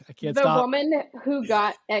Can't the stop. woman who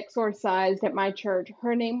got exorcised at my church,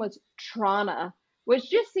 her name was Trana, which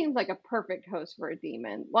just seems like a perfect host for a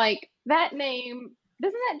demon. Like that name,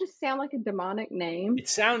 doesn't that just sound like a demonic name? It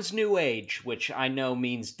sounds New Age, which I know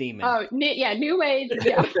means demon. Oh, yeah, New Age.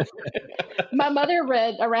 Yeah. My mother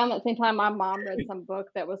read around that same time. My mom read some book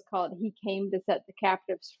that was called "He Came to Set the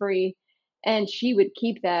Captives Free," and she would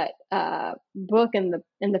keep that book in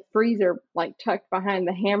the freezer, like tucked behind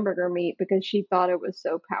the hamburger meat, because she thought it was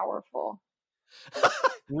so powerful.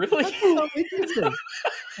 Really? That's so interesting.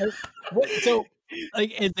 So,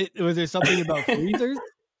 like, was there something about freezers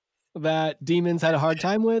that demons had a hard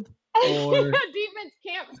time with? Or demons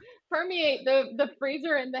can't permeate the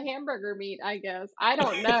freezer and the hamburger meat, I guess. I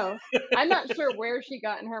don't know. I'm not sure where she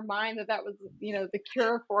got in her mind that was, the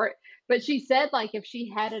cure for it. But she said, like, if she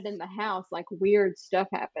had it in the house, like, weird stuff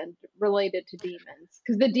happened related to demons.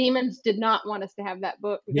 Because the demons did not want us to have that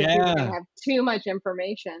book because we were going to have too much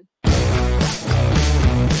information.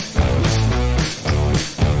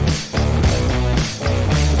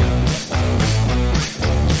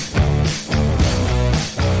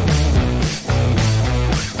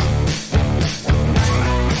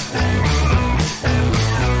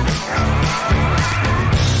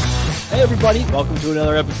 Hey everybody, welcome to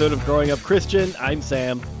another episode of Growing Up Christian. I'm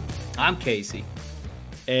Sam. I'm Casey.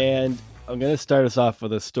 And I'm going to start us off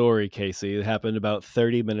with a story, Casey. It happened about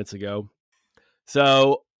 30 minutes ago.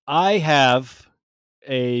 So I have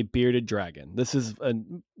a bearded dragon. This is a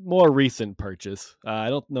more recent purchase. I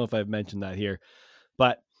don't know if I've mentioned that here,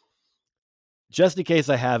 but just in case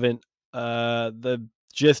I haven't, the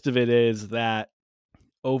gist of it is that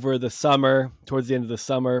over the summer, towards the end of the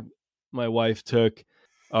summer, my wife took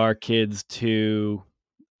our kids to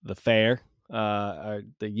the fair, the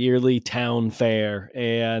yearly town fair,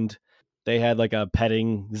 and they had like a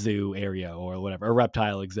petting zoo area or whatever, a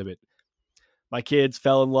reptile exhibit. My kids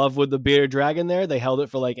fell in love with the bearded dragon there. They held it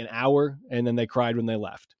for like an hour, and then they cried when they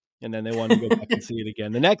left. And then they wanted to go back and see it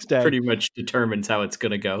again the next day. Pretty much determines how it's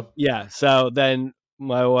going to go. Yeah. So then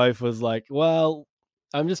my wife was like, well,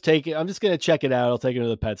 I'm just going to check it out. I'll take it to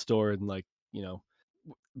the pet store and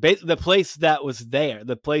the place that was there,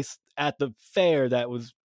 the place at the fair that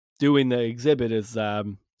was doing the exhibit is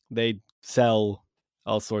they sell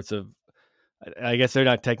all sorts of, I guess they're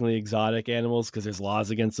not technically exotic animals because there's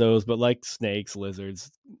laws against those, but like snakes, lizards.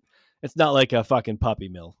 It's not like a fucking puppy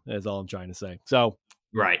mill, is all I'm trying to say. So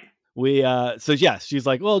right. She's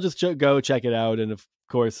like, well, just go check it out. And of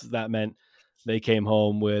course that meant they came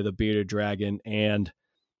home with a bearded dragon and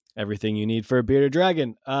everything you need for a bearded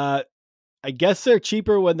dragon. I guess they're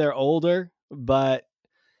cheaper when they're older, but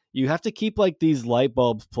you have to keep like these light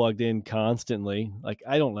bulbs plugged in constantly. Like,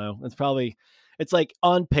 I don't know. It's like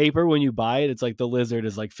on paper when you buy it, it's like the lizard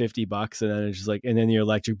is like $50 and then it's just like, and then your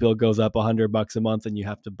electric bill goes up $100 a month and you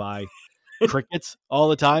have to buy crickets all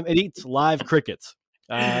the time. It eats live crickets.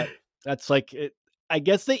 That's like it. I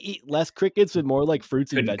guess they eat less crickets and more like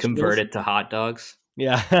fruits and vegetables. Convert it to hot dogs.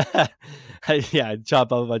 Yeah. Yeah.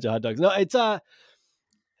 Chop up a bunch of hot dogs. No,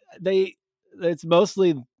 it's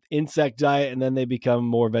mostly insect diet, and then they become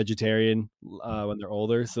more vegetarian when they're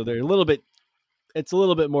older. So they're it's a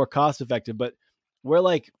little bit more cost effective, but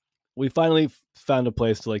we finally found a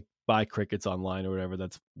place to like buy crickets online or whatever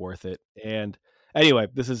that's worth it. And anyway,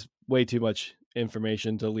 this is way too much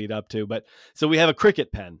information to lead up to, but so we have a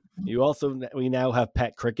cricket pen. We now have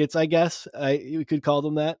pet crickets, I guess you could call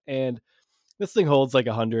them that. And this thing holds like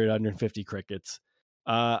 150 crickets.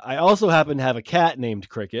 I also happen to have a cat named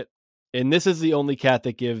Cricket. And this is the only cat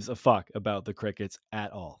that gives a fuck about the crickets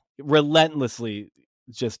at all. Relentlessly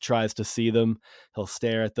just tries to see them. He'll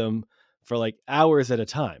stare at them for like hours at a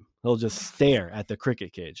time. He'll just stare at the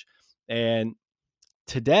cricket cage. And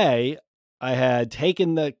today I had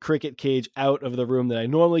taken the cricket cage out of the room that I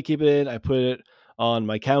normally keep it in. I put it on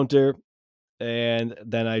my counter and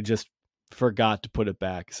then I just forgot to put it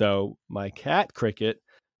back. So my cat Cricket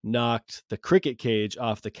knocked the cricket cage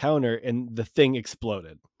off the counter and the thing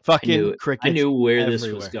exploded. Fucking crickets. I knew where everywhere.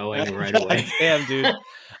 This was going right away. Damn, dude.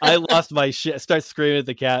 I lost my shit. I start screaming at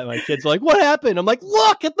the cat. And my kids are like, what happened? I'm like,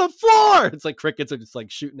 look at the floor. It's like crickets are just like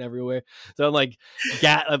shooting everywhere. So I'm like,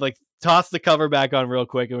 I've like tossed the cover back on real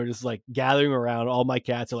quick. And we're just like gathering around. All my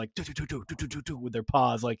cats are like, with their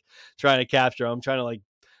paws, like trying to capture them. I'm trying to like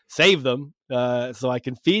save them so I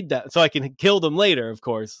can feed that. So I can kill them later, of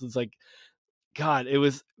course. It's like, God, it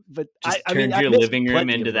was, but I mean, your living room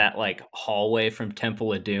into that like hallway from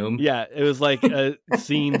Temple of Doom. Yeah, it was like a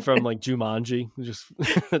scene from like Jumanji. Just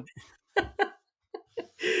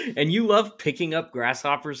And you love picking up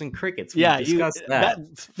grasshoppers and crickets. We Yeah, discussed that.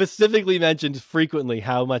 specifically mentioned frequently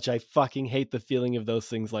how much I fucking hate the feeling of those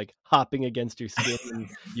things like hopping against your skin and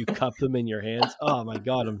you cup them in your hands. Oh my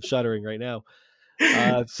god, I'm shuddering right now.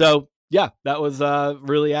 So yeah, that was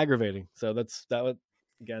really aggravating. So that would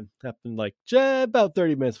again happened like about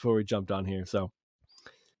 30 minutes before we jumped on here. So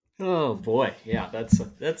Oh boy, yeah, that's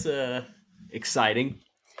exciting.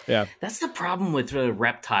 yeah, That's the problem with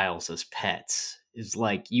reptiles as pets. Is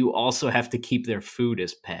like you also have to keep their food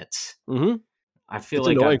as pets. mm-hmm. I feel It's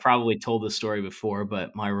like annoying. I've probably told this story before,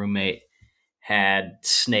 but my roommate had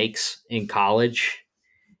snakes in college,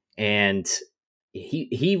 and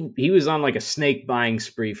he was on like a snake buying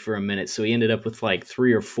spree for a minute. So he ended up with like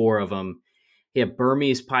 3 or 4 of them. He had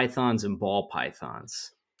Burmese pythons and ball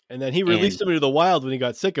pythons. And then he And released them into the wild when he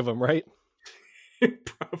got sick of them, right?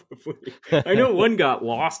 probably, I know one got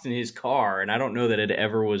lost in his car, and I don't know that it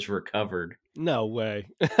ever was recovered. No way.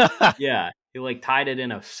 Yeah, he like tied it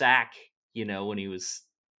in a sack, when he was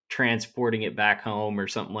transporting it back home or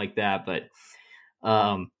something like that. But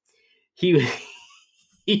he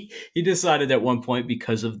he decided at one point,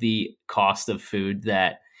 because of the cost of food,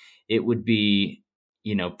 that it would be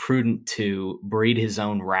prudent to breed his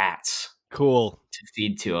own rats Cool. to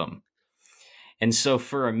feed to him. And so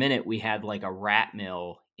for a minute we had like a rat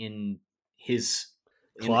mill in his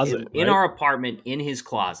Closet, in right? our apartment, in his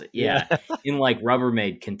closet. Yeah. In like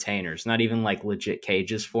Rubbermaid containers, not even like legit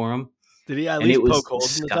cages for him. Did he at And it least was poke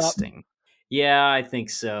holes in the top? disgusting. Yeah, I think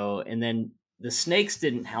so. And then the snakes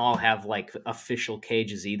didn't all have like official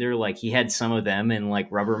cages either. Like he had some of them in like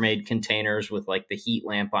Rubbermaid containers with like the heat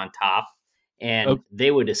lamp on top, Oh, and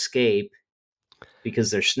they would escape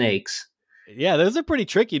because they're snakes. yeah, those are pretty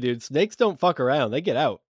tricky, dude. Snakes don't fuck around; they get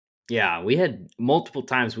out. Yeah, we had multiple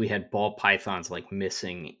times we had ball pythons like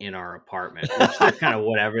missing in our apartment, which they're kind of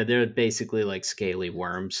whatever. They're basically like scaly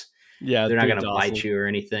worms. Yeah, They're not pretty going to docile. bite you or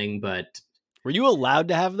anything, but Were you allowed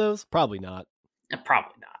to have those? Probably not.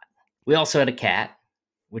 probably not. We also had a cat,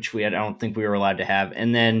 which I don't think we were allowed to have.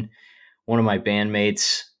 And then one of my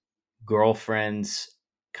bandmates' girlfriends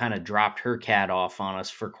kind of dropped her cat off on us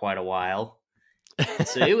for quite a while.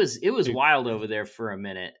 So it was wild over there for a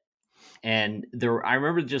minute. And I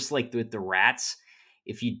remember just like with the rats,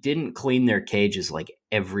 if you didn't clean their cages like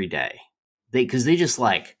every day, because they just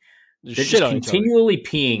like they're just continually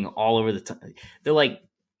peeing all over the time. They're like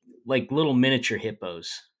little miniature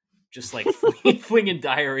hippos, just like flinging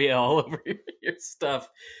diarrhea all over your stuff.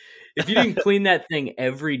 If you didn't clean that thing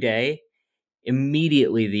every day,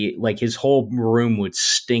 immediately his whole room would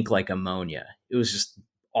stink like ammonia. It was just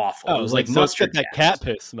awful. Oh, it was like so mustard it's got that gas. cat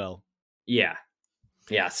piss smell. Yeah.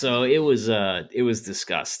 Yeah, so it was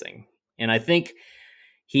disgusting. And I think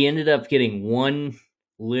he ended up getting one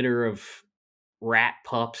litter of rat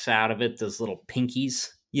pups out of it, those little pinkies,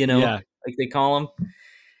 Yeah. like they call them.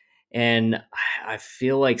 And I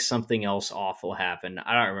feel like something else awful happened.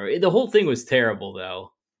 I don't remember. The whole thing was terrible,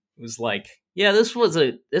 though. It was like, yeah, this was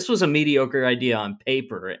a mediocre idea on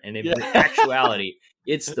paper, and in actuality,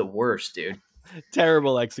 it's the worst, dude.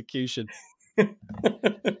 Terrible execution.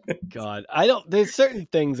 God, there's certain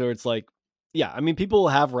things where it's like, yeah, I mean, people will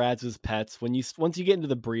have rats as pets. Once you get into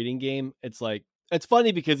the breeding game, it's like, it's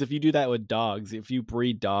funny because if you do that with dogs, if you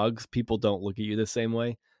breed dogs, people don't look at you the same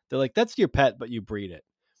way. They're like, that's your pet, but you breed it.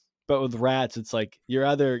 But with rats, it's like you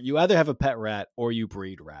either have a pet rat or you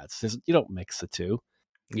breed rats. You don't mix the two.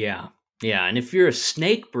 Yeah, yeah. And if you're a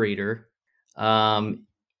snake breeder,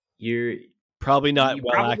 you're probably not you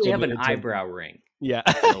well probably have acclimated an eyebrow ring. Yeah,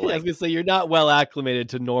 I was gonna say you're not well acclimated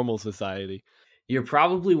to normal society. You're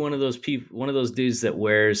probably one of those people, one of those dudes that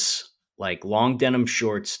wears like long denim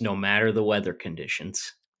shorts no matter the weather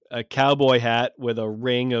conditions. A cowboy hat with a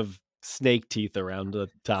ring of snake teeth around the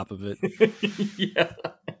top of it. Yeah.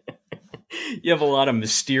 You have a lot of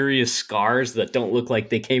mysterious scars that don't look like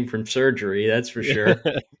they came from surgery, that's for sure.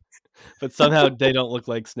 But somehow they don't look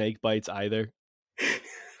like snake bites either.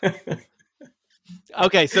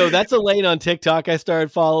 Okay, so that's a lane on TikTok I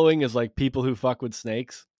started following, is like people who fuck with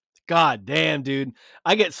snakes. God damn, dude.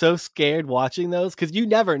 I get so scared watching those because you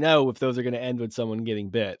never know if those are going to end with someone getting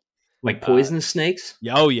bit. Like poisonous snakes?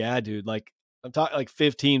 Oh, yeah, dude. Like, I'm talking like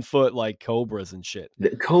 15-foot like cobras and shit.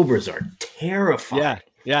 The cobras are terrifying.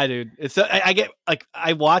 Yeah, dude. It's I get like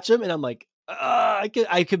I watch them and I'm like, I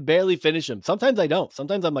could barely finish them. Sometimes I don't.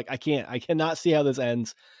 Sometimes I'm like, I cannot see how this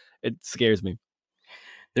ends. It scares me.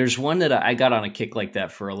 There's one that I got on a kick like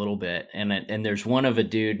that for a little bit, and there's one of a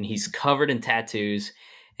dude, and he's covered in tattoos,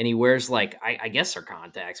 and he wears like I guess they're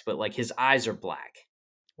contacts, but like his eyes are black,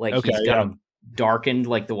 like he's got them darkened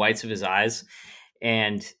like the whites of his eyes,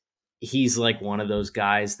 and he's like one of those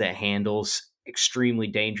guys that handles extremely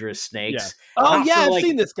dangerous Yeah. snakes. Oh Not yeah, for I've like,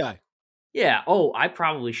 seen this guy. yeah. Oh, I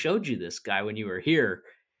probably showed you this guy when you were here.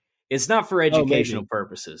 It's not for Oh, educational maybe.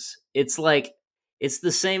 purposes. It's like it's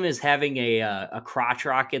the same as having a crotch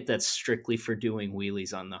rocket that's strictly for doing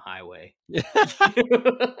wheelies on the highway.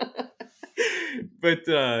 But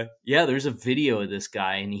yeah, there's a video of this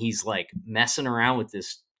guy, and he's like messing around with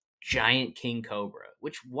this giant king cobra.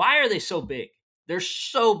 Which, why are they so big? They're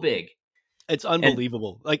so big. It's And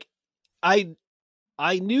unbelievable. Like I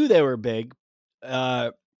knew they were big,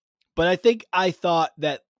 but I think I thought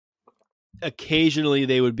that occasionally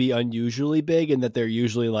they would be unusually big and that they're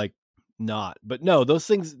usually like not. But no, those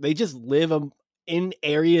things, they just live in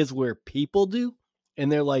areas where people do,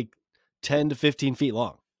 and they're like 10 to 15 feet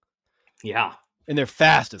long. yeah, And they're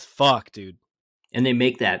fast as fuck, dude. and they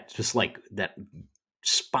make that just like that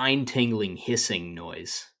spine tingling hissing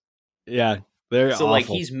noise. Yeah, they're So like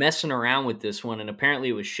awful. he's messing around with this one, and apparently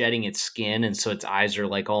it was shedding its skin, and so its eyes are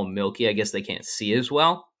like all milky. I guess they can't see as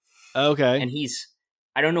well. Okay. And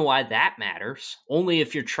I don't know why that matters. Only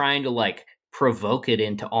if you're trying to like provoke it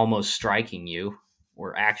into almost striking you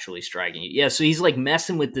or actually striking you. Yeah, so he's like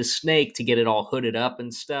messing with this snake to get it all hooded up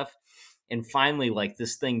and stuff. And finally, like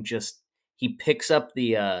this thing just he picks up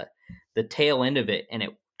the tail end of it, and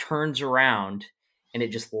it turns around, and it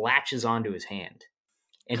just latches onto his hand.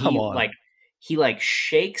 And Come on. he like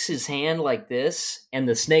shakes his hand like this, and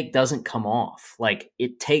the snake doesn't come off. Like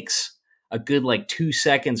it takes a good like 2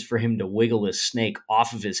 seconds for him to wiggle his snake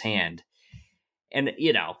off of his hand. And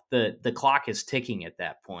you know, the clock is ticking at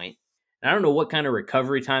that point. And I don't know what kind of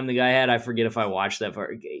recovery time the guy had. I forget if I watched that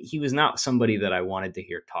far. He was not somebody that I wanted to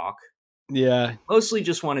hear talk. Yeah. Mostly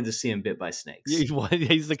just wanted to see him bit by snakes.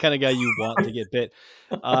 He's the kind of guy you want to get bit.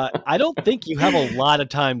 I don't think you have a lot of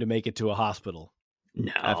time to make it to a hospital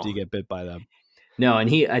after you No. get bit by them. No, and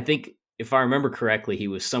I think if I remember correctly, he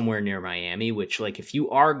was somewhere near Miami, which like if you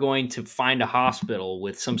are going to find a hospital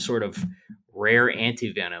with some sort of rare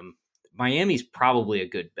antivenom, Miami's probably a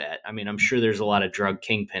good bet. I mean, I'm sure there's a lot of drug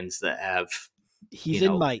kingpins that have, He's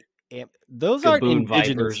in my. Those aren't Gaboon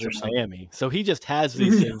indigenous vipers or to something. Miami, so he just has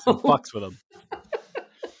these things and fucks with them.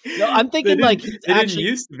 No, I'm thinking They like didn't- he's they didn't actually.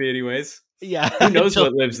 used to be, anyways. Yeah, Who knows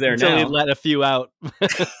what lives there until they now? let a few out.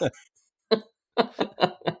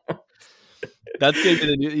 That's gonna be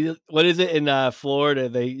the new. What is it in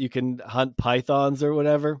Florida? You can hunt pythons or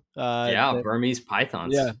whatever. Yeah, Burmese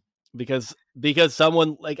pythons. Yeah, because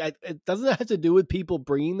someone like it doesn't have to do with people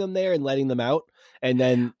bringing them there and letting them out, and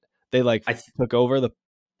then they like took over the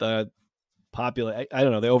populate. I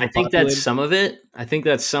don't know. They overpopulated. I think that's some of it.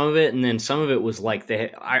 And then some of it was like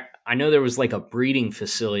I know there was like a breeding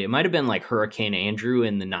facility. It might have been like Hurricane Andrew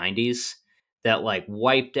in the 90s that like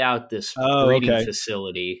wiped out this breeding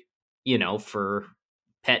facility, you know, for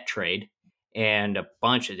pet trade, and a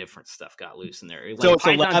bunch of different stuff got loose in there. Like, so it's a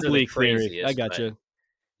pythons lab are the leak theory. craziest, I got you.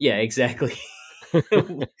 Yeah, exactly.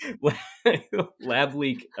 Lab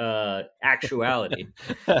leak actuality.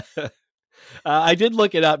 I did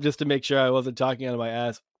look it up just to make sure I wasn't talking out of my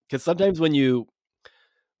ass, because sometimes when you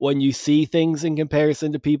see things in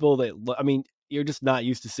comparison to people that, I mean, you're just not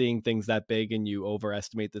used to seeing things that big and you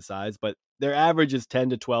overestimate the size, but their average is 10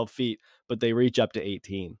 to 12 feet, but they reach up to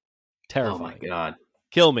 18. Terrifying. Oh my God.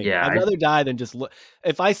 Kill me. Yeah, I'd rather die than just look.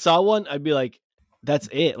 If I saw one, I'd be like, that's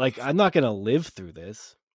it. Like, I'm not going to live through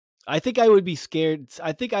this. I think I would be scared.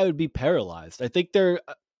 I think I would be paralyzed. I think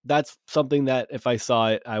that's something that if I saw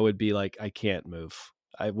it, I would be like, I can't move.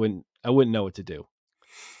 I wouldn't know what to do.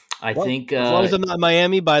 I think as long as I'm not in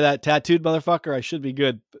Miami by that tattooed motherfucker, I should be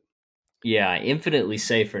good. Yeah, infinitely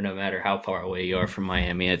safer no matter how far away you are from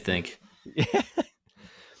Miami, I think.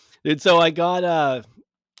 Dude, so I got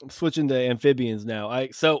I'm switching to amphibians now.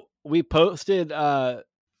 So we posted a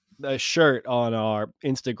shirt on our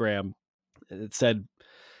Instagram. It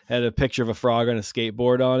had a picture of a frog on a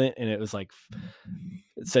skateboard on it, and it was like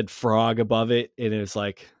it said frog above it, and it was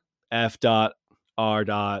like F.R.O.G.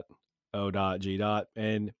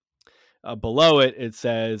 And below it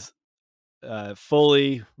says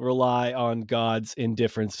fully rely on God's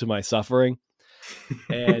indifference to my suffering.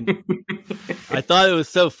 And I thought it was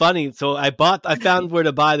so funny, so I found where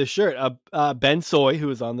to buy the shirt. Ben Soy, who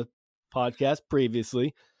was on the podcast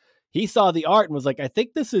previously, he saw the art and was like, I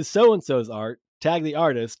think this is so and so's art. Tag the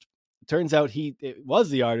artist. Turns out it was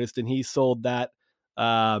the artist, and he sold that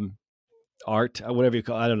art, whatever you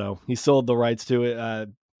call it. I don't know. He sold the rights to it.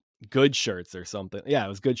 Good Shirts or something. Yeah, it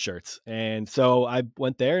was Good Shirts. And so I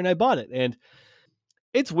went there and I bought it. And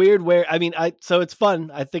it's weird so it's fun.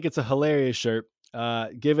 I think it's a hilarious shirt.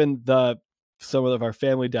 Given some of our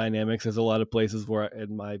family dynamics, there's a lot of places where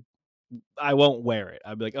in my I won't wear it.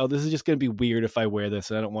 I'd be like, oh, this is just going to be weird if I wear this,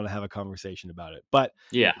 and I don't want to have a conversation about it. But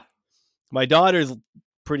Yeah. my daughter's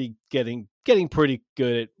getting pretty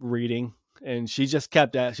good at reading, and she just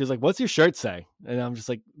kept at. She was like, "What's your shirt say?" And I'm just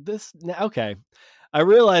like, "This okay." I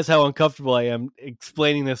realize how uncomfortable I am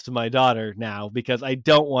explaining this to my daughter now because I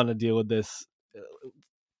don't want to deal with this.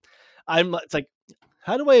 It's like,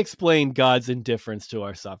 how do I explain God's indifference to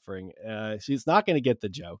our suffering? She's not going to get the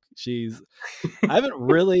joke. I haven't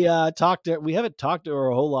really talked to her. We haven't talked to her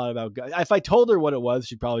a whole lot about God. If I told her what it was,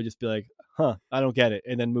 she'd probably just be like, huh, I don't get it,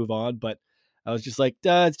 and then move on. But I was just like,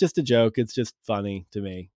 duh, it's just a joke. It's just funny to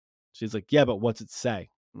me. She's like, yeah, but what's it say?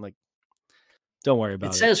 I'm like, don't worry about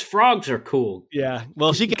it. It says frogs are cool. Yeah.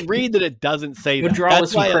 Well, she can read that it doesn't say Go that. draw with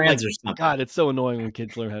some crayons or something. God, it's so annoying when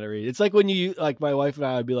kids learn how to read. It's like when you, like my wife and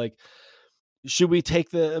I would be like, should we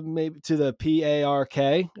take maybe to the PARK?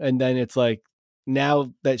 And then it's like,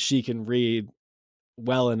 now that she can read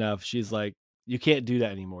well enough, she's like, you can't do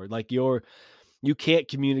that anymore. Like you can't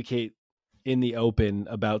communicate in the open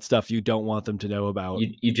about stuff you don't want them to know about.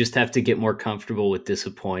 You just have to get more comfortable with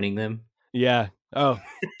disappointing them. Yeah. Oh,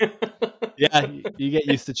 yeah. You get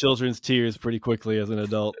used to children's tears pretty quickly as an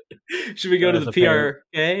adult. Should we go to the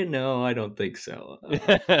PRK? No, I don't think so.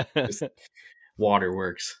 Just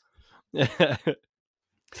waterworks. All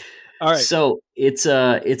right. So it's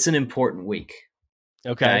an important week.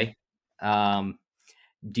 Okay. Do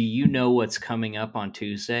you know what's coming up on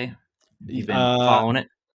Tuesday? You've been following it?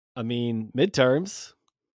 I mean, midterms.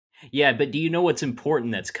 Yeah, but do you know what's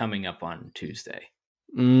important that's coming up on Tuesday?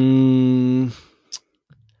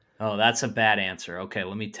 Oh, that's a bad answer. Okay,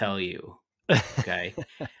 let me tell you. Okay.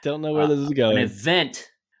 I don't know where this is going. An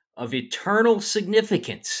event of eternal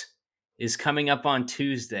significance is coming up on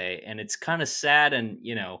Tuesday, and it's kind of sad, and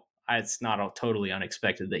it's not totally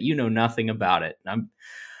unexpected that you know nothing about it.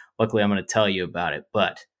 Luckily, I'm going to tell you about it.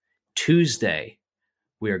 But Tuesday,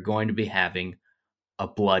 we are going to be having a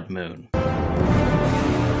blood moon.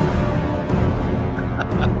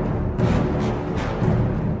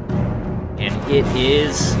 And it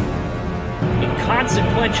is a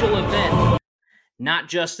consequential event, not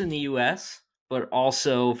just in the U.S., but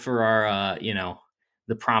also for our,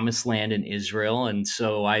 the promised land in Israel. And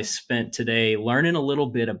so I spent today learning a little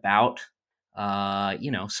bit about,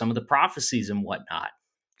 some of the prophecies and whatnot.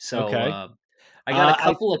 So okay. I got a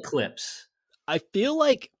couple of clips. I feel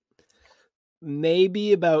like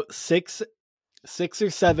maybe about 6 or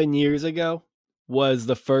 7 years ago was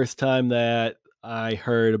the first time that I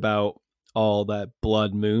heard about all that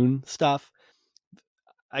blood moon stuff.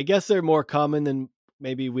 I guess they're more common than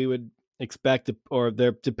maybe we would expect, or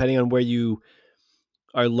they're depending on where you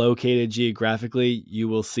are located geographically, you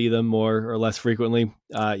will see them more or less frequently.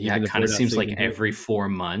 It kind of seems like every 4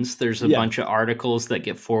 months there's a bunch of articles that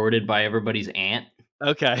get forwarded by everybody's aunt.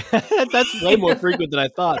 Okay. That's way more frequent than I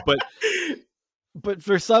thought, but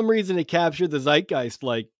for some reason it captured the zeitgeist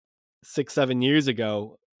like 6-7 years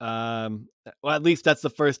ago. Well, at least that's the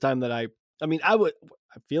first time that I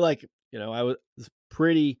feel like, I was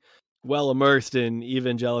pretty well immersed in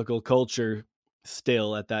evangelical culture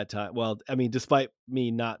still at that time. Well, I mean, despite me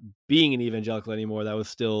not being an evangelical anymore, that was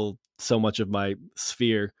still so much of my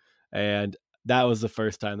sphere. And that was the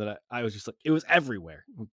first time that I was just like, it was everywhere.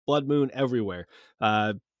 Blood moon everywhere.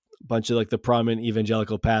 A bunch of like the prominent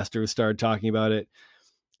evangelical pastors started talking about it.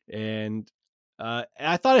 And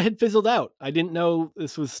I thought it had fizzled out. I didn't know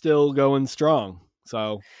this was still going strong.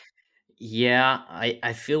 So yeah,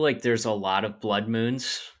 I feel like there's a lot of blood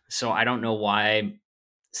moons. So I don't know why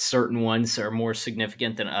certain ones are more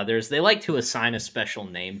significant than others. They like to assign a special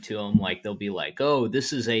name to them. Like they'll be like, oh,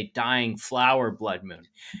 this is a dying flower blood moon.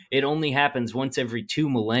 It only happens once every 2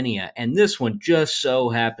 millennia. And this one just so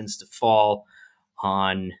happens to fall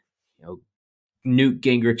on, Newt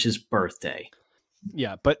Gingrich's birthday.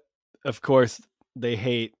 Yeah, but of course they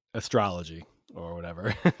hate astrology or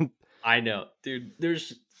whatever. I know, dude.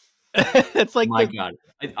 There's it's like, my God,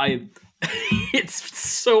 I it's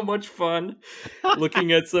so much fun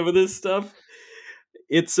looking at some of this stuff.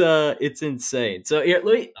 It's insane. So here,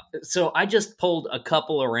 so I just pulled a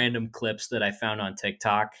couple of random clips that I found on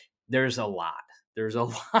TikTok. There's a lot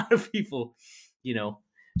of people,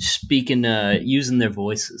 speaking, using their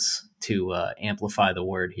voices to amplify the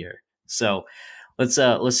word here. So let's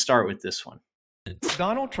start with this one.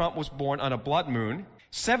 Donald Trump was born on a blood moon.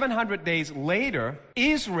 700 days later,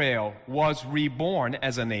 Israel was reborn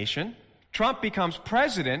as a nation. Trump becomes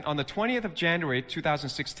president on the 20th of January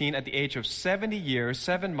 2016 at the age of 70 years,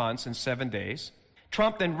 7 months, and 7 days.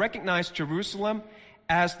 Trump then recognized Jerusalem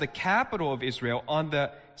as the capital of Israel on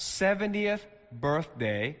the 70th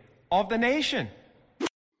birthday of the nation.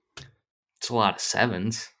 It's a lot of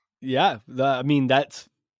sevens. Yeah, I mean that's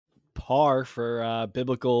par for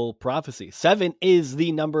biblical prophecy. 7 is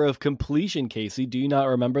the number of completion, Casey. Do you not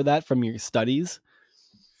remember that from your studies?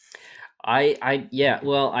 Yeah,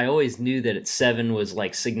 well, I always knew that 7 was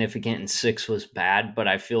like significant and 6 was bad, but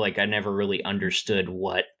I feel like I never really understood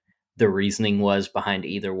what the reasoning was behind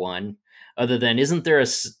either one. Other than, isn't there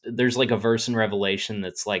there's like a verse in Revelation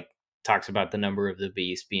that's like talks about the number of the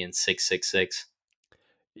beast being 666,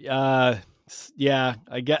 Uh, yeah,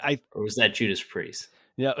 I or was that Judas Priest?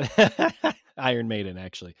 yeah, Iron Maiden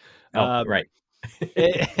actually. Oh, right.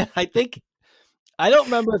 I think I don't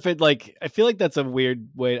remember if it like. I feel like that's a weird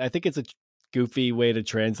way. I think it's a goofy way to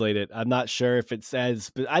translate it. I'm not sure if it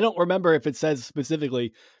says, but I don't remember if it says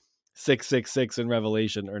specifically 666 in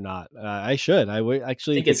Revelation or not. I should. I would I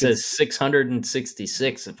actually think it says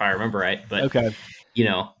 666 if I remember right, but okay. you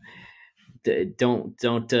know, don't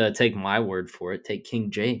take my word for it. Take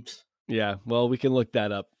King James. Yeah, well, we can look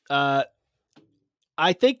that up.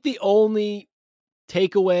 I think the only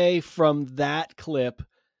takeaway from that clip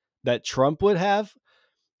that Trump would have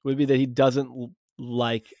would be that he doesn't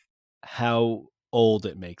like how old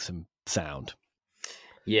it makes him sound.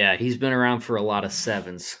 Yeah, he's been around for a lot of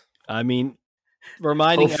 7s. I mean,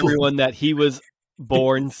 reminding Hopefully. everyone that he was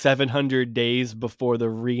born 700 days before the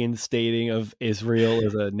reinstating of Israel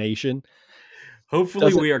as a nation.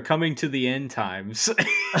 Hopefully we are coming to the end times.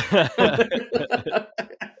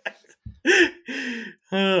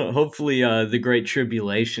 Hopefully the Great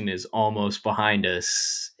Tribulation is almost behind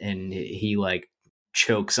us and he like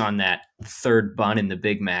chokes on that third bun in the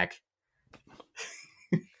Big Mac.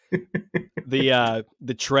 The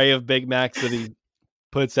tray of Big Macs that he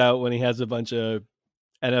puts out when he has a bunch of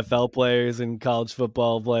NFL players and college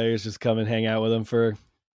football players just come and hang out with him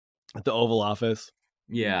at the Oval Office.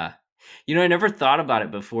 Yeah. You know, I never thought about it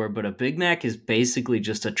before, but a Big Mac is basically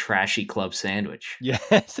just a trashy club sandwich.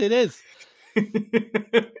 Yes, it is.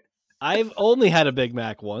 I've only had a Big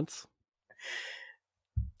Mac once.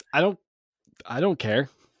 I don't care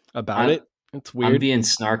about it. It's weird. I'm being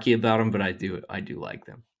snarky about them, but I do like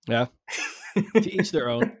them. Yeah. To each their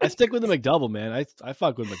own. I stick with the McDouble, man. I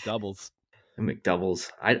fuck with McDoubles. The McDoubles.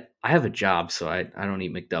 I have a job, so I don't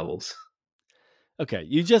eat McDoubles. Okay,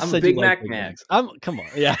 you just I'm said a Big you like Mac Big man. Macs. Come on,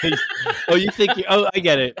 yeah. Oh, you think? I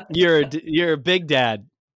get it. You're a big dad.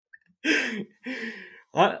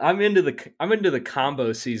 I'm into the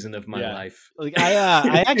combo season of my life. Like I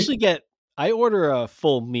actually I order a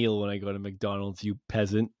full meal when I go to McDonald's. You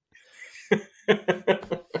peasant.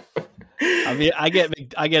 I mean, I get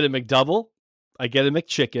a McDouble, I get a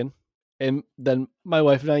McChicken, and then my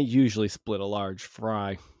wife and I usually split a large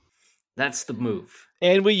fry. That's the move.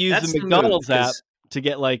 And we use the McDonald's app to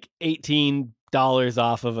get like $18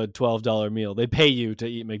 off of a $12 meal. They pay you to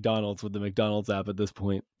eat McDonald's with the McDonald's app at this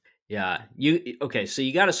point. Yeah. So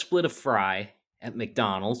you got to split a fry at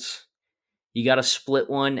McDonald's. You got to split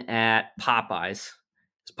one at Popeyes.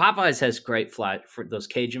 Popeyes has great fry. For those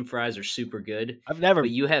Cajun fries are super good. I've never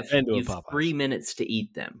but you have been to a Popeyes. 3 minutes to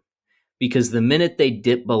eat them. Because the minute they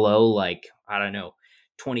dip below, like, I don't know,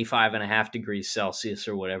 25.5 degrees Celsius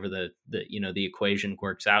or whatever the equation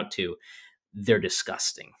works out to, they're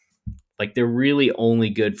disgusting. Like, they're really only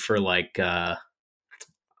good for like, I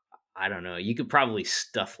don't know. You could probably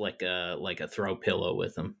stuff like a throw pillow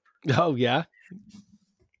with them. Oh yeah,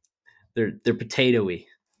 they're potatoey.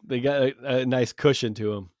 They got a nice cushion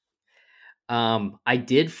to them. I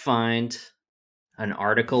did find an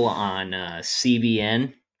article on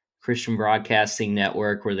CBN, Christian Broadcasting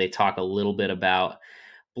Network, where they talk a little bit about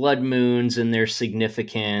blood moons and their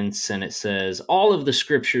significance. And it says, all of the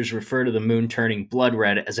scriptures refer to the moon turning blood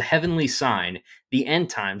red as a heavenly sign. The end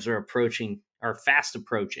times are fast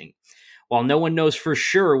approaching. While no one knows for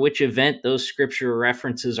sure which event those scripture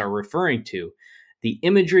references are referring to, the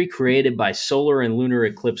imagery created by solar and lunar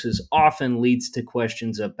eclipses often leads to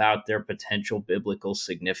questions about their potential biblical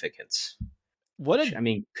significance.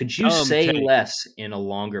 Could you say take. less in a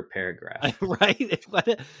longer paragraph? Right?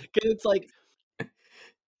 It's like,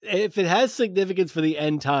 if it has significance for the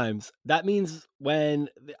end times, that means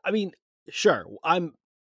sure, I'm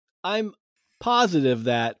positive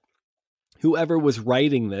that whoever was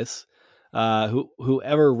writing this,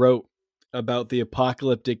 whoever wrote about the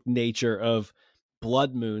apocalyptic nature of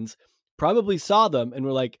blood moons, probably saw them and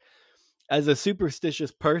were like, as a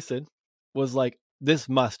superstitious person, was like, this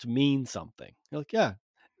must mean something. You're like, yeah,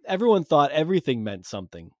 everyone thought everything meant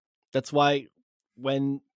something. That's why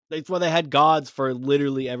they had gods for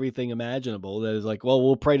literally everything imaginable. That is like, well,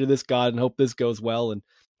 we'll pray to this god and hope this goes well. And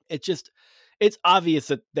it's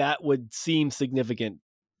obvious that would seem significant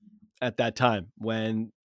at that time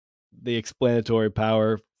when the explanatory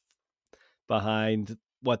power behind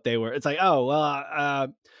what they were. It's like, oh,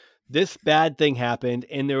 well, this bad thing happened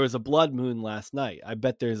and there was a blood moon last night. I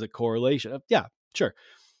bet there's a correlation. Yeah, sure.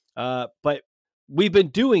 But we've been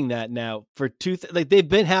doing that now for they've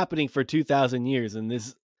been happening for 2,000 years. And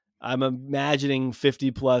this, I'm imagining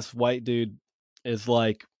 50 plus white dude is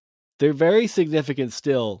like, they're very significant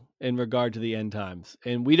still in regard to the end times.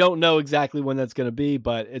 And we don't know exactly when that's going to be,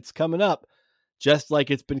 but it's coming up just like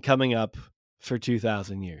it's been coming up for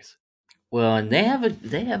 2,000 years. Well, and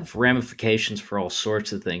they have ramifications for all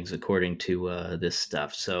sorts of things according to this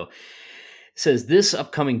stuff. So it says this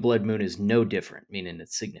upcoming blood moon is no different, meaning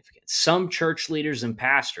it's significant. Some church leaders and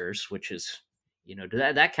pastors, which is,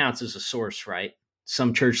 that counts as a source, right?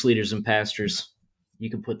 Some church leaders and pastors, you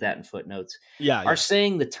can put that in footnotes, are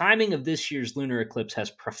saying the timing of this year's lunar eclipse has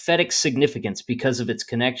prophetic significance because of its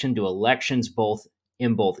connection to elections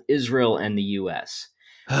in both Israel and the U.S.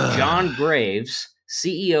 John Graves,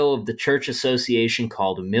 CEO of the church association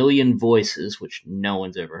called A Million Voices, which no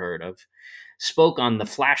one's ever heard of, spoke on the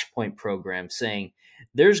Flashpoint program saying,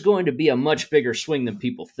 there's going to be a much bigger swing than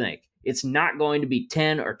people think. It's not going to be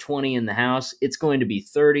 10 or 20 in the House. It's going to be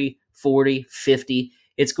 30, 40, 50.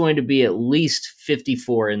 It's going to be at least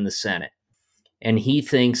 54 in the Senate. And he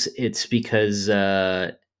thinks it's because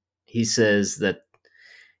he says that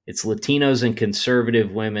it's Latinos and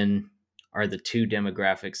conservative women are the two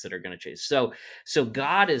demographics that are going to change. So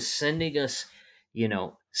God is sending us,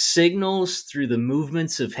 signals through the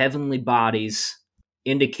movements of heavenly bodies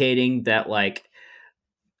indicating that like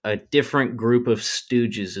a different group of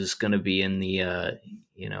stooges is going to be in the,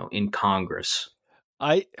 in Congress.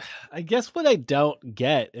 I guess what I don't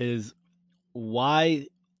get is why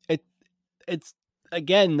it's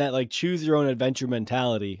again that like choose your own adventure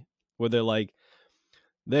mentality where they're like,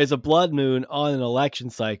 there's a blood moon on an election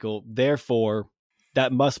cycle, therefore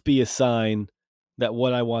that must be a sign that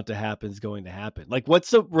what I want to happen is going to happen. Like,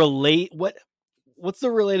 what's the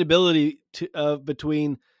relatability to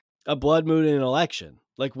between a blood moon and an election?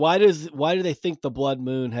 Like, why do they think the blood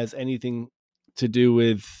moon has anything to do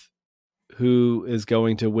with who is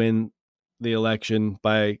going to win the election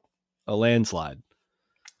by a landslide?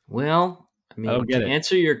 Well, I mean, to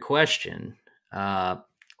answer your question,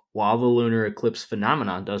 while the lunar eclipse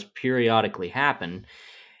phenomenon does periodically happen,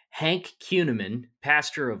 Hank Kuhneman,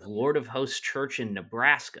 pastor of Lord of Hosts Church in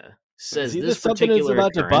Nebraska, says this particular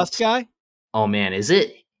about to bust guy. Oh man, is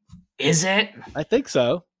it? Is it? I think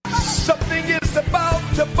so. Something is about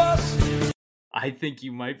to bust. I think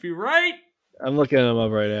you might be right. I'm looking him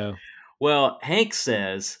up right now. Well, Hank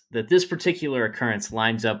says that this particular occurrence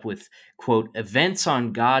lines up with, quote, events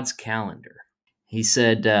on God's calendar. He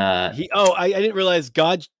said... I didn't realize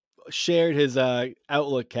God shared his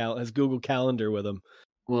Outlook, his Google Calendar with him.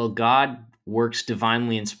 Well, God works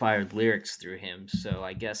divinely inspired lyrics through him, so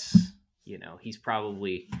I guess, he's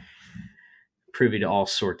probably privy to all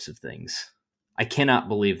sorts of things. I cannot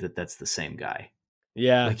believe that that's the same guy.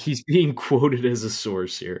 Yeah. Like, he's being quoted as a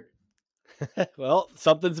source here. Well,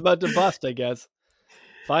 something's about to bust, I guess.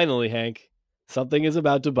 Finally, Hank, something is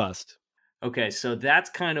about to bust. Okay, so that's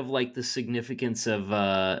kind of like the significance of,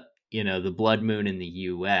 the blood moon in the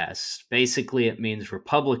U.S. Basically, it means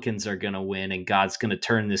Republicans are going to win and God's going to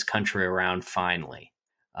turn this country around finally.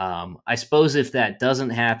 I suppose if that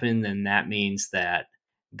doesn't happen, then that means that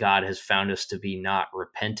God has found us to be not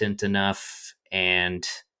repentant enough and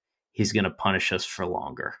he's going to punish us for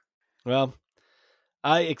longer. Well,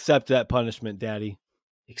 I accept that punishment, Daddy.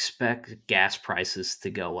 Expect gas prices to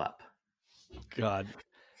go up. God.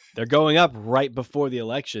 They're going up right before the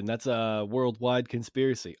election. That's a worldwide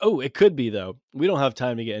conspiracy. Oh, it could be, though. We don't have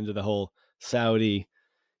time to get into the whole Saudi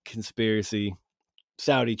conspiracy,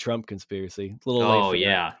 Saudi Trump conspiracy. It's a little late for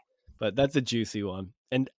that, but that's a juicy one.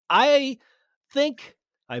 And I think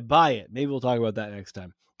I buy it. Maybe we'll talk about that next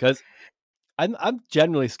time, because I'm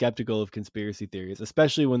generally skeptical of conspiracy theories,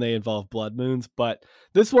 especially when they involve blood moons. But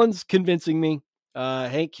this one's convincing me.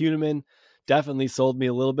 Hank Kuhneman definitely sold me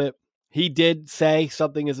a little bit. He did say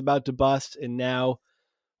something is about to bust, and now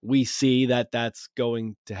we see that that's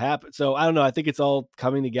going to happen. So I don't know. I think it's all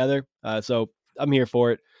coming together. So I'm here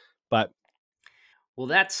for it. But well,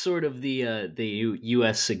 that's sort of the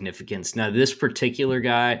U.S. significance. Now, this particular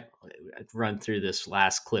guy, I'd run through this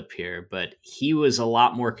last clip here, but he was a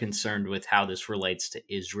lot more concerned with how this relates to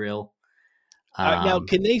Israel. Now,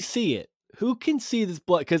 can they see it? Who can see this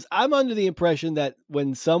blood? Because I'm under the impression that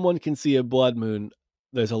when someone can see a blood moon,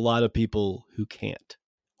 there's a lot of people who can't.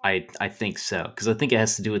 I think so, because I think it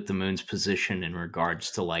has to do with the moon's position in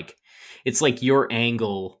regards to, like, it's like your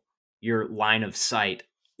angle, your line of sight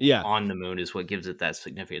Yeah. on the moon is what gives it that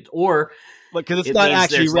significance. Or Because it's it not means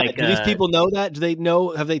actually there's red. like Do these a- people know that? Do they know?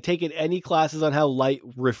 Have they taken any classes on how light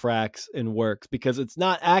refracts and works? Because it's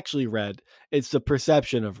not actually red. It's the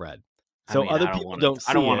perception of red. So other people don't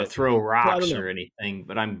I don't see want to it. throw So I don't rocks know. or anything,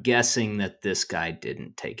 but I'm guessing that this guy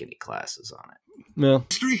didn't take any classes on it. No.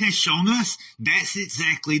 History has shown us that's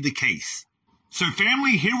exactly the case. So,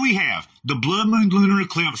 family, here we have the blood moon lunar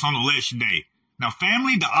eclipse on election day. Now,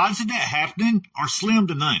 family, the odds of that happening are slim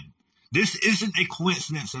to none. This isn't a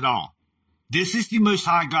coincidence at all. This is the Most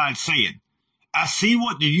High God saying, I see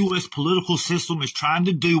what the U.S. political system is trying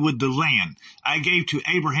to do with the land I gave to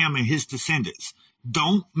Abraham and his descendants.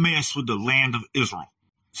 Don't mess with the land of Israel.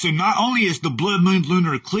 So not only is the blood moon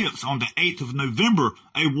lunar eclipse on the 8th of November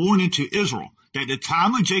a warning to Israel that the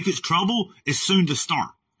time of Jacob's trouble is soon to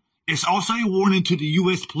start, it's also a warning to the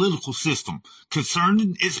U.S. political system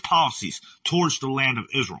concerning its policies towards the land of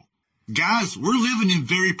Israel. Guys, we're living in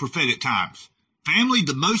very prophetic times. Family,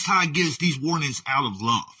 the Most High gives these warnings out of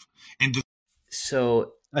love. And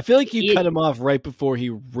So I feel like you cut him off right before he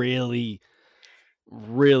really,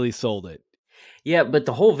 really sold it. yeah, but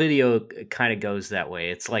the whole video kind of goes that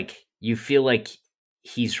way. It's like you feel like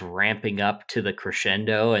he's ramping up to the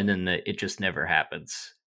crescendo, and then it just never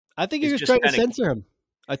happens. I think It's you're just just trying to kinda- censor him.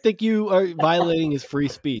 I think you are violating his free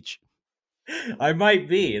speech. I might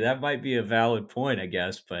be. That might be a valid point, I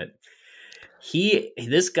guess. But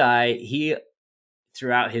this guy,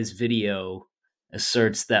 throughout his video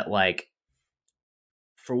asserts that, like,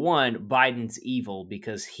 for one, Biden's evil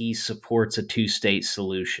because he supports a 2-state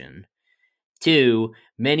solution. 2,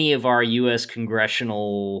 many of our U.S.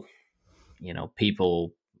 congressional,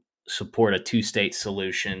 people support a 2-state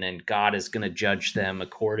solution, and God is going to judge them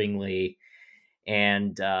accordingly.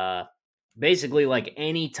 And basically, like,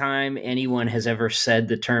 anytime anyone has ever said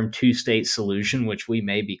the term 2-state solution, which we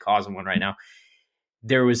may be causing one right now,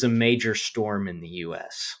 there was a major storm in the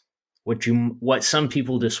U.S., what some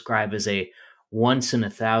people describe as a once in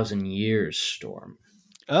 1,000 years storm.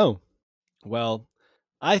 Oh, well,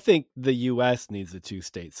 I think the U.S. needs a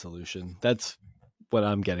 2-state solution. That's what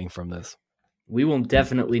I'm getting from this. We will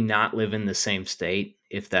definitely not live in the same state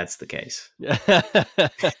if that's the case.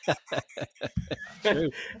 True.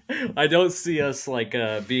 I don't see us like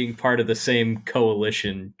being part of the same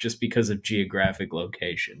coalition just because of geographic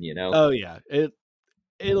location, Oh yeah,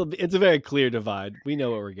 it's a very clear divide. We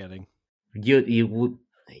know what we're getting. We'll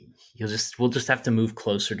just have to move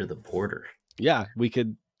closer to the border. Yeah, we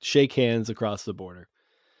could shake hands across the border.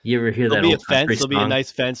 You ever hear There'll that be old a fence. country There'll be a song?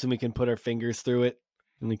 nice fence, and we can put our fingers through it,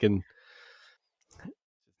 and we can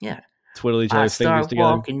twiddle each I other's fingers start together.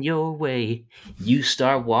 walking your way, you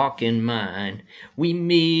start walking mine. We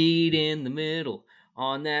meet in the middle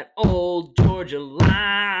on that old Georgia line.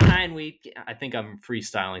 I think I'm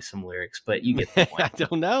freestyling some lyrics, but you get the point. I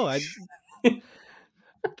don't know.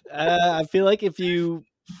 I feel like if you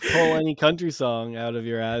pull any country song out of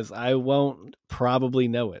your ass, I won't probably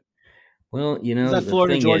know it. Well, Is that the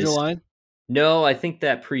Florida thing Georgia is- line? No, I think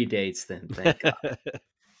that predates them. Thank God.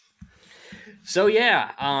 So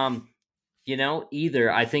yeah,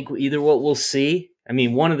 either what we'll see. I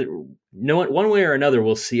mean, one way or another,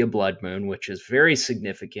 we'll see a blood moon, which is very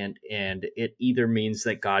significant, and it either means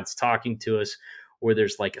that God's talking to us, or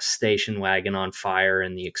there's like a station wagon on fire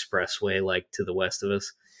in the expressway, like to the west of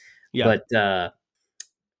us. Yeah. But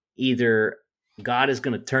either God is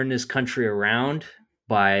going to turn this country around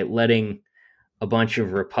by letting a bunch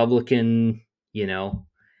of Republican,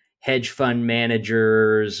 hedge fund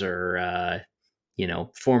managers or,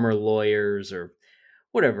 former lawyers or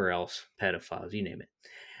whatever else, pedophiles, you name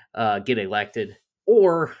it, get elected,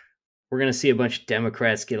 or we're going to see a bunch of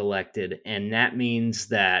Democrats get elected. And that means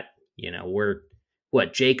that, we're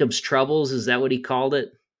Jacob's troubles. Is that what he called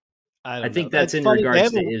it? I think that's in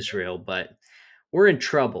regards to Israel, but we're in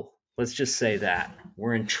trouble. Let's just say that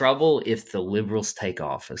we're in trouble if the liberals take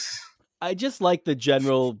office. I just like the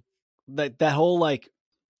general, that whole, like,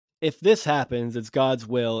 if this happens, it's God's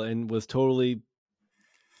will and was totally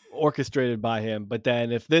orchestrated by him. But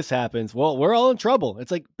then if this happens, well, we're all in trouble.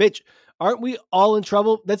 It's like, bitch, aren't we all in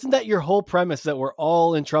trouble? Isn't that your whole premise, that we're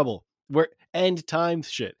all in trouble? We're end times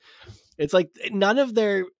shit. It's like none of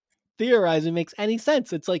their theorizing makes any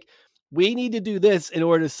sense. It's like, we need to do this in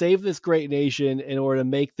order to save this great nation, in order to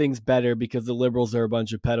make things better, because the liberals are a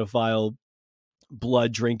bunch of pedophile,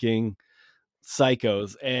 blood drinking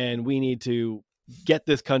psychos, and we need to get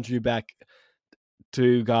this country back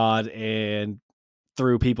to God and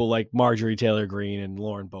through people like Marjorie Taylor Greene and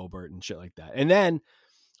Lauren Boebert and shit like that. And then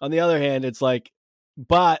on the other hand, it's like,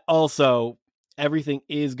 but also everything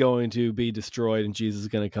is going to be destroyed and Jesus is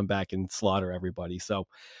going to come back and slaughter everybody. So,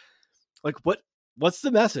 like, what what's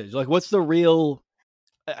the message? Like, what's the real?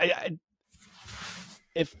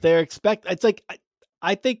 If they're it's like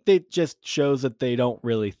I think it just shows that they don't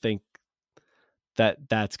really think that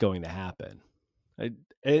that's going to happen,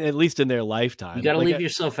 at least in their lifetime. You got to like, leave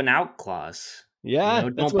yourself an out clause. Yeah,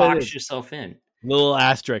 don't box yourself in. Little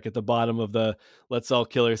asterisk at the bottom of the "let's all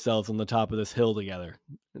kill ourselves on the top of this hill together."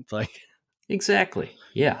 It's like exactly,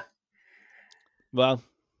 yeah. Well,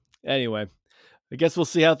 anyway, I guess we'll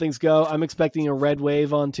see how things go. I'm expecting a red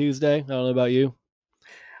wave on Tuesday. I don't know about you.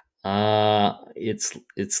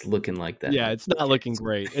 It's looking like that. Yeah, it's not looking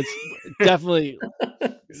great. It's definitely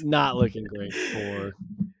not looking great for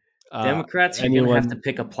Democrats. You're going to have to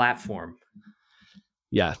pick a platform.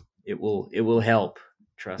 Yeah, it will help.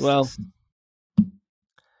 Trust us.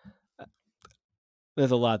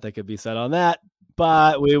 There's a lot that could be said on that,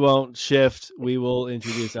 but we won't shift. We will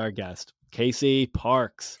introduce our guest, Casey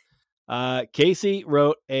Parks. Casey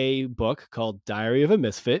wrote a book called Diary of a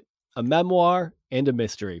Misfit, a memoir, and a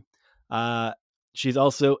mystery. She's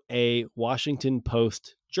also a Washington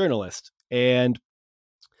Post journalist. And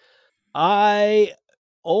I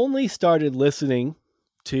only started listening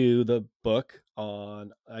to the book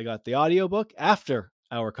I got the audiobook after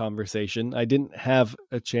our conversation. I didn't have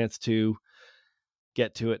a chance to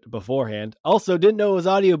get to it beforehand. Also didn't know it was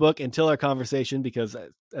audiobook until our conversation, because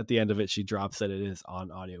at the end of it, she drops that it is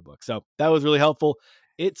on audiobook. So that was really helpful.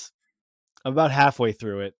 It's about halfway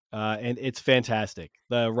through it, and it's fantastic.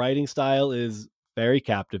 The writing style is very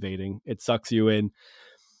captivating. It sucks you in,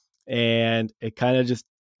 and it kind of just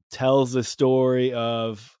tells the story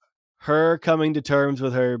of her coming to terms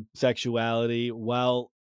with her sexuality while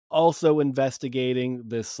also investigating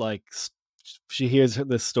this, like, she hears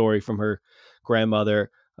this story from her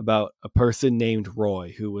grandmother about a person named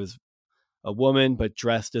Roy, who was a woman but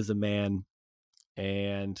dressed as a man.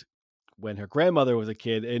 And when her grandmother was a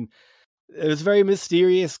kid, and it was a very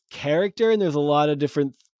mysterious character, and there's a lot of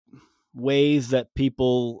different ways that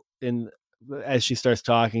people, as she starts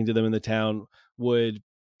talking to them in the town, would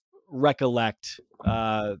recollect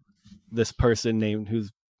this person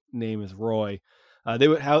whose name is Roy. They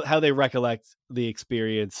would how they recollect the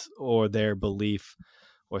experience or their belief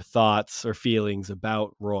or thoughts or feelings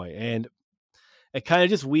about Roy. And it kind of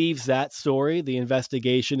just weaves that story, the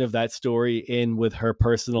investigation of that story, in with her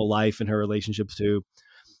personal life and her relationships to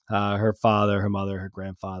her father, her mother, her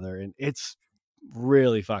grandfather. And it's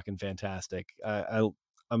really fucking fantastic. I'm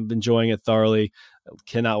enjoying it thoroughly. I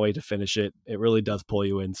cannot wait to finish it. It really does pull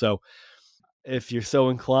you in. So if you're so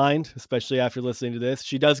inclined, especially after listening to this,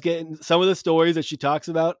 she does get in some of the stories that she talks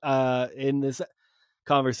about in this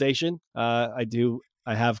conversation.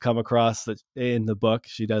 I have come across that in the book.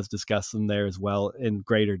 She does discuss them there as well in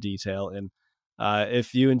greater detail. And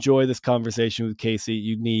if you enjoy this conversation with Casey,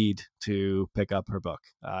 you need to pick up her book.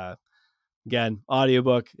 Again,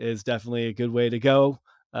 audiobook is definitely a good way to go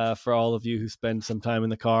for all of you who spend some time in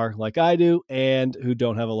the car like I do, and who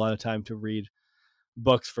don't have a lot of time to read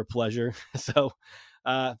books for pleasure. So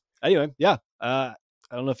anyway, yeah. I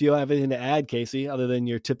don't know if you have anything to add, Casey, other than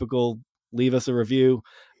your typical leave us a review,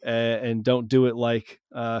 and don't do it like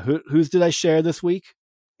whose did I share this week?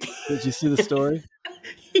 Did you see the story?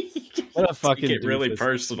 What a fucking get really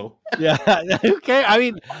personal. Yeah. Okay. I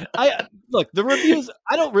mean, look, the reviews,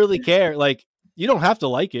 I don't really care. Like, you don't have to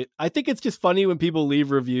like it. I think it's just funny when people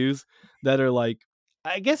leave reviews that are like,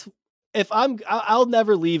 I guess I'll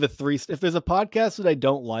never leave a 3. If there's a podcast that I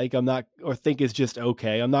don't like, I'm not, or think is just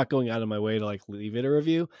okay, I'm not going out of my way to like leave it a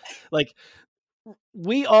review. Like,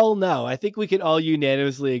 we all know, I think we can all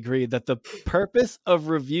unanimously agree that the purpose of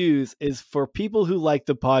reviews is for people who like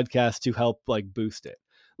the podcast to help like boost it.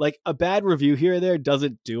 Like, a bad review here or there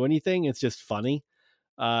doesn't do anything. It's just funny.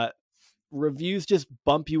 Reviews just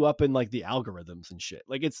bump you up in like the algorithms and shit.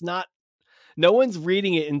 Like, no one's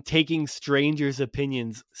reading it and taking strangers'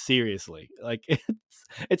 opinions seriously. Like,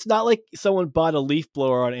 it's not like someone bought a leaf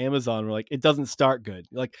blower on Amazon where like it doesn't start good.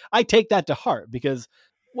 Like, I take that to heart because,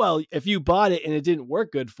 well, if you bought it and it didn't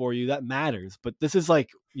work good for you, that matters. But this is like,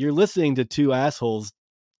 you're listening to two assholes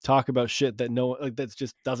talk about shit that that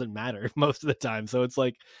just doesn't matter most of the time. So it's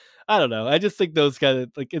like, I don't know. I just think those kind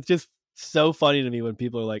of, like, it's just so funny to me when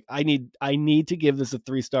people are like, I need to give this a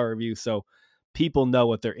 3-star review so people know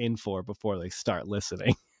what they're in for before they start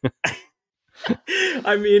listening.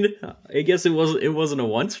 I mean, I guess it wasn't a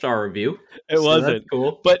 1-star review. It wasn't. That's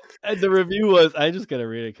cool. But the review was, I just gotta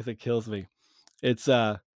read it because it kills me. It's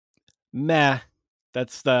meh.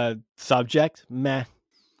 That's the subject. Meh.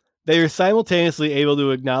 They are simultaneously able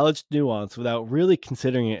to acknowledge nuance without really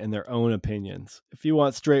considering it in their own opinions. If you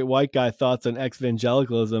want straight white guy thoughts on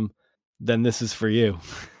evangelicalism, then this is for you.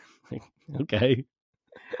 Okay.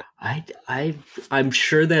 I'm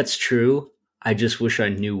sure that's true. I just wish I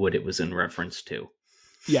knew what it was in reference to.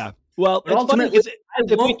 Yeah. Well, But it's funny ultimately, because I if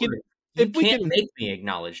we won't. can, You if we can't can, make me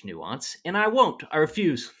acknowledge nuance, and I won't. I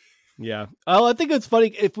refuse. yeah. Oh, I think it's funny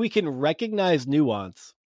if we can recognize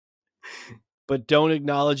nuance, but don't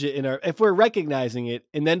acknowledge it if we're recognizing it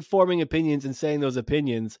and then forming opinions and saying those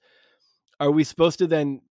opinions, are we supposed to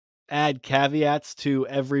then add caveats to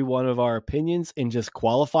every one of our opinions and just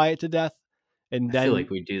qualify it to death? And I then feel like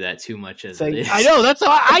we do that too much as it is. I know, that's how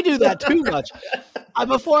I do that too much.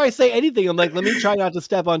 Before I say anything, I'm like, let me try not to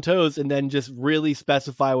step on toes and then just really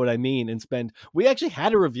specify what I mean and we actually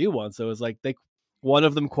had a review once. So it was like, one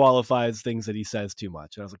of them qualifies things that he says too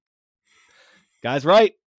much. And I was like, guy's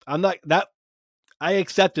right. I'm not that. I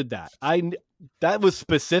accepted that. That was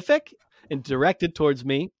specific and directed towards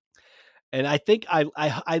me. And I think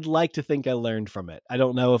I'd like to think I learned from it. I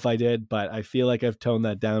don't know if I did, but I feel like I've toned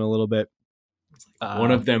that down a little bit.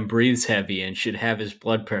 One of them breathes heavy and should have his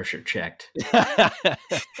blood pressure checked.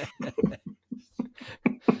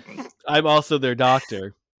 I'm also their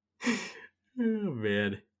doctor. Oh,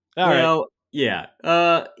 man. All right. Yeah.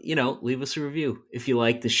 Leave us a review if you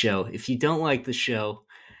like the show. If you don't like the show,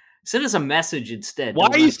 send us a message instead. Why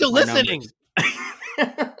are you still listening?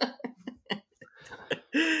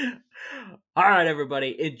 All right,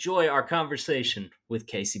 everybody. Enjoy our conversation with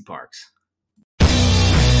Casey Parks.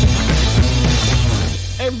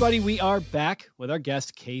 Hey, everybody. We are back with our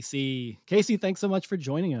guest, Casey. Casey, thanks so much for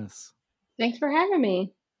joining us. Thanks for having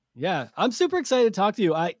me. Yeah, I'm super excited to talk to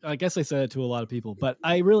you. I guess I said it to a lot of people, but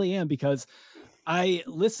I really am because I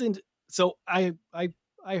listened. So I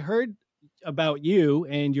heard about you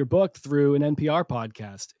and your book through an NPR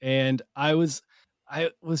podcast, and I was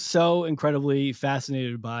so incredibly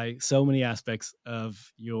fascinated by so many aspects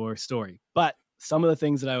of your story. But some of the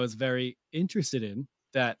things that I was very interested in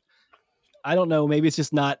that I don't know, maybe it's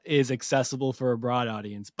just not as accessible for a broad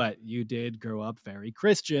audience, but you did grow up very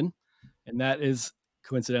Christian, and that is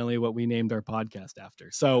coincidentally what we named our podcast after.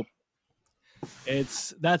 So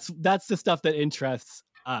that's the stuff that interests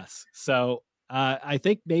us. So I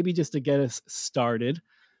think maybe just to get us started,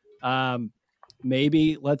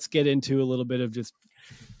 maybe let's get into a little bit of just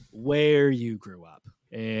where you grew up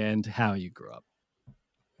and how you grew up.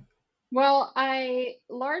 Well, I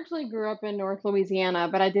largely grew up in North Louisiana,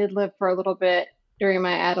 but I did live for a little bit during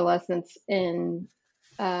my adolescence on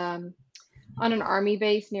an army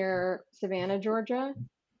base near Savannah, Georgia.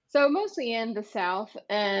 So mostly in the South,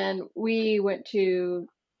 and we went to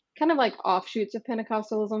kind of like offshoots of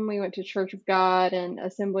Pentecostalism. We went to Church of God and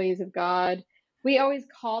Assemblies of God. We always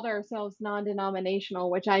called ourselves non-denominational,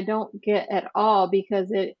 which I don't get at all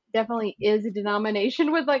because it definitely is a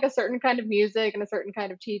denomination with like a certain kind of music and a certain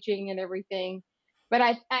kind of teaching and everything. But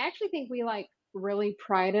I actually think we like really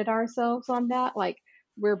prided ourselves on that. Like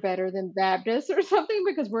we're better than Baptists or something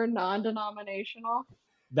because we're non-denominational.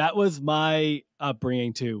 That was my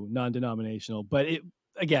upbringing too, non-denominational. But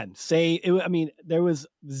there was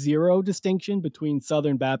zero distinction between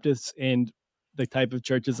Southern Baptists and the type of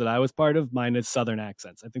churches that I was part of, minus Southern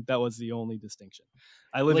accents. I think that was the only distinction.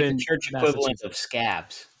 I live in the church equivalent of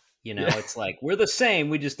scabs. It's like we're the same.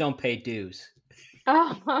 We just don't pay dues.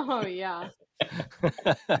 Oh yeah.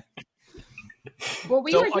 Well,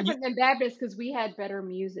 we were different than Baptists because we had better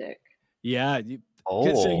music. Yeah.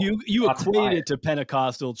 So you equated it to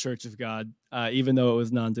Pentecostal Church of God, even though it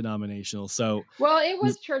was non-denominational. So it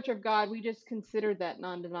was Church of God. We just considered that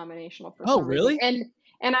non-denominational for some really? reason.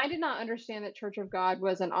 And I did not understand that Church of God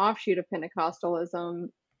was an offshoot of Pentecostalism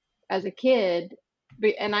as a kid.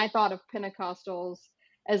 And I thought of Pentecostals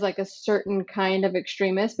as like a certain kind of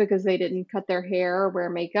extremist because they didn't cut their hair or wear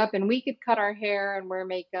makeup, and we could cut our hair and wear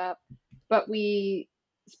makeup, but we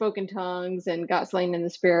spoke in tongues and got slain in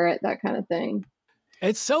the spirit, that kind of thing.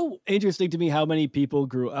 It's so interesting to me how many people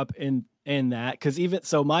grew up in that, because even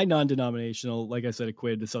so, my non-denominational, like I said,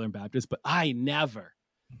 equated to Southern Baptist, but I never,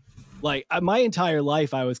 my entire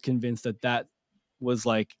life, I was convinced that was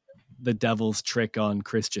like the devil's trick on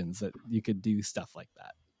Christians, that you could do stuff like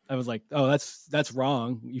that. I was like, oh, that's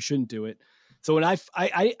wrong. You shouldn't do it. So when I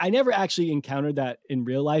never actually encountered that in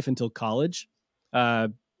real life until college,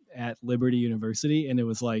 at Liberty University, and it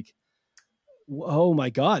was like, oh my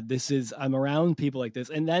God, I'm around people like this.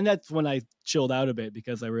 And then that's when I chilled out a bit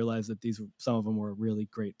because I realized that some of them were really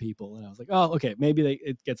great people. And I was like, oh, okay, maybe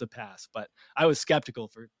it gets a pass. But I was skeptical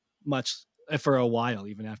for a while,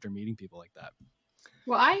 even after meeting people like that.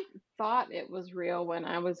 Well, I thought it was real when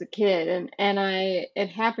I was a kid, and it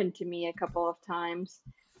happened to me a couple of times.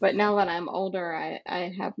 But now that I'm older,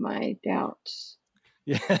 I have my doubts.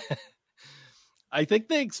 Yeah. I think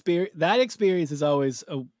that experience is always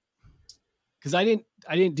because I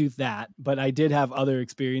didn't do that, but I did have other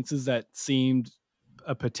experiences that seemed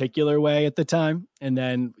a particular way at the time, and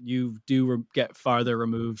then you do get farther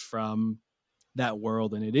removed from that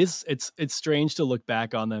world, and it's strange to look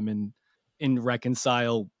back on them and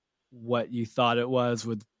reconcile what you thought it was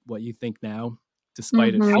with what you think now,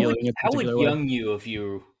 despite it Mhm. feeling a How would particular way. young you if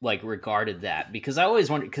you like regarded that? Because I always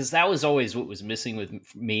wondered, because that was always what was missing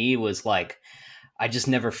with me, was like I just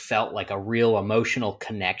never felt like a real emotional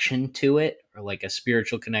connection to it, or like a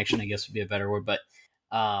spiritual connection, I guess would be a better word. But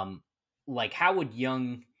like, how would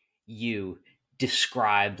young you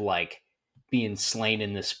describe like being slain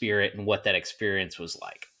in the spirit and what that experience was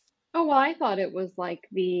like? Oh, well, I thought it was like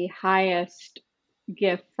the highest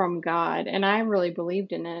gift from God, and I really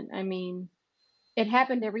believed in it. I mean, it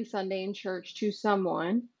happened every Sunday in church to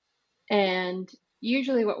someone, and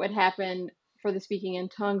usually what would happen for the speaking in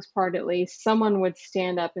tongues part at least, someone would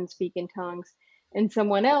stand up and speak in tongues, and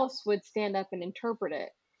someone else would stand up and interpret it.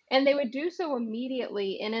 And they would do so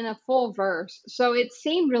immediately and in a full verse. So it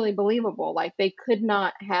seemed really believable. Like they could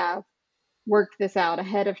not have worked this out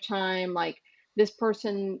ahead of time. Like this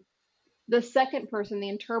person, the second person, the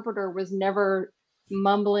interpreter, was never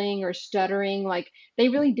mumbling or stuttering. Like they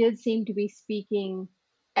really did seem to be speaking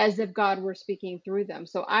as if God were speaking through them.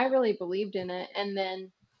 So I really believed in it. And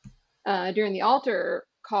then during the altar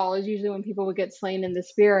call is usually when people would get slain in the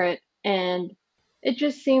spirit. And it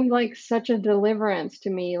just seemed like such a deliverance to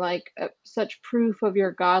me, like such proof of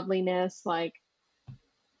your godliness. Like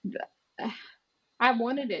I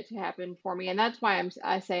wanted it to happen for me. And that's why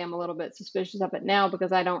I say I'm a little bit suspicious of it now,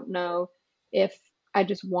 because I don't know if I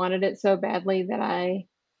just wanted it so badly that I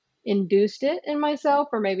induced it in myself,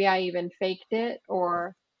 or maybe I even faked it,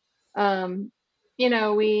 or you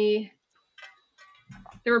know,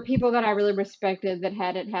 there were people that I really respected that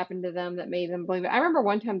had it happen to them that made them believe it. I remember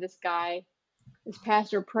one time this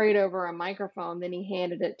pastor prayed over a microphone, then he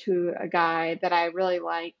handed it to a guy that I really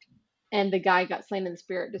liked, and the guy got slain in the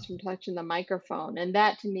spirit just from touching the microphone. And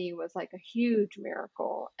that to me was like a huge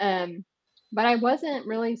miracle. But I wasn't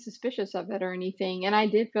really suspicious of it or anything. And I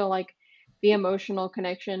did feel like the emotional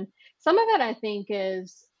connection. Some of it I think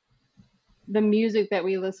is the music that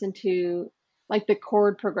we listen to, like the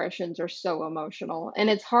chord progressions are so emotional, and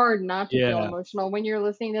it's hard not to feel Yeah. emotional when you're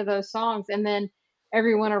listening to those songs, and then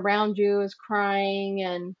everyone around you is crying,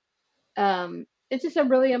 and it's just a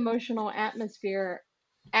really emotional atmosphere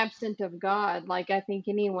absent of God. Like I think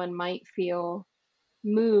anyone might feel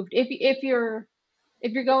moved if you're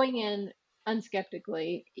going in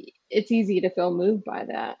unskeptically. It's easy to feel moved by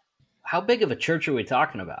that. How big of a church are we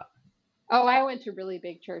talking about? Oh, I went to really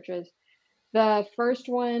big churches. The first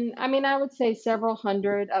one, I mean, I would say several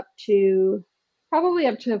hundred, probably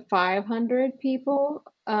up to 500 people.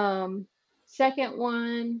 Second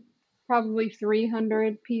one, probably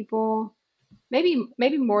 300 people,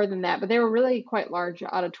 maybe more than that, but they were really quite large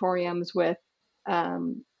auditoriums with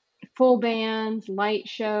full bands, light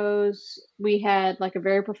shows. We had like a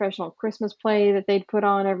very professional Christmas play that they'd put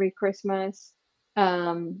on every Christmas.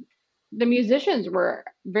 The musicians were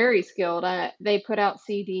very skilled. They put out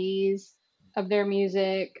CDs of their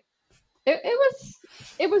music.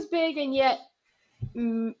 It was big and yet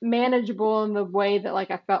manageable in the way that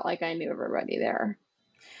like I felt like I knew everybody there.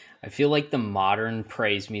 I feel like the modern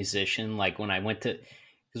praise musician, like when I went to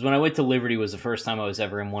Liberty was the first time I was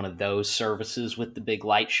ever in one of those services with the big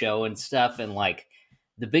light show and stuff. And like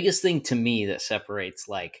the biggest thing to me that separates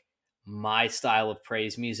like my style of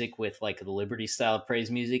praise music with like the Liberty style of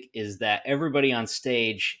praise music is that everybody on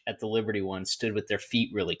stage at the Liberty one stood with their feet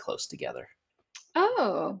really close together.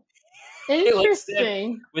 Oh, They like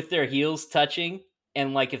interesting. with their heels touching.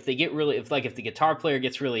 And like if the guitar player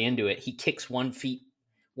gets really into it, he kicks one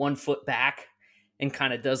foot back and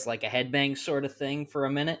kind of does like a headbang sort of thing for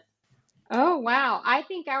a minute. Oh, wow. I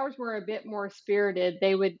think ours were a bit more spirited.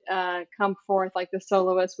 They would come forth, like the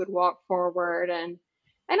soloist would walk forward, and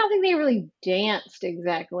I don't think they really danced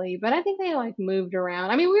exactly, but I think they like moved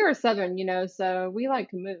around. I mean, we were Southern, so we like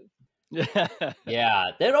to move.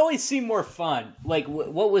 Yeah, that always seemed more fun. Like,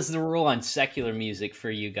 what was the rule on secular music for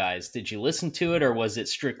you guys? Did you listen to it, or was it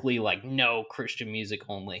strictly like no Christian music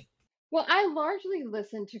only? Well, I largely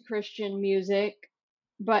listened to Christian music,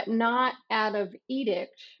 but not out of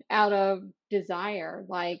edict, out of desire.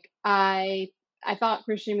 Like I thought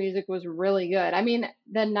Christian music was really good. I mean,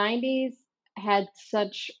 the 90s had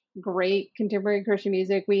such great contemporary Christian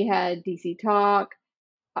music. We had DC Talk,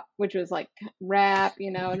 which was like rap,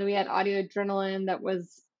 and then we had Audio Adrenaline that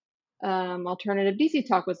was alternative. DC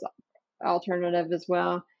Talk was alternative as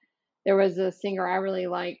well. There was a singer I really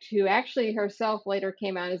liked who actually herself later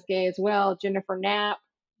came out as gay as well, Jennifer Knapp.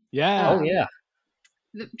 Yeah. Oh yeah.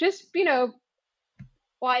 Just,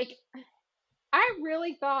 Like, I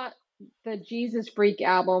really thought the Jesus Freak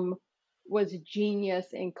album was genius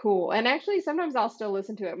and cool. And actually, sometimes I'll still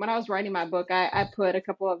listen to it. When I was writing my book, I put a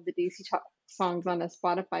couple of the DC songs on a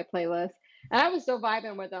Spotify playlist, and I was still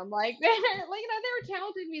vibing with them. Like, they were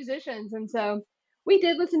talented musicians, and so we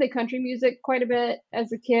did listen to country music quite a bit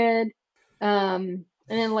as a kid. And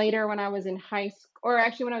then later, when I was in high school, or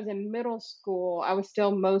actually when I was in middle school, I was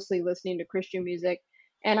still mostly listening to Christian music.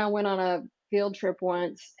 And I went on a field trip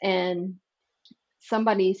once, and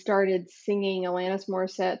somebody started singing Alanis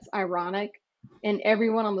Morissette's Ironic, and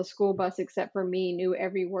everyone on the school bus except for me knew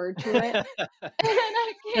every word to it. And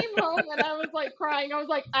I came home and I was like crying. I was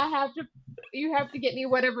like, you have to get me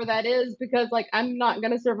whatever that is, because like I'm not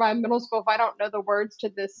going to survive middle school if I don't know the words to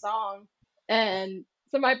this song. And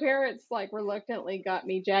so my parents like reluctantly got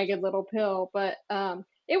me Jagged Little Pill, but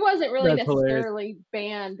it wasn't really That's hilarious. necessarily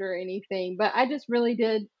banned or anything, but I just really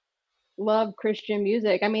did love Christian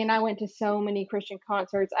music. I mean, I went to so many Christian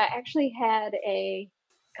concerts. I actually had a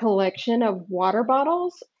collection of water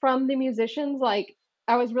bottles from the musicians. Like,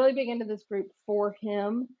 I was really big into this group For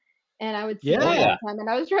Him, and I would see them all Yeah. the time, and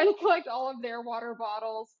I was trying to collect all of their water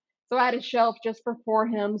bottles. So I had a shelf just for For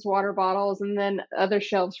Him's water bottles, and then other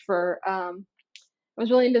shelves for I was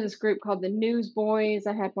really into this group called the Newsboys.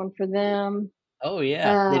 I had one for them. Oh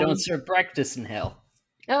yeah, they don't serve breakfast in hell.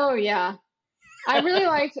 Oh yeah, I really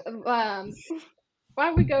liked.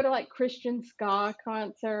 Why we go to like Christian ska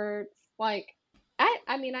concerts? Like,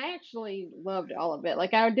 I mean, I actually loved all of it.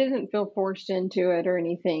 Like, I didn't feel forced into it or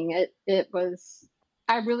anything. It was.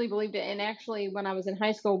 I really believed it. And actually, when I was in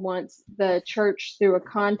high school once, the church threw a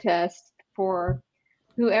contest for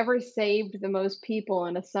whoever saved the most people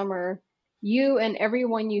in a summer. You and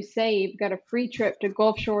everyone you saved got a free trip to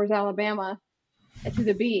Gulf Shores, Alabama, to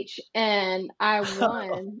the beach, and I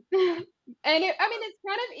won. And it's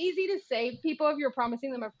kind of easy to save people if you're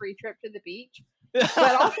promising them a free trip to the beach.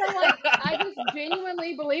 But also, like, I just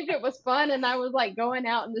genuinely believed it was fun, and I was like going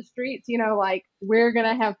out in the streets, like, we're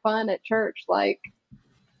gonna have fun at church. Like,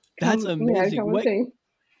 That's amazing. come and see.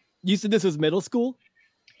 You said this was middle school?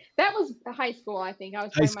 That was high school, I think. I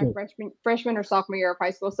was High probably my freshman or sophomore year of high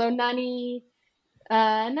school. So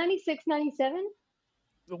 96, 97.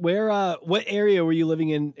 What area were you living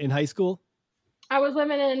in high school? I was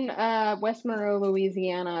living in West Monroe,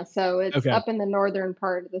 Louisiana. So it's up in the northern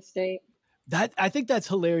part of the state. I think that's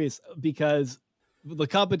hilarious because the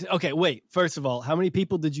competition. Okay, wait. First of all, how many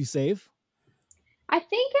people did you save? I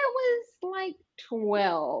think it was like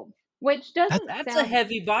 12, which doesn't That's sound... a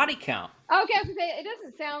heavy body count. Okay, I was gonna say, it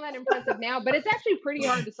doesn't sound that impressive now, but it's actually pretty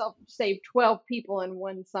hard to save 12 people in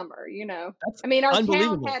one summer. That's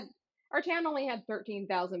our town only had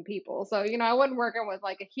 13,000 people, so I wasn't working with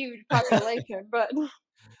like a huge population. But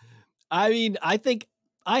I mean, I think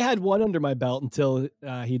I had one under my belt until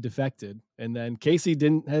he defected, and then Casey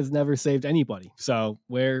has never saved anybody. So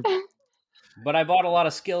But I bought a lot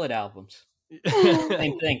of Skillet albums.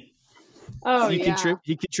 Same thing. Oh, so yeah.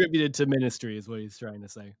 He contributed to ministry, is what he's trying to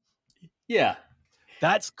say. Yeah,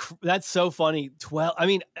 that's so funny. 12. I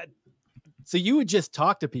mean, so you would just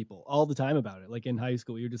talk to people all the time about it, like in high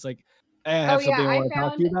school. You're just like, hey, I have something I want to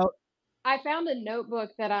talk to you about. I found a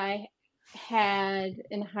notebook that I had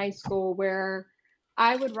in high school where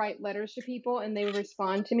I would write letters to people and they would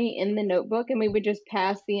respond to me in the notebook, and we would just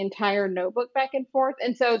pass the entire notebook back and forth.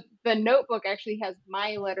 And so the notebook actually has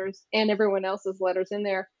my letters and everyone else's letters in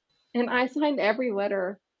there. And I signed every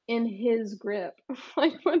letter in his grip.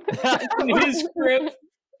 Like, in his grip?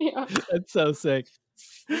 Yeah. That's so sick.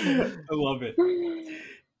 I love it.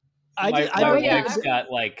 My wife's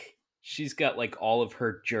she's got like all of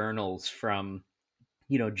her journals from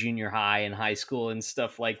junior high and high school and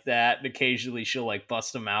stuff like that. And occasionally she'll like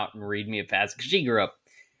bust them out and read me a passage, because she grew up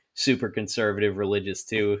super conservative, religious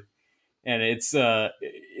too. And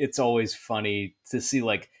it's always funny to see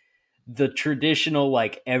like the traditional,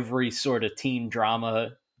 like every sort of teen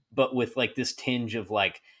drama, but with like this tinge of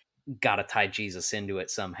like, gotta tie Jesus into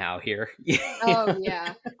it somehow here. Oh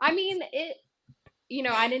yeah. I mean,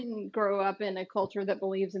 I didn't grow up in a culture that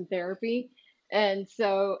believes in therapy. And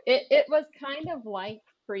so it was kind of like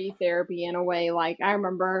free therapy in a way. Like, I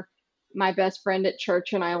remember my best friend at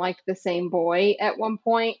church and I liked the same boy at one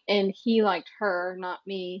point, and he liked her, not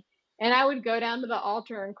me. And I would go down to the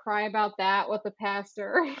altar and cry about that with the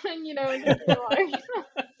pastor. And, and just be like...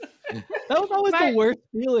 That was always the worst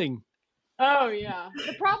feeling. Oh, yeah.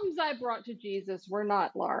 The problems I brought to Jesus were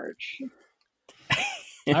not large.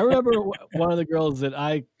 I remember one of the girls that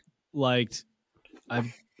I liked,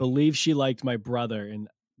 I believe she liked my brother, and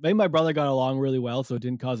me and my brother got along really well, so it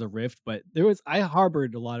didn't cause a rift. But I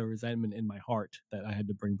harbored a lot of resentment in my heart that I had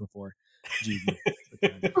to bring before Jesus.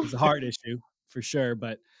 It was a hard issue for sure,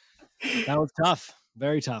 but that was tough,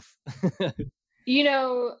 very tough.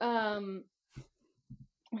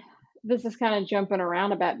 This is kind of jumping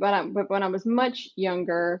around a bit, but when I was much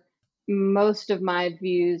younger, most of my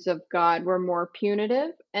views of God were more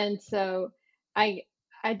punitive, and so I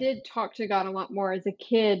I did talk to God a lot more as a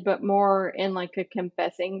kid, but more in like a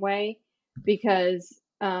confessing way, because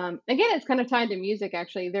again, it's kind of tied to music.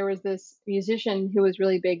 Actually, there was this musician who was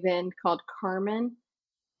really big then called Carmen,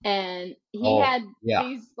 and he Oh, had yeah.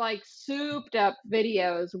 these like souped up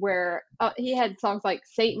videos where he had songs like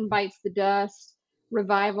Satan Bites the Dust,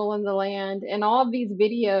 Revival in the Land, and all of these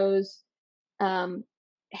videos um,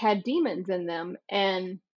 had demons in them.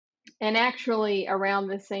 And actually around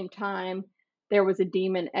the same time there was a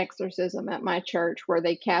demon exorcism at my church where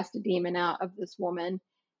they cast a demon out of this woman.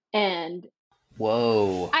 And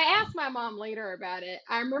Whoa. I asked my mom later about it.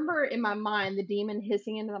 I remember in my mind the demon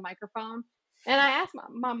hissing into the microphone. And I asked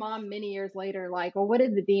my mom many years later, like, well, what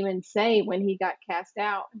did the demon say when he got cast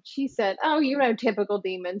out? And she said, oh, typical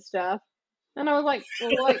demon stuff. And I was like,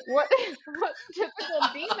 well, like, what typical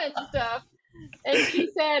demon stuff? And she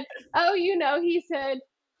said, oh, he said,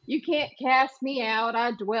 you can't cast me out.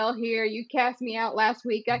 I dwell here. You cast me out last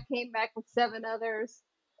week. I came back with 7 others.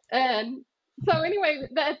 And so anyway,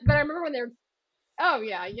 but I remember when they're, oh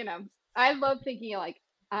yeah, I love thinking like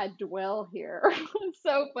I dwell here. It's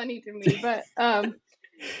so funny to me. But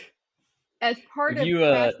as part of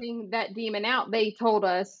casting that demon out, they told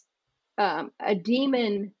us a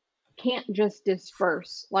demon can't just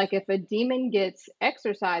disperse. Like if a demon gets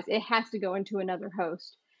exorcised, it has to go into another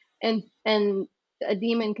host, and a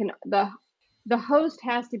demon can the host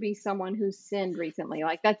has to be someone who's sinned recently.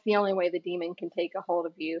 Like that's the only way the demon can take a hold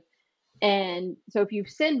of you. And so if you've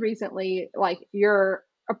sinned recently, like you're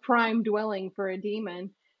a prime dwelling for a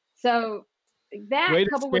demon. So that way to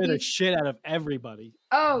coupled scare with the these, shit out of everybody.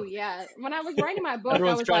 oh yeah, when I was writing my book,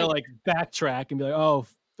 Everyone's I was trying like, to like backtrack and be like, oh,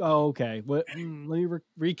 okay. Let me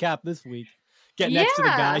recap this week. Get next to the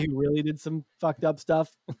guy who really did some fucked up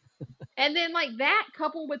stuff. And then like that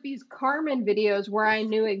coupled with these Carmen videos where I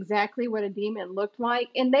knew exactly what a demon looked like.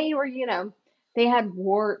 And they were, they had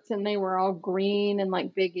warts and they were all green and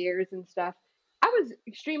like big ears and stuff. I was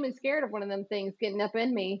extremely scared of one of them things getting up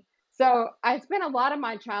in me. So I spent a lot of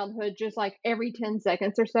my childhood just like every 10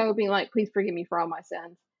 seconds or so being like, please forgive me for all my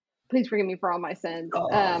sins. Please forgive me for all my sins.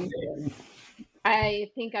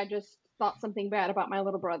 I think I just thought something bad about my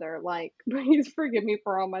little brother. Like, please forgive me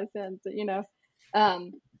for all my sins,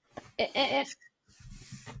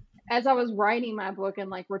 as I was writing my book and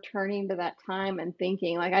like returning to that time and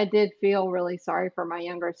thinking, like I did feel really sorry for my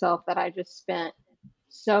younger self that I just spent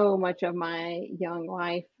so much of my young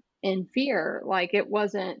life in fear. Like it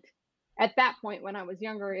wasn't at that point when I was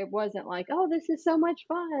younger, it wasn't like, oh, this is so much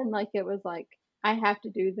fun. Like it was like, I have to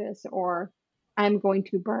do this or I'm going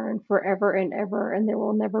to burn forever and ever, and there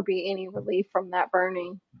will never be any relief from that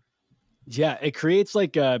burning. Yeah, it creates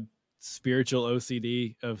like a spiritual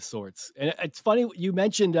OCD of sorts. And it's funny you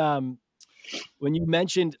mentioned when you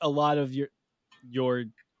mentioned a lot of your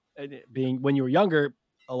being when you were younger,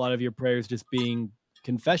 a lot of your prayers just being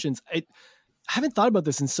confessions. I haven't thought about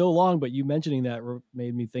this in so long, but you mentioning that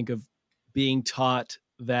made me think of being taught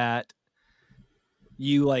that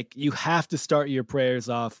you have to start your prayers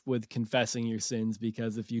off with confessing your sins,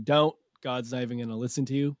 because if you don't, God's not even going to listen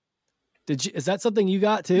to you. Is that something you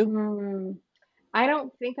got too? I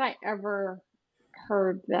don't think I ever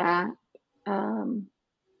heard that.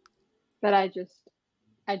 But I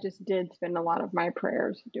just did spend a lot of my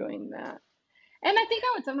prayers doing that. And I think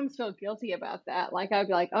I would sometimes feel guilty about that. Like I'd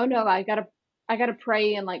be like, oh no, I gotta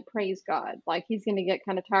pray and like praise God. Like he's gonna get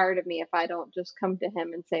kind of tired of me if I don't just come to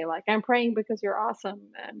him and say like, I'm praying because you're awesome.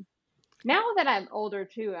 And now that I'm older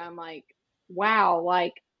too, I'm like, wow,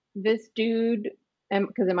 like this dude, and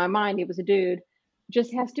because in my mind he was a dude,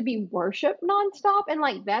 just has to be worshiped nonstop. And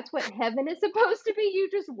like that's what heaven is supposed to be. You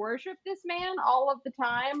just worship this man all of the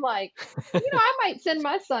time. Like, I might send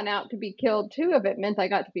my son out to be killed too if it meant I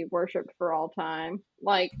got to be worshiped for all time.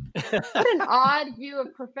 Like, what an odd view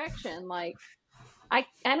of perfection. Like, I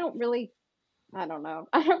don't know.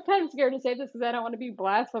 I'm kind of scared to say this because I don't want to be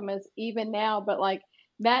blasphemous even now, but like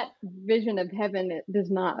that vision of heaven, it does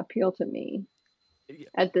not appeal to me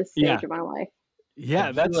at this stage of my life.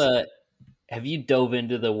 Yeah, have you dove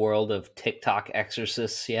into the world of TikTok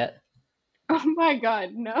exorcists yet? Oh my God,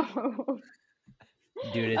 no.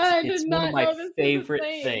 Dude, it's one of my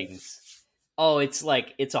favorite things. Oh, it's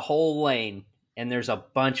a whole lane and there's a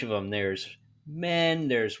bunch of them. There's men,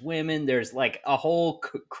 there's women, there's like a whole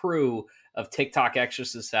crew of TikTok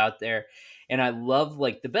exorcists out there. And I love,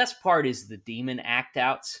 like, the best part is the demon act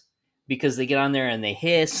outs, because they get on there and they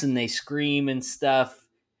hiss and they scream and stuff.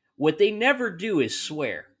 What they never do is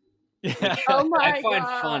swear, which Oh my I find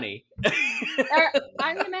God. funny.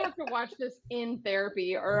 I'm gonna have to watch this in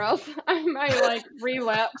therapy, or else I might like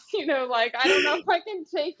relapse. Like I don't know if I can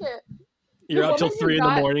take it. You're up till 3 in the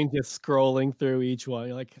morning just scrolling through each one.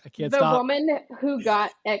 You're like, I can't stop. The woman who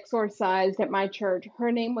got exorcised at my church,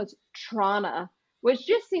 her name was Trana, which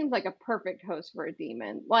just seems like a perfect host for a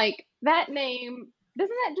demon. Like that name,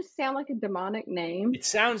 doesn't that just sound like a demonic name? It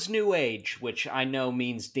sounds New Age, which I know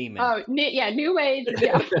means demon. Oh, yeah, New Age.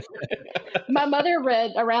 Yeah. My mother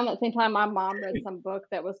read, around that same time, my mom read some book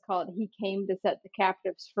that was called He Came to Set the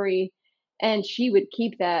Captives Free. And she would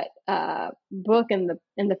keep that book in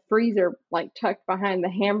the freezer, like tucked behind the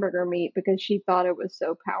hamburger meat, because she thought it was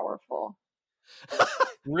so powerful.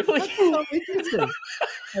 Really? That's so interesting.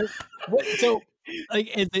 So,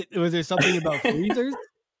 like, was there something about freezers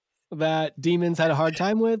that demons had a hard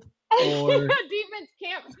time with? Or demons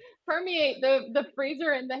can't permeate the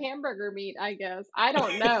freezer and the hamburger meat, I guess. I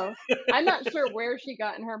don't know. I'm not sure where she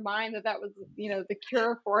got in her mind that was, the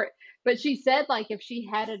cure for it. But she said, like, if she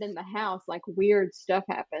had it in the house, like, weird stuff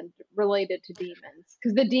happened related to demons.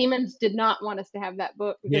 Because the demons did not want us to have that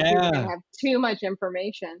book, because we were going to have too much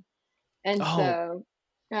information. And so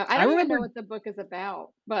I don't even know what the book is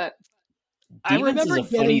about. But demons is a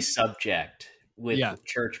funny subject with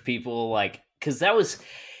church people, like, because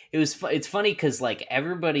it's funny because, like,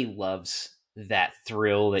 everybody loves that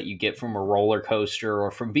thrill that you get from a roller coaster or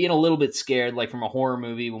from being a little bit scared, like from a horror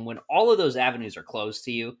movie. When all of those avenues are closed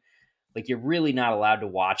to you, like, you're really not allowed to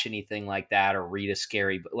watch anything like that or read a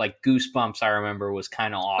scary, like Goosebumps, I remember, was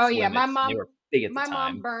kind of off limits. My mom, they were big at the time. My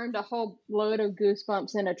mom burned a whole load of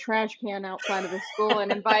Goosebumps in a trash can outside of the school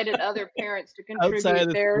and invited other parents to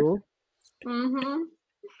contribute theirs. Mm-hmm.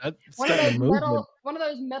 One of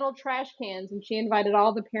those metal trash cans, and she invited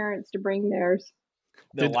all the parents to bring theirs.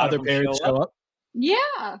 Did other parents show up?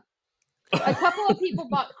 Yeah. A couple of people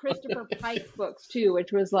bought Christopher Pike books too,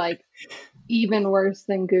 which was like even worse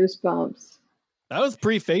than Goosebumps. That was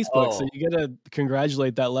pre-Facebook, so you gotta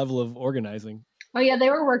congratulate that level of organizing. Oh yeah, they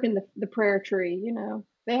were working the prayer tree,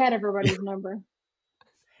 They had everybody's number.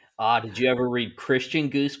 Did you ever read Christian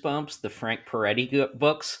Goosebumps, the Frank Peretti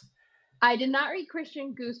books? I did not read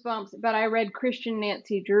Christian Goosebumps, but I read Christian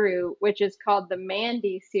Nancy Drew, which is called the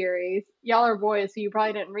Mandy series. Y'all are boys, so you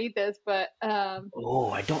probably didn't read this, but I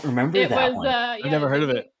don't remember that one. I've never heard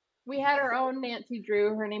of it. We had our own Nancy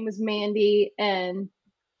Drew. Her name was Mandy, and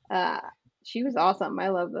she was awesome. I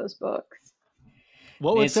love those books.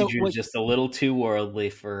 Nancy Drew was just a little too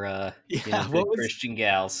worldly for Christian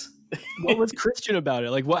gals. What was Christian about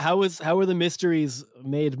it? Like, how were the mysteries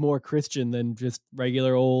made more Christian than just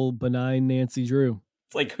regular old benign Nancy Drew?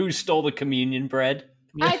 It's like, who stole the communion bread?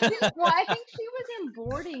 I think she was in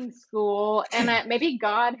boarding school, and maybe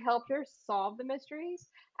God helped her solve the mysteries.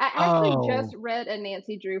 I actually just read a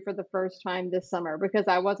Nancy Drew for the first time this summer because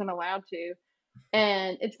I wasn't allowed to.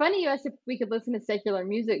 And it's funny you asked if we could listen to secular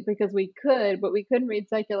music, because we could, but we couldn't read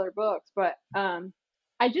secular books. But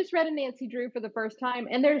I just read a Nancy Drew for the first time,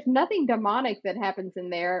 and there's nothing demonic that happens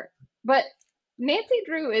in there. But Nancy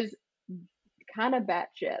Drew is kind of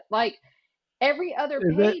batshit. Like, every other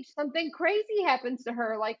page, something crazy happens to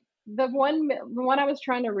her. Like, the one I was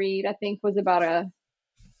trying to read, I think, was about a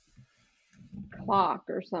clock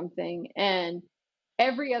or something. And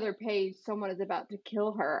every other page, someone is about to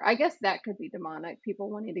kill her. I guess that could be demonic. People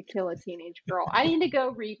wanting to kill a teenage girl. I need to go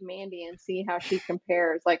read Mandy and see how she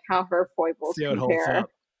compares, like how her foibles compare.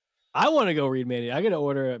 I want to go read Mandy. I got to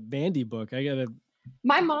order a Mandy book.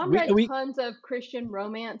 My mom read tons of Christian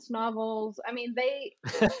romance novels. I mean,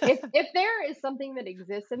 if there is something that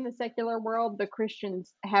exists in the secular world, the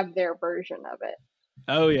Christians have their version of it.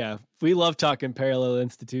 Oh yeah, we love talking parallel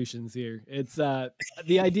institutions here. It's the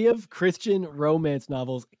idea of Christian romance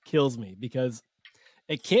novels kills me because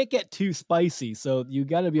it can't get too spicy. So you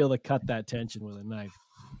got to be able to cut that tension with a knife.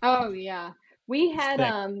 Oh yeah, we had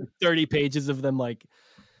 30 pages of them like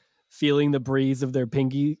feeling the breeze of their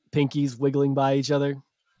pinkies wiggling by each other.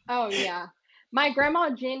 Oh yeah, my grandma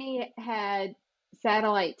Jenny had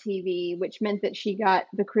satellite TV, which meant that she got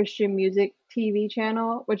the Christian music TV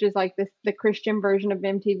channel, which is like the Christian version of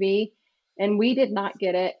MTV, and we did not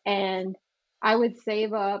get it. And I would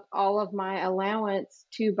save up all of my allowance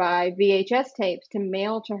to buy VHS tapes to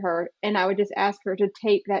mail to her, and I would just ask her to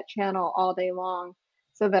tape that channel all day long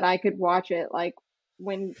so that I could watch it, like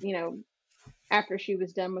when, after she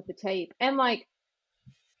was done with the tape. And like,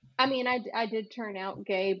 I mean, I did turn out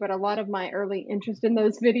gay, but a lot of my early interest in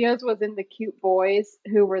those videos was in the cute boys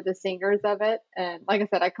who were the singers of it. And like I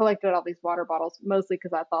said, I collected all these water bottles mostly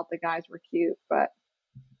because I thought the guys were cute. But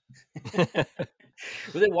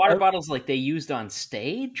Were they water bottles like they used on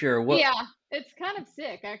stage or what? yeah, it's kind of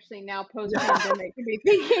sick actually now post pandemic to be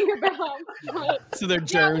thinking about. But So their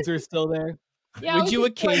germs are still there. yeah, I Would was you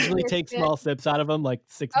just playing with occasionally their take spit. small sips out of them, like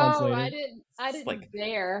 6 months Oh, later? I didn't like-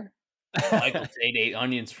 dare. Michael Tate ate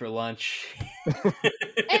onions for lunch.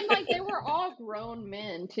 And like they were all grown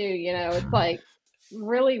men too, you know. It's like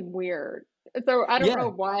really weird. So I don't Yeah. know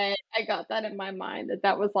why I got that in my mind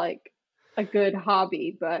that was like a good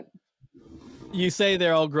hobby, but You say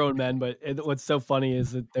they're all grown men, but what's so funny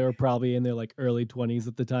is that they were probably in their like early 20s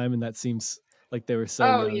at the time, and that seems like they were so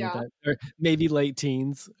Oh, young yeah. at that, or maybe late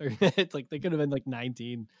teens, or it's like they could have been like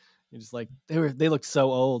 19. You're just like they look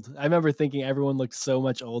so old. I remember thinking everyone looked so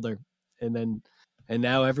much older, and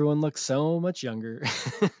now everyone looks so much younger.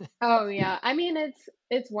 oh yeah. I mean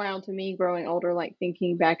it's wild to me growing older, like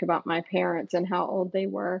thinking back about my parents and how old they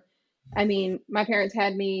were. I mean, my parents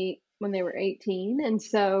had me when they were 18, and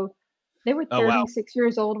so they were Oh, wow. 36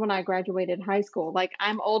 years old when I graduated high school. Like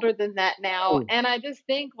I'm older than that now, Oh. and I just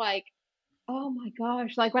think like, oh my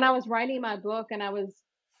gosh, like when I was writing my book and I was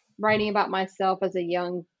writing about myself as a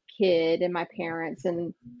young kid and my parents,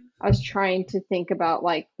 and I was trying to think about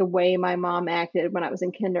like the way my mom acted when I was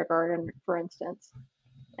in kindergarten, for instance.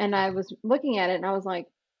 And I was looking at it and I was like,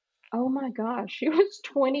 oh my gosh, she was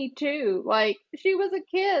 22. Like she was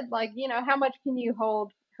a kid. Like, you know, how much can you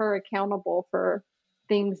hold her accountable for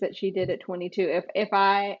things that she did at 22? If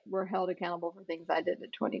I were held accountable for things I did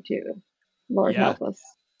at 22, Lord Yeah. help us.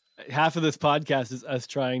 Half of this podcast is us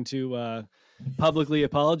trying to publicly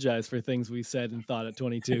apologize for things we said and thought at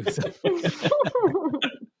 22. So.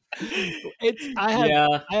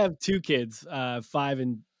 I have two kids, 5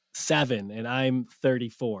 and 7, and I'm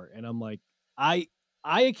 34, and I'm like, I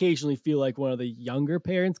occasionally feel like one of the younger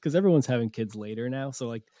parents because everyone's having kids later now, so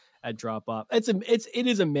like at drop off, it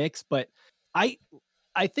is a mix, but I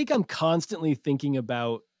think I'm constantly thinking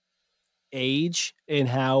about age and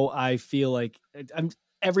how I feel like I'm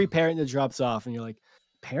every parent that drops off, and you're like,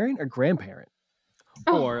 parent or grandparent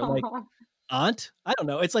or like aunt. I don't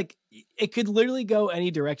know. It's like it could literally go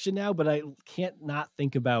any direction now, but I can't not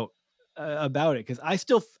think about it because I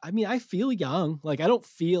feel young. Like I don't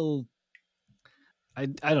feel. I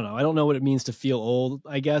don't know. I don't know what it means to feel old,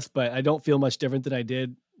 I guess, but I don't feel much different than I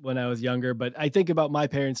did when I was younger. But I think about my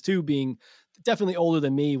parents too being definitely older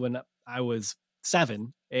than me when I was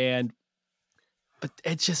 7. But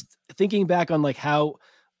it's just thinking back on like how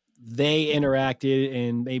they interacted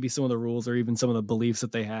and maybe some of the rules or even some of the beliefs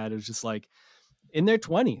that they had. It was just like in their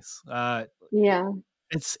 20s. Yeah.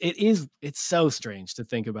 It's so strange to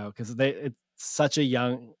think about because it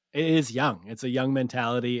is young. It's a young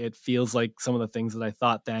mentality. It feels like some of the things that I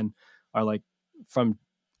thought then are like from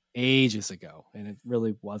ages ago, and it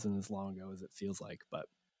really wasn't as long ago as it feels like. But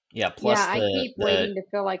yeah, plus I keep waiting to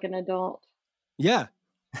feel like an adult. Yeah.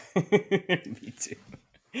 Me too.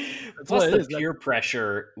 Plus the peer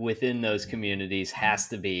pressure within those communities has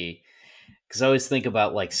to be, because I always think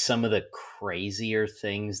about like some of the crazier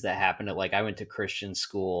things that happened at, like, I went to Christian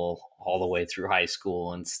school all the way through high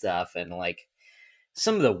school and stuff, and like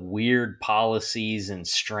some of the weird policies and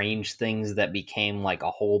strange things that became like a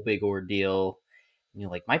whole big ordeal. You know,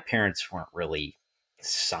 like my parents weren't really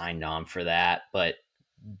signed on for that, but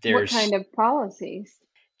there's what kind of policies?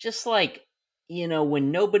 Just like, you know,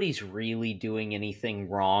 when nobody's really doing anything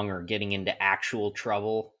wrong or getting into actual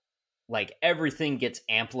trouble, like everything gets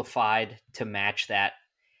amplified to match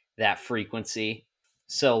that frequency.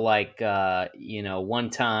 So like, you know,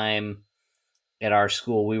 one time at our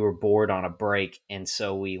school, we were bored on a break, and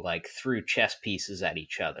so we like threw chess pieces at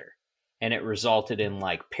each other, and it resulted in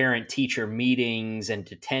like parent teacher meetings and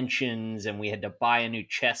detentions, and we had to buy a new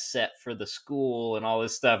chess set for the school and all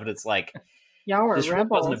this stuff. And it's like, y'all were this really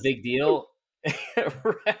rebels. wasn't a big deal.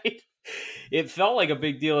 Right? It felt like a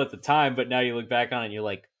big deal at the time, but now you look back on it and you're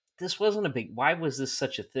like, this wasn't a big, why was this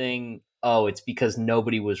such a thing? Oh, it's because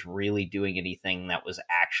nobody was really doing anything that was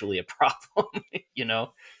actually a problem, you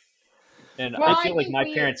know? And Well, I feel like my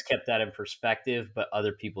parents kept that in perspective, but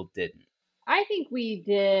other people didn't. I think we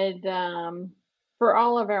did, for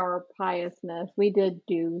all of our piousness, we did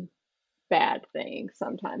do bad things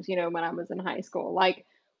sometimes, you know, when I was in high school. Like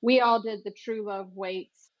we all did the true love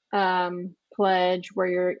waits pledge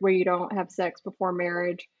where you don't have sex before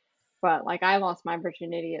marriage. But like I lost my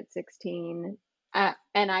virginity at 16, and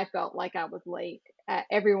I felt like I was late.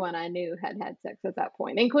 Everyone I knew had sex at that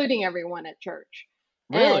point, including everyone at church.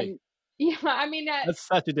 Really? And Yeah, I mean That's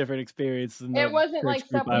such a different experience than it the wasn't church like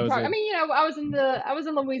group stuff I we was talked. I in. mean, I was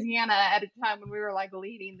in Louisiana at a time when we were like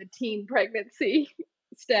leading the teen pregnancy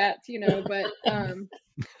stats, but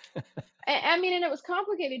I mean, and it was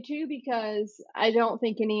complicated too because I don't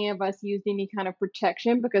think any of us used any kind of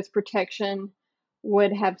protection because protection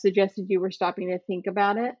would have suggested you were stopping to think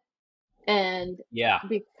about it. And Yeah.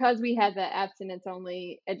 because we had the abstinence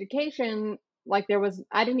only education, like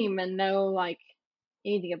I didn't even know like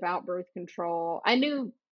anything about birth control. I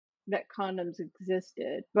knew that condoms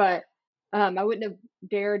existed, but I wouldn't have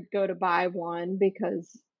dared go to buy one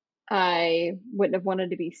because I wouldn't have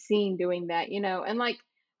wanted to be seen doing that, and like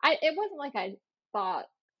it wasn't like I thought,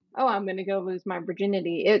 oh, I'm going to go lose my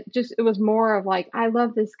virginity. It was more of like, I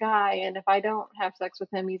love this guy. And if I don't have sex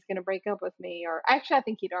with him, he's going to break up with me. Or actually, I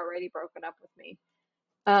think he'd already broken up with me.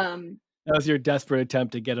 That was your desperate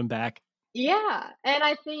attempt to get him back. Yeah. And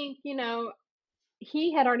I think,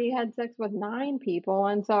 he had already had sex with 9 people.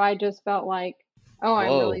 And so I just felt like, oh,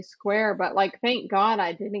 I'm really square. But like, thank God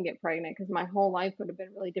I didn't get pregnant because my whole life would have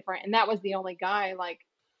been really different. And that was the only guy, like,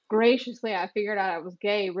 graciously, I figured out I was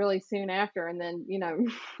gay really soon after, and then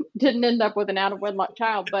didn't end up with an out of wedlock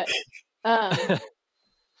child, but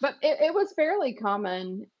it was fairly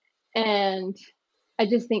common, and I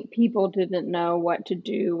just think people didn't know what to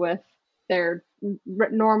do with their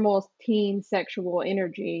normal teen sexual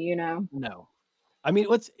energy. No, I mean,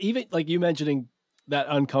 what's even like you mentioning that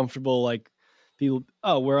uncomfortable, like people,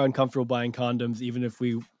 oh, we're uncomfortable buying condoms, even if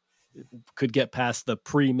we could get past the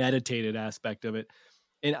premeditated aspect of it.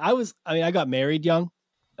 And I got married young.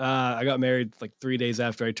 I got married like 3 days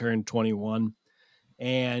after I turned 21,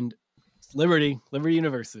 and Liberty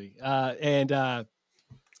University. But I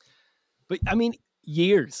mean,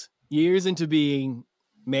 years into being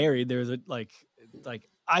married, there was like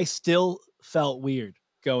I still felt weird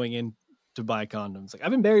going in to buy condoms. Like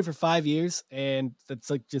I've been married for 5 years, and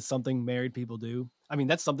that's like just something married people do. I mean,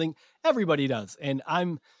 that's something everybody does, and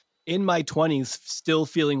I'm in my 20s still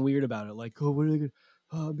feeling weird about it. Like, oh, what are they gonna?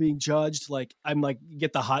 Being judged, like I'm like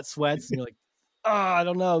get the hot sweats, and you're like, oh, I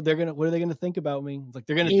don't know. What are they gonna think about me? It's like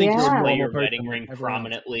they're gonna think you're a Display normal your person wedding ring like everyone else.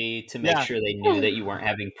 prominently to make sure they knew that you weren't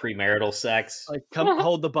having premarital sex. Like come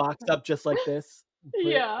hold the box up just like this.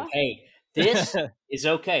 Yeah. Hey, this is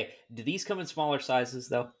okay. Do these come in smaller sizes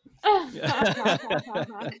though?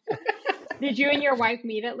 Did you and your wife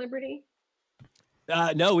meet at Liberty?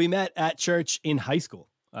 No, we met at church in high school.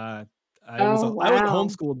 I was a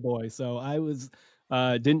homeschooled boy, so I was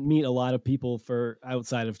didn't meet a lot of people for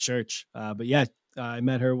outside of church. But yeah, I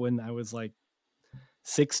met her when I was like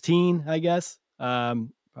 16, I guess.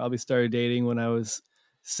 Probably started dating when I was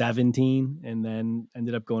 17, and then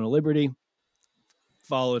ended up going to Liberty.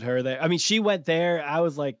 Followed her there. I mean, she went there. I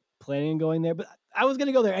was like planning on going there, but I was going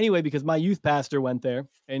to go there anyway because my youth pastor went there,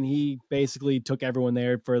 and he basically took everyone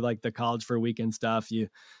there for like the college for a weekend stuff.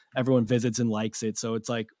 Everyone visits and likes it. So it's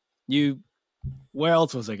like where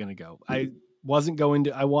else was I going to go? I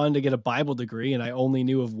wanted to get a Bible degree, and I only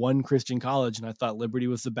knew of one Christian college, and I thought Liberty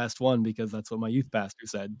was the best one because that's what my youth pastor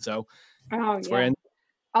said. So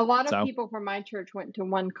a lot of people from my church went to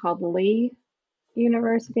one called Lee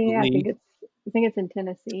University. I think it's in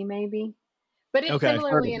Tennessee, maybe. But it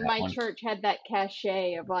similarly in my church had that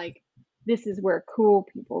cachet of like, this is where cool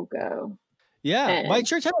people go. Yeah, my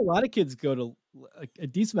church had a lot of kids a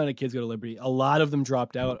decent amount of kids go to Liberty. A lot of them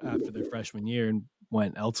dropped out after their freshman year and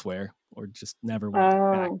went elsewhere or just never went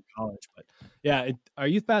back to college. But yeah, our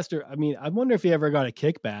youth pastor, I mean, I wonder if he ever got a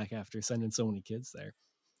kickback after sending so many kids there.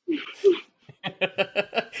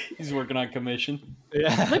 He's working on commission.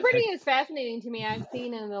 Yeah. Liberty is fascinating to me. I've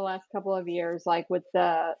seen in the last couple of years, like with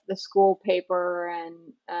the school paper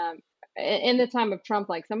and in the time of Trump,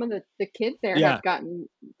 like some of the kids there have gotten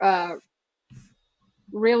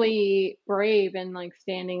really brave and like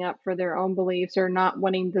standing up for their own beliefs or not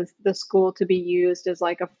wanting the school to be used as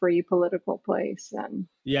like a free political place. And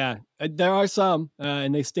yeah, there are some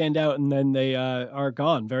and they stand out and then they are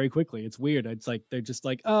gone very quickly. It's weird. It's like they're just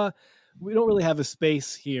like we don't really have a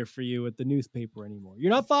space here for you at the newspaper anymore.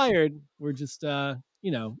 You're not fired. We're just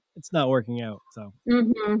it's not working out. So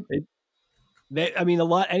I mean, a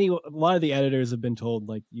lot of the editors have been told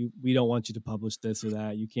like we don't want you to publish this or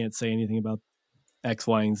that. You can't say anything about X,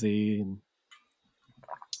 Y, and Z, and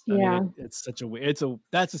I mean, it's such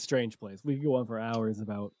that's a strange place. We could go on for hours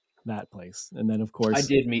about that place, and then of course I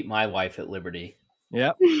did meet my wife at Liberty.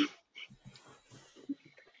 Yep.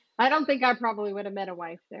 I don't think I probably would have met a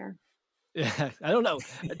wife there. Yeah, I don't know.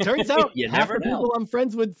 It turns out you half never the people I'm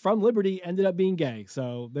friends with from Liberty ended up being gay.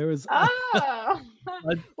 So there was. Well,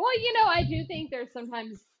 I do think there's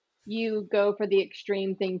sometimes you go for the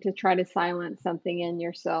extreme thing to try to silence something in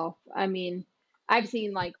yourself. I mean, I've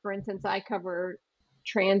seen, like, for instance, I cover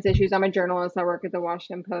trans issues. I'm a journalist. I work at the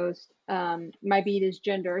Washington Post. My beat is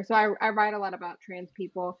gender. So I write a lot about trans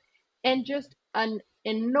people. And just an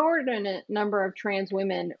inordinate number of trans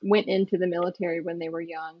women went into the military when they were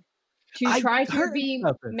young to try to be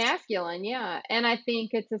masculine. Yeah. And I think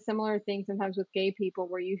it's a similar thing sometimes with gay people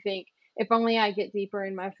where you think, if only I get deeper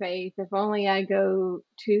in my faith, if only I go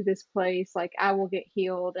to this place, like I will get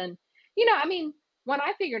healed. And, I mean, when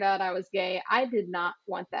I figured out I was gay, I did not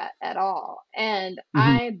want that at all. And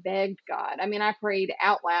I begged God. I mean, I prayed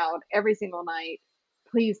out loud every single night,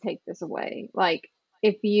 please take this away. Like,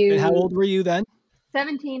 if you. And how old were you then?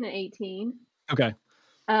 17 and 18. Okay.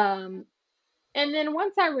 And then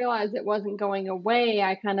once I realized it wasn't going away,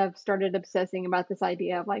 I kind of started obsessing about this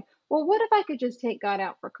idea of like, well, what if I could just take God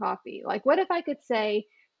out for coffee? Like, what if I could say,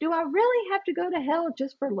 do I really have to go to hell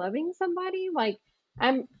just for loving somebody? Like,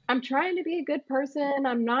 I'm trying to be a good person.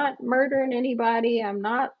 I'm not murdering anybody. I'm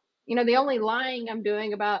not, the only lying I'm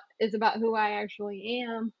doing is about who I actually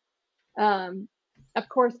am. Of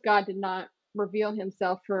course, God did not reveal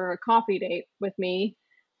himself for a coffee date with me,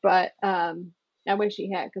 but I wish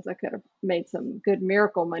he had, because I could have made some good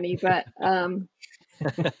miracle money. But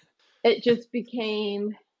it just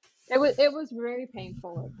became, it was very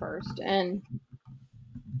painful at first, and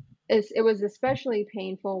it was especially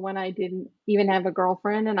painful when I didn't even have a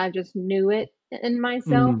girlfriend, and I just knew it in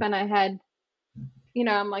myself, and I had,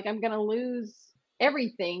 I'm like, I'm gonna lose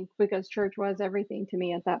everything, because church was everything to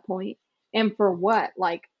me at that point. And for what?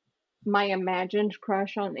 Like, my imagined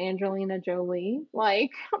crush on Angelina Jolie, like,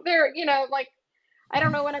 there, like, I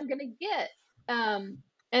don't know what I'm gonna get. And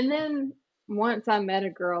then once I met a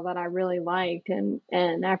girl that I really liked, and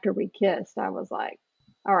after we kissed, I was like,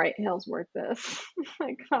 all right, hell's worth this.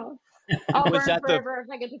 Like, I'll burn forever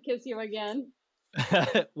if I get to kiss you again.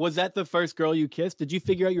 Was that the first girl you kissed? Did you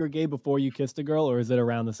figure out you were gay before you kissed a girl, or is it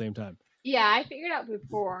around the same time? Yeah, I figured out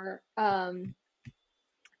before. I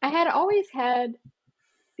had always had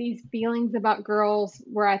these feelings about girls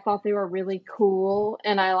where I thought they were really cool,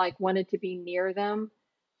 and I like wanted to be near them,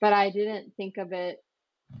 but I didn't think of it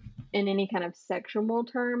in any kind of sexual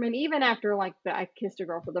term. And even after like I kissed a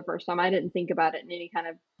girl for the first time, I didn't think about it in any kind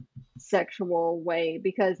of sexual way,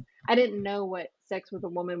 because I didn't know what sex with a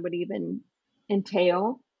woman would even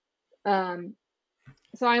entail.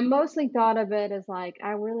 So I mostly thought of it as like,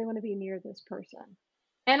 I really want to be near this person.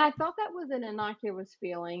 And I thought that was an innocuous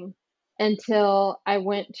feeling until I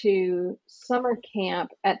went to summer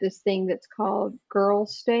camp at this thing that's called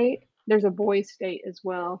Girls State. There's a boys state as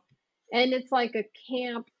well. And it's like a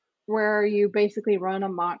camp where you basically run a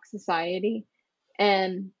mock society,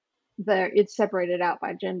 and it's separated out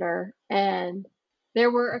by gender. And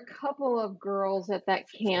there were a couple of girls at that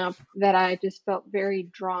camp that I just felt very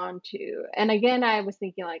drawn to. And again, I was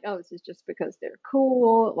thinking like, oh, this is just because they're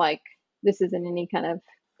cool. Like, this isn't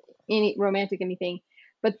any romantic anything.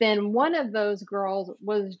 But then one of those girls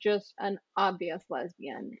was just an obvious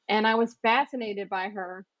lesbian, and I was fascinated by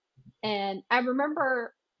her. And I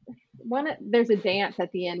remember there's a dance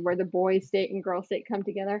at the end where the boys state and girls state come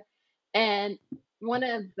together, and one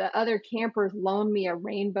of the other campers loaned me a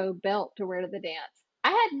rainbow belt to wear to the dance. I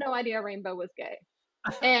had no idea rainbow was gay,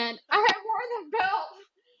 and I had worn the belt.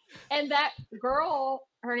 And that girl,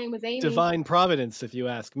 her name was Amy. Divine providence, if you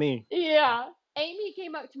ask me. Yeah. Amy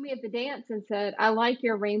came up to me at the dance and said, I like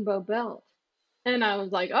your rainbow belt. And I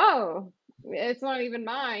was like, oh, it's not even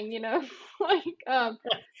mine, like,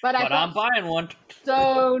 but I'm buying one.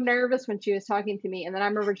 So nervous when she was talking to me. And then I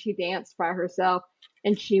remember she danced by herself,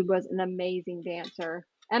 and she was an amazing dancer.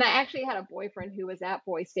 And I actually had a boyfriend who was at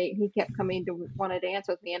Boy State, and he kept coming to want to dance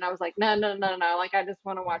with me. And I was like, no. Like, I just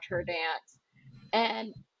want to watch her dance.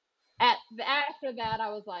 And after that, I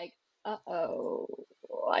was like, uh-oh,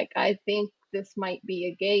 like, I think this might be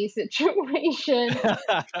a gay situation.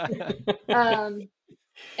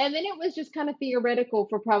 And then it was just kind of theoretical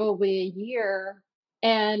for probably a year.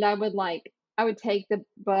 And I would take the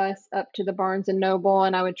bus up to the Barnes and Noble,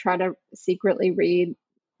 and I would try to secretly read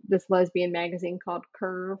this lesbian magazine called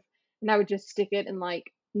Curve. And I would just stick it in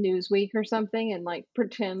like Newsweek or something, and like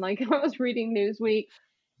pretend like I was reading Newsweek.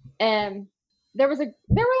 And there were like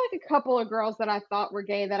a couple of girls that I thought were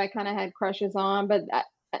gay that I kind of had crushes on, but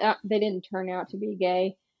they didn't turn out to be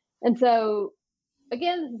gay. And so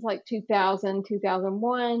again, this is like 2000,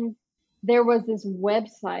 2001. There was this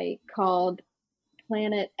website called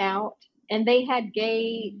Planet Out, and they had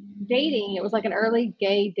gay dating. It was like an early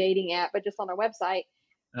gay dating app, but just on their website.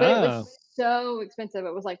 But it was so expensive.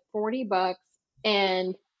 It was like $40,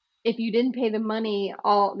 and if you didn't pay the money,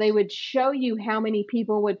 they would show you how many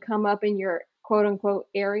people would come up in your quote unquote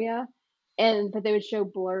area, but they would show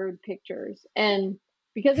blurred pictures. And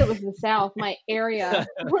because it was the South, my area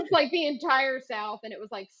was like the entire South, and it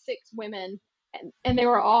was like 6 women, and they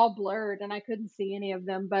were all blurred, and I couldn't see any of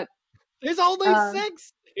them. But there's only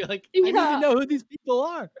 6. You're like, I need to know who these people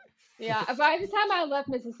are. Yeah, by the time I left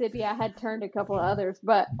Mississippi, I had turned a couple of others,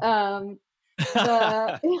 but at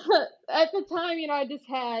the time, I just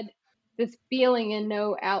had this feeling and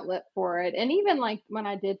no outlet for it. And even like when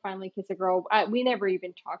I did finally kiss a girl, we never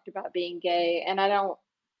even talked about being gay. And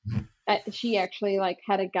she actually like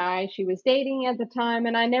had a guy she was dating at the time,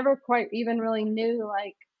 and I never quite even really knew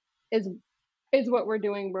like is what we're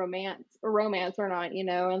doing romance or not,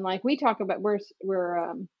 and like we talk about we're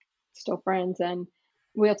still friends, and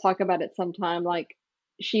we'll talk about it sometime. Like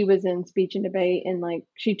she was in speech and debate, and like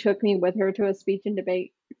she took me with her to a speech and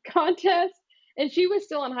debate contest, and she was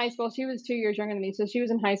still in high school. She was 2 years younger than me, so she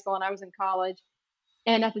was in high school and I was in college.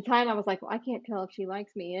 And at the time I was like, well, I can't tell if she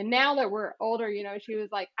likes me. And now that we're older, she was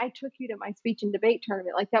like, I took you to my speech and debate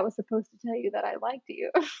tournament. Like that was supposed to tell you that I liked you.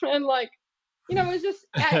 And like, it was just,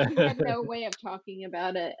 we had no way of talking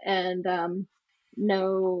about it. And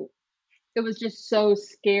it was just so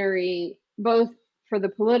scary, both for the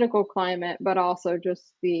political climate, but also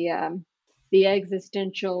just the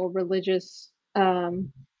existential religious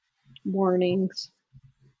warnings.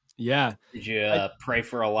 Yeah. Did you pray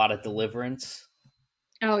for a lot of deliverance?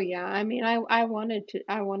 Oh yeah. I mean, I wanted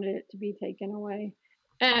it to be taken away.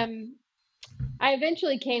 I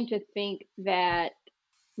eventually came to think that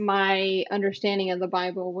my understanding of the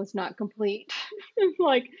Bible was not complete.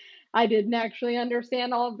 Like I didn't actually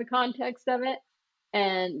understand all of the context of it.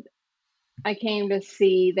 And I came to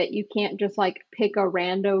see that you can't just like pick a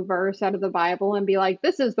rando verse out of the Bible and be like,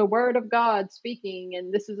 this is the word of God speaking,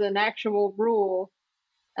 and this is an actual rule.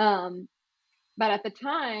 But at the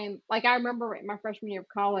time, like I remember in my freshman year of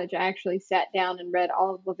college, I actually sat down and read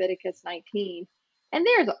all of Leviticus 19, and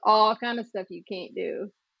there's all kind of stuff you can't do.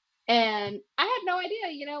 And I had no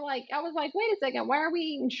idea, like I was like, wait a second, why are we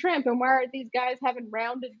eating shrimp, and why are these guys having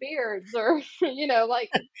rounded beards, or like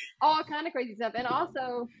all kind of crazy stuff. And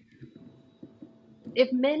also,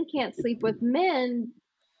 if men can't sleep with men,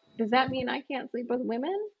 does that mean I can't sleep with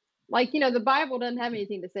women? Like, the Bible doesn't have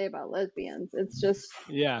anything to say about lesbians. It's just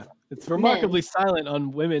it's remarkably silent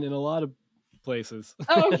on women in a lot of places.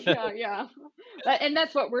 Oh yeah. And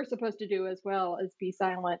that's what we're supposed to do as well, is be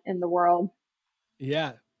silent in the world.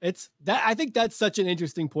 Yeah. It's that. I think that's such an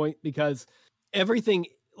interesting point, because everything,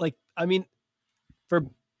 like, I mean, for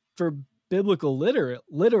biblical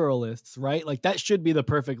literalists, right? Like that should be the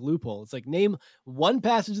perfect loophole. It's like, name one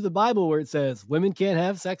passage of the Bible where it says women can't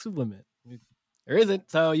have sex with women. There isn't,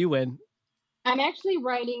 so you win. I'm actually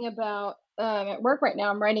writing about at work right now.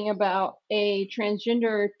 I'm writing about a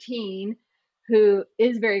transgender teen who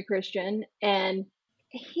is very Christian, and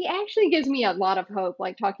he actually gives me a lot of hope,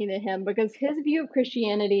 like talking to him, because his view of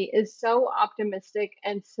Christianity is so optimistic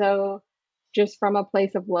and so just from a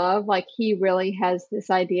place of love. Like he really has this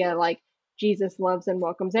idea, like Jesus loves and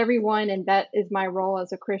welcomes everyone, and that is my role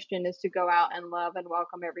as a Christian, is to go out and love and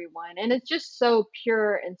welcome everyone. And it's just so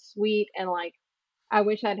pure and sweet, and like I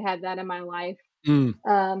wish I'd had that in my life.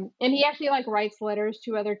 And he actually like writes letters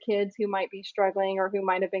to other kids who might be struggling or who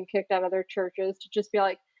might have been kicked out of their churches, to just be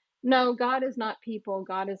like, no, God is not people,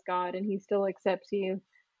 God is God, and he still accepts you.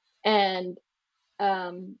 And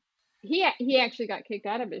he actually got kicked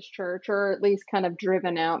out of his church, or at least kind of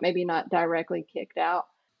driven out, maybe not directly kicked out.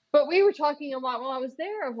 But we were talking a lot while I was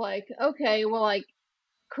there of like, okay, well, like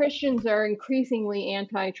Christians are increasingly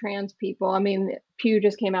anti-trans people. I mean, Pew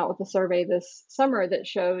just came out with a survey this summer that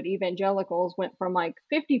showed evangelicals went from like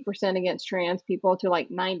 50% against trans people to like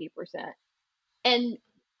 90%. And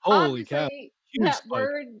holy cow, that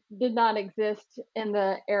word did not exist in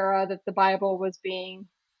the era that the Bible was being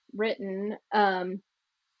written. And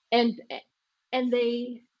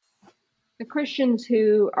the Christians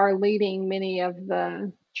who are leading many of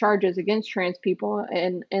the charges against trans people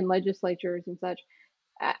in legislatures and such,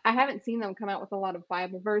 I haven't seen them come out with a lot of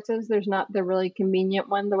Bible verses. There's not the really convenient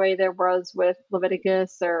one the way there was with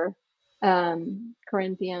Leviticus or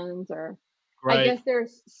Corinthians, or right. I guess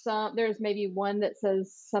there's maybe one that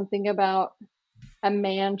says something about a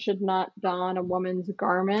man should not don a woman's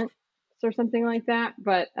garment or something like that.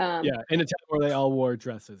 But yeah, in a time where they all wore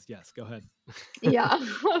dresses. Yes, go ahead. Yeah.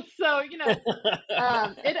 So,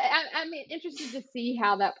 I'm interested to see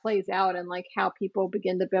how that plays out, and like how people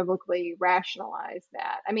begin to biblically rationalize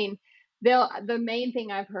that. I mean, the main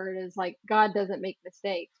thing I've heard is like, God doesn't make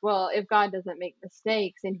mistakes. Well, if God doesn't make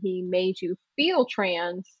mistakes and he made you feel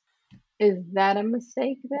trans, Is that a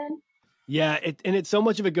mistake then? Yeah, and so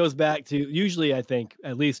much of it goes back to, usually I think,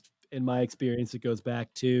 at least in my experience, it goes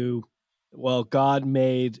back to, well, God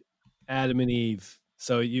made Adam and Eve,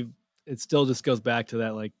 so it still just goes back to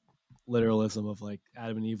that like literalism of like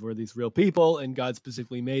Adam and Eve were these real people and God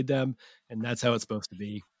specifically made them, and that's how it's supposed to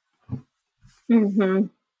be. Mm-hmm.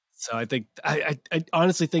 So I think I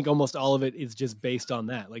honestly think almost all of it is just based on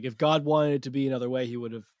that. Like if God wanted it to be another way, he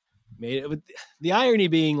would have made it. With the irony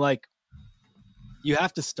being like you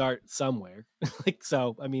have to start somewhere. Like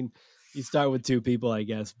so, I mean, you start with two people, I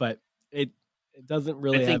guess, but it doesn't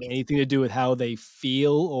really have anything to do with how they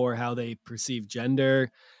feel or how they perceive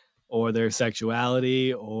gender or their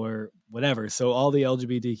sexuality or whatever. So all the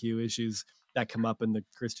LGBTQ issues that come up in the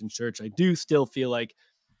Christian church, I do still feel like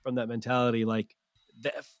from that mentality, like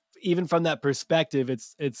even from that perspective,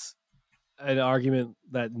 it's an argument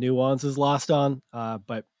that nuance is lost on.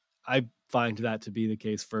 But I find that to be the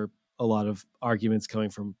case for a lot of arguments coming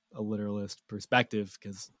from a literalist perspective,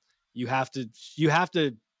 because you have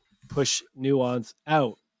to push nuance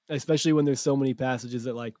out, especially when there's so many passages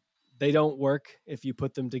that like they don't work if you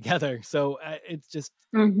put them together. So it's just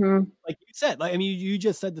like you said, like, I mean, you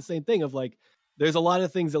just said the same thing of like, there's a lot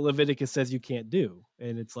of things that Leviticus says you can't do.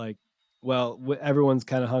 And it's like, well, everyone's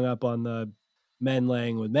kind of hung up on the men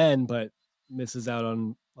laying with men, but misses out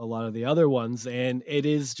on a lot of the other ones. And it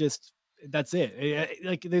is just, that's it.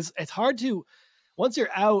 Like it's hard to, once you're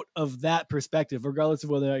out of that perspective, regardless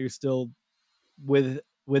of whether or not you're still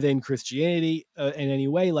within Christianity in any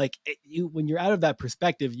way, like when you're out of that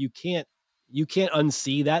perspective, you can't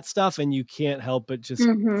unsee that stuff, and you can't help but just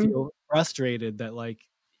feel frustrated that like,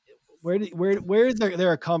 where is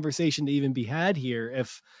there a conversation to even be had here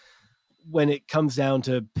if when it comes down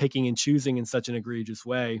to picking and choosing in such an egregious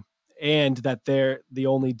way, and that the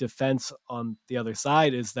only defense on the other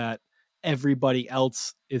side is that everybody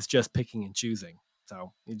else is just picking and choosing.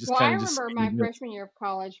 So you just I remember my freshman year of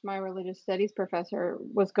college, my religious studies professor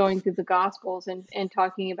was going through the Gospels and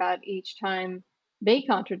talking about each time they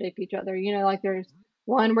contradict each other. You know, like there's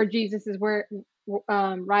one where Jesus is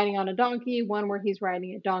riding on a donkey, one where he's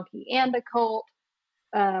riding a donkey and a colt,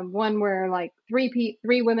 one where like three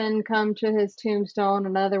women come to his tombstone,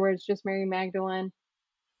 another where it's just Mary Magdalene.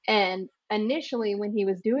 And initially, when he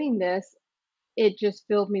was doing this, it just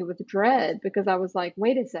filled me with dread because I was like,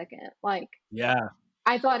 wait a second, like, yeah,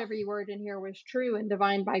 I thought every word in here was true and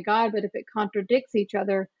divine by God, but if it contradicts each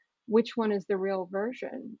other, which one is the real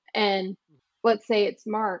version? And let's say it's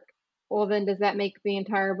Mark. Well, then does that make the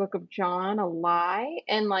entire book of John a lie?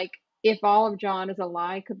 And like, if all of John is a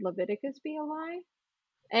lie, could Leviticus be a lie?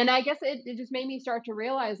 And I guess it just made me start to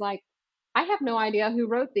realize, like, I have no idea who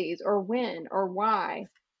wrote these or when or why.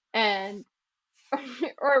 And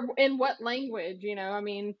or in what language, you know, I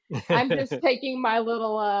mean, I'm just taking my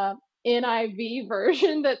little NIV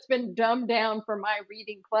version that's been dumbed down for my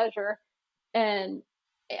reading pleasure. And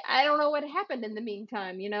I don't know what happened in the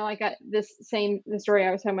meantime, you know, like the story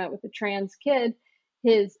I was talking about with the trans kid,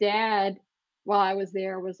 his dad, while I was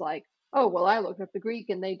there, was like, oh, well, I looked up the Greek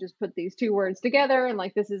and they just put these two words together and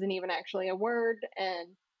like, this isn't even actually a word. And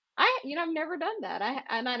I've never done that.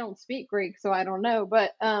 I don't speak Greek, so I don't know,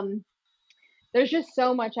 but, there's just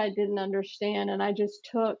so much I didn't understand, and I just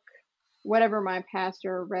took whatever my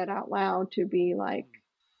pastor read out loud to be like,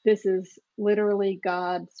 this is literally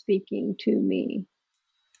God speaking to me.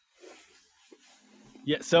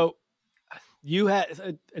 Yeah, so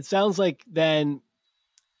it sounds like then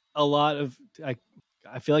a lot of, I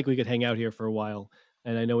feel like we could hang out here for a while,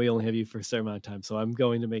 and I know we only have you for a certain amount of time, so I'm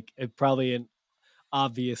going to make it probably an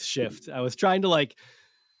obvious shift. I was trying to like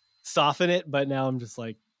soften it, but now I'm just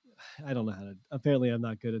like, I don't know how to, apparently I'm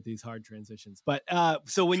not good at these hard transitions. But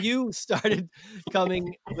so when you started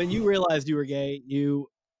when you realized you were gay,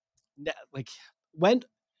 when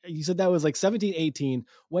you said that was like 17, 18,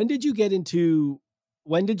 when did you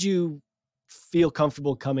feel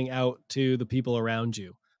comfortable coming out to the people around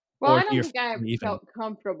you? Well, I don't think I felt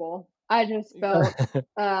comfortable. I just felt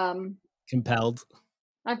compelled.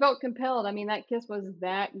 I felt compelled. I mean, that kiss was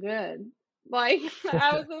that good. Like,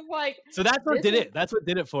 I was just like, so that's what did it. That's what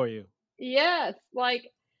did it for you. Yes. Like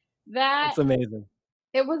that. That's amazing.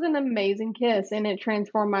 It was an amazing kiss and it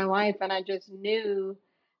transformed my life. And I just knew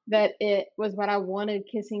that it was what I wanted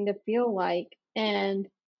kissing to feel like. And,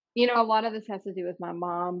 you know, a lot of this has to do with my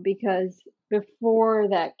mom, because before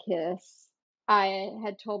that kiss, I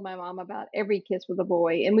had told my mom about every kiss with a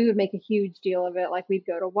boy, and we would make a huge deal of it. Like we'd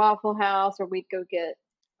go to Waffle House or we'd go get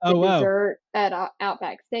dessert at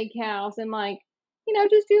Outback Steakhouse and like, you know,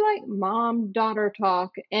 just do like mom-daughter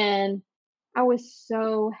talk. And I was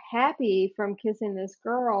so happy from kissing this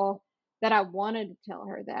girl that I wanted to tell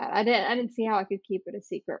her that. I didn't see how I could keep it a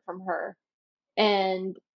secret from her.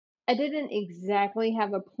 And I didn't exactly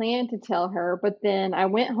have a plan to tell her, but then I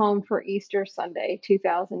went home for Easter Sunday,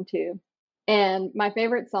 2002. And my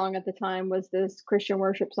favorite song at the time was this Christian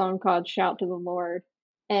worship song called Shout to the Lord.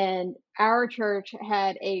 And our church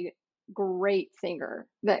had a great singer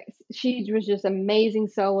that she was just amazing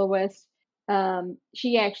soloist.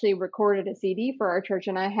 She actually recorded a CD for our church,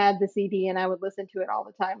 and I had the CD and I would listen to it all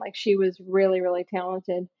the time. Like, she was really, really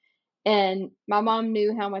talented. And my mom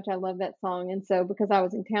knew how much I loved that song. And so, because I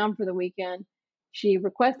was in town for the weekend, she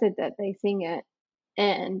requested that they sing it.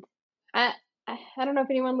 And I don't know if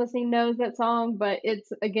anyone listening knows that song, but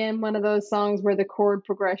it's, again, one of those songs where the chord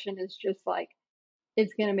progression is just like,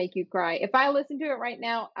 it's going to make you cry. If I listened to it right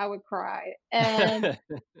now, I would cry. And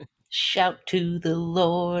Shout to the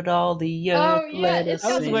Lord, all the earth, oh yeah, let it's us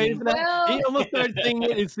I was got waiting sing. for that. well, He almost started singing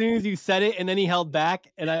it as soon as you said it, and then he held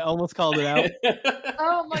back, and I almost called it out.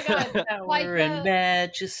 oh my God, like Power and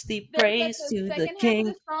majesty, there's praise like the to the second half of King.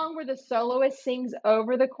 the song where the soloist sings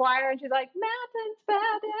over the choir and she's like, mountains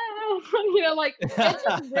bow down. You know, like, it's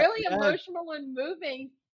just really Yes. emotional and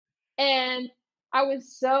moving. And I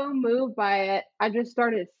was so moved by it, I just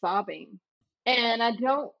started sobbing. And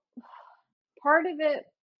part of it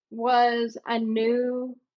was I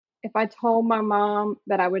knew if I told my mom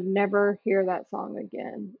that I would never hear that song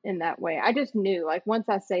again in that way. I just knew, like, once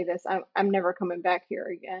I say this, I'm never coming back here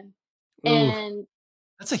again. Ooh, And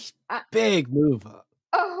that's a I, big move.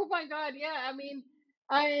 oh my God, yeah. I mean,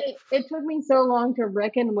 it took me so long to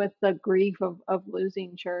reckon with the grief of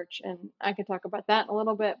losing church, and I could talk about that in a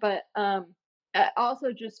little bit, but I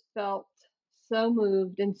also just felt so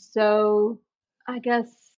moved and so, I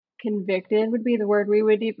guess, convicted would be the word we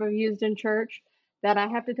would have used in church, that I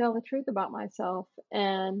have to tell the truth about myself,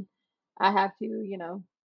 and I have to,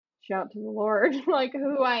 shout to the Lord like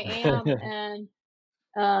who I am. And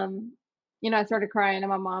um I started crying, and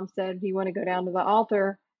my mom said, "Do you want to go down to the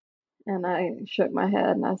altar?" And I shook my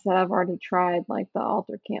head and I said, "I've already tried. Like, the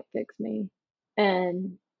altar can't fix me."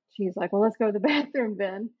 And she's like, "Well, let's go to the bathroom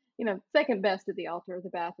then." Second best to the altar is the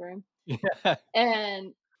bathroom. Yeah.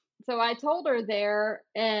 And so I told her there,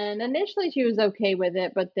 and initially she was okay with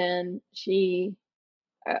it, but then she,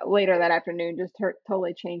 later that afternoon, just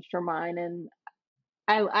totally changed her mind. And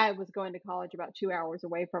I was going to college about 2 hours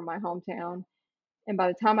away from my hometown. And by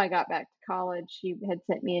the time I got back to college, she had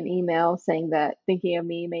sent me an email saying that thinking of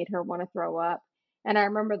me made her want to throw up. And I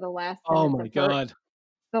remember Oh my God.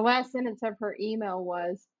 the last sentence of her email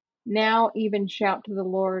was, "Now even shout to the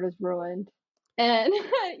Lord is ruined." And,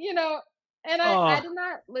 I Oh, did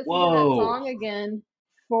not listen to that Whoa. song again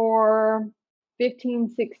for 15,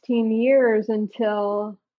 16 years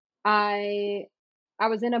until I I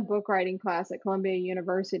was in a book writing class at Columbia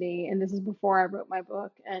University, and this is before I wrote my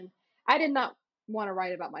book. And I did not want to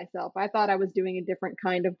write about myself. I thought I was doing a different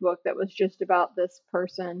kind of book that was just about this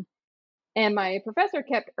person. And my professor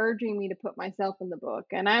kept urging me to put myself in the book.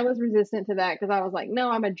 And I was resistant to that because I was like, no,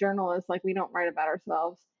 I'm a journalist. Like, we don't write about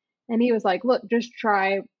ourselves. And he was like, look, just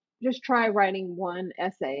try writing one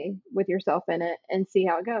essay with yourself in it and see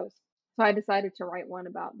how it goes. So I decided to write one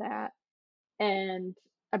about that, and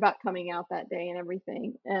about coming out that day and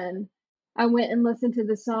everything. And I went and listened to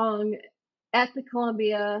the song at the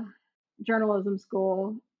Columbia Journalism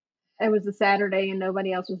School. It was a Saturday and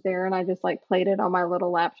nobody else was there, and I just like played it on my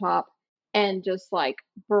little laptop and just like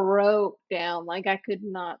broke down. Like, I could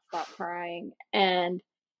not stop crying. And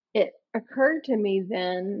it occurred to me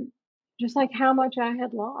then just like how much I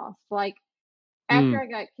had lost. Like, after mm. I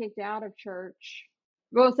got kicked out of church,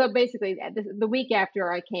 well, so basically the week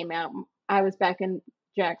after I came out, I was back in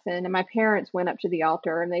Jackson, and my parents went up to the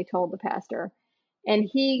altar and they told the pastor, and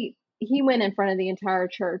he went in front of the entire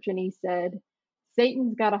church and he said,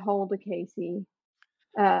 "Satan's got a hold of Casey.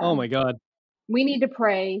 Oh Uh, my God. we need to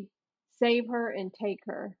pray, save her and take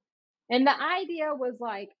her." And the idea was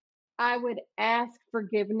like, I would ask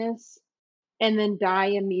forgiveness and then die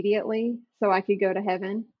immediately so I could go to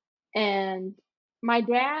heaven. And my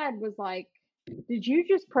dad was like, "Did you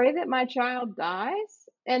just pray that my child dies?"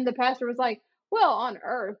 And the pastor was like, "Well, on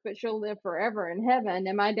earth, but she'll live forever in heaven."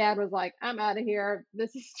 And my dad was like, "I'm out of here.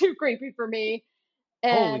 This is too creepy for me."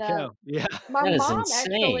 Holy And cow. Yeah. my That is mom insane.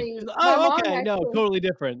 actually, my Oh, mom okay. No, actually, totally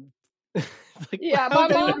different. It's like, yeah, how my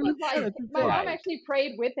could mom anyone was do like, that? That's my insane. mom Right. actually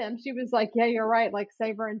prayed with him. She was like, "Yeah, you're right. Like,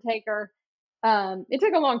 save her and take her." It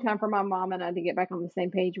took a long time for my mom and I to get back on the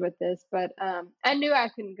same page with this, but I knew I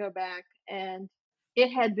couldn't go back, and it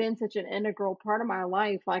had been such an integral part of my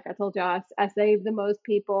life. Like I told you, I saved the most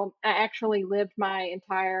people. I actually lived my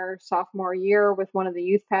entire sophomore year with one of the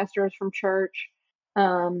youth pastors from church.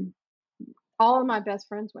 Um, all of my best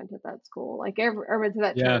friends went to that school, like or went to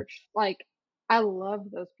that Yeah. church. Like I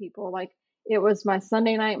loved those people. Like it was my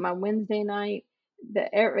Sunday night, my Wednesday night.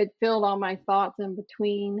 It filled all my thoughts in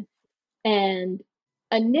between. And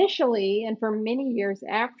initially, and for many years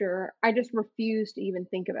after, I just refused to even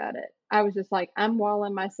think about it. I was just like, I'm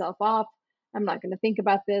walling myself off. I'm not going to think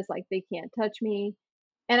about this. Like, they can't touch me.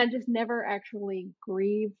 And I just never actually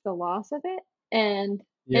grieved the loss of it. And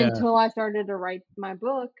Yeah. until I started to write my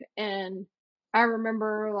book, and I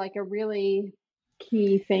remember like a really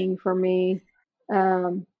key thing for me.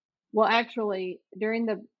 Well, actually, during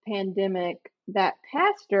the pandemic, that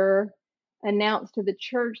pastor announced to the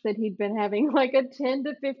church that he'd been having like a 10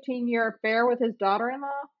 to 15-year affair with his daughter-in-law.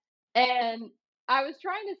 And I was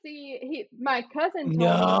trying to see, my cousin told me,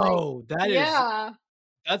 No,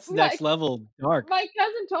 that's my, next level dark. my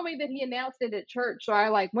cousin told me that he announced it at church. So I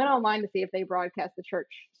like went online to see if they broadcast the church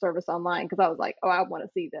service online, because I was like, oh, I want to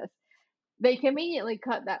see this. They conveniently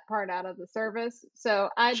cut that part out of the service, so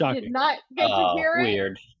I Shocking. did not get to hear it.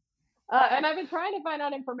 Weird. And I've been trying to find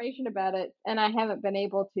out information about it, and I haven't been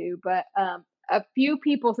able to. But a few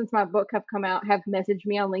people since my book have come out have messaged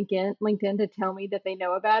me on LinkedIn to tell me that they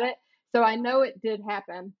know about it. So I know it did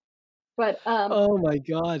happen. But oh my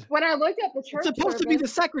God! when I looked at the church, it's supposed to be the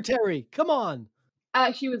secretary. Come on.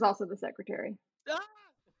 She was also the secretary. Ah!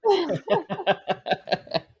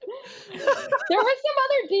 There were some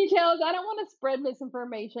other details. I don't want to spread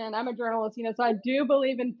misinformation. I'm a journalist, so I do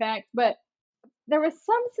believe in facts, but there was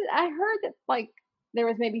I heard that like there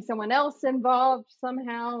was maybe someone else involved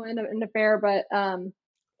somehow in an affair. But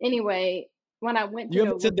anyway, when I went to you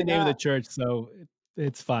haven't said the name of the church, so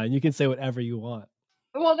it's fine. You can say whatever you want.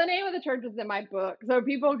 Well, the name of the church is in my book, so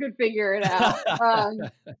people could figure it out.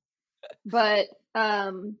 But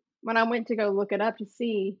when I went to go look it up to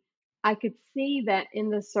see, I could see that in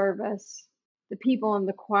the service, the people in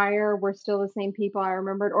the choir were still the same people I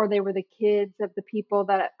remembered, or they were the kids of the people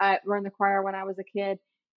that were in the choir when I was a kid.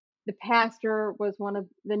 The pastor was one of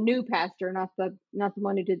the new pastor, not the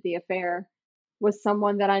one who did the affair, was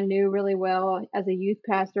someone that I knew really well as a youth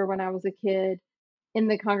pastor when I was a kid. In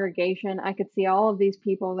the congregation, I could see all of these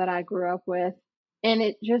people that I grew up with, and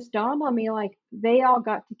it just dawned on me like they all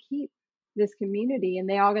got to keep this community, and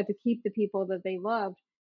they all got to keep the people that they loved,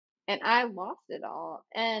 and I lost it all.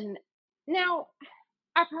 And now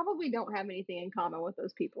I probably don't have anything in common with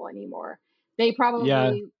those people anymore. They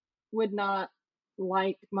probably would not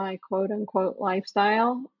like my quote unquote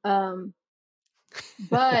lifestyle.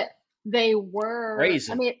 But they were,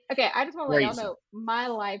 Crazy. I mean, okay, I just want to let y'all know my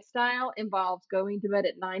lifestyle involves going to bed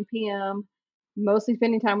at 9 p.m., mostly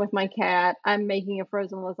spending time with my cat. I'm making a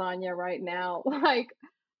frozen lasagna right now. Like,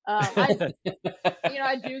 I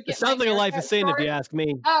do get. It sounds like a life of sin, if you ask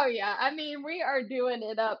me. Oh yeah, I mean, we are doing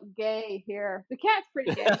it up gay here. The cat's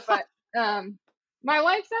pretty gay, but my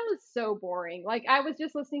lifestyle is so boring. Like, I was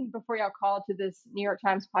just listening before y'all called to this New York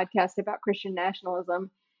Times podcast about Christian nationalism,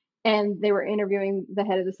 and they were interviewing the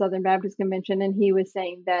head of the Southern Baptist Convention, and he was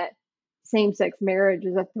saying that same-sex marriage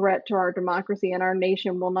is a threat to our democracy and our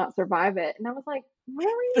nation will not survive it. And I was like,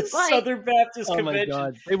 really? The Southern Baptist Oh my Convention.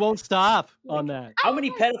 God. They won't stop on that. How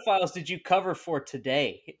many pedophiles did you cover for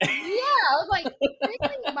today? Yeah, I was like,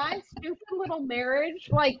 really? My stupid little marriage,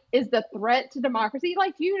 like, is the threat to democracy?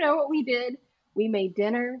 Like, do you know what we did? We made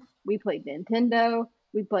dinner. We played Nintendo.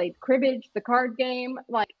 We played cribbage, the card game.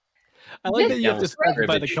 Like, I like that you have to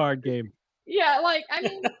specify the card game. Yeah, like, I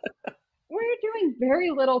mean, we're doing very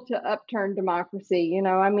little to upturn democracy,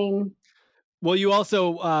 I mean. Well, you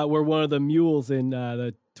also were one of the mules in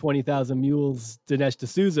the 20,000 Mules Dinesh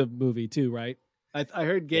D'Souza movie too, right? I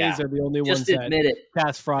heard gays are the only ones that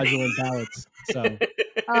cast fraudulent ballots. So,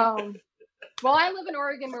 well, I live in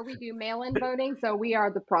Oregon where we do mail-in voting, so we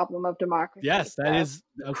are the problem of democracy. Yes, that is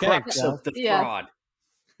okay. Crux of the fraud.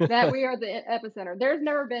 That we are the epicenter. There's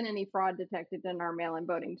never been any fraud detected in our mail-in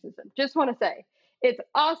voting system. Just want to say, it's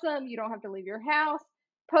awesome. You don't have to leave your house.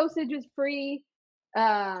 Postage is free.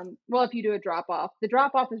 Well, if you do a drop-off. The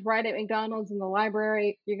drop-off is right at McDonald's in the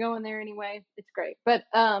library. You're going there anyway. It's great. But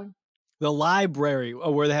the library,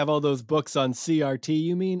 where they have all those books on CRT,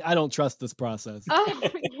 you mean? I don't trust this process. Oh,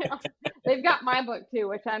 yeah. They've got my book too,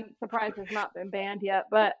 which I'm surprised has not been banned yet.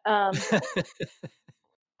 But I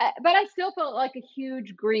still felt like a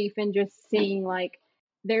huge grief in just seeing like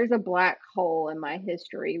there's a black hole in my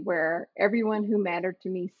history where everyone who mattered to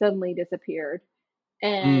me suddenly disappeared.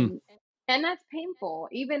 And that's painful,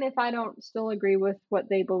 even if I don't still agree with what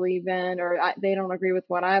they believe in, or they don't agree with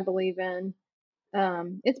what I believe in.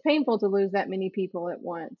 It's painful to lose that many people at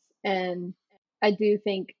once. And I do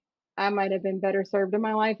think I might have been better served in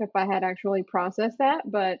my life if I had actually processed that.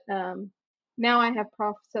 But now I have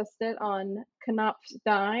processed it on Knopf's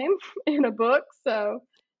dime in a book. So,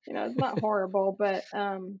 it's not horrible, but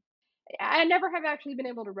I never have actually been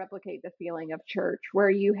able to replicate the feeling of church where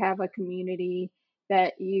you have a community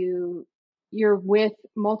that you're with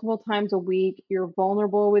multiple times a week, you're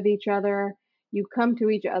vulnerable with each other, you come to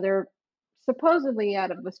each other supposedly out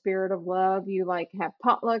of a spirit of love, you like have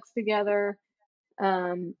potlucks together.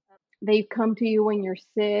 Um they come to you when you're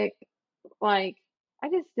sick. Like I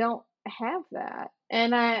just don't have that.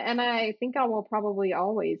 And I think I will probably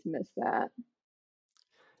always miss that.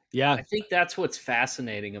 Yeah. I think that's what's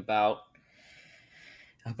fascinating about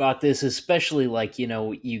this, especially like,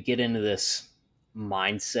 you get into this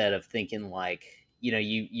mindset of thinking like,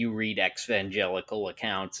 you read evangelical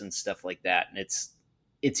accounts and stuff like that, and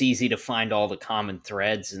it's easy to find all the common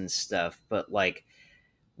threads and stuff, but like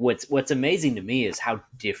what's amazing to me is how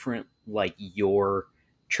different like your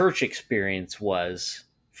church experience was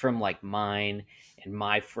from like mine and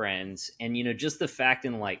my friends, and just the fact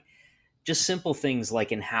in like just simple things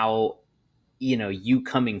like in how you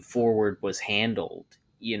coming forward was handled,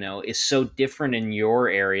 is so different in your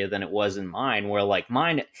area than it was in mine, where like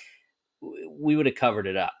mine, we would have covered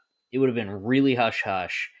it up. It would have been really hush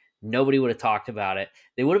hush. Nobody would have talked about it.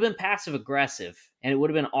 They would have been passive aggressive, and it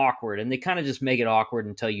would have been awkward, and they kind of just make it awkward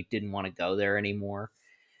until you didn't want to go there anymore.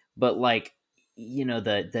 But like,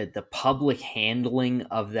 the public handling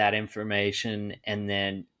of that information, and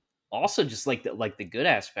then also just like the good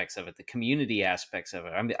aspects of it, the community aspects of it.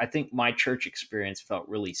 I mean, I think my church experience felt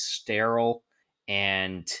really sterile,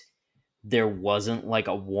 and there wasn't like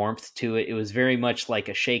a warmth to it. It was very much like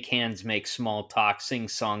a shake hands, make small talk, sing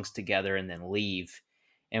songs together, and then leave.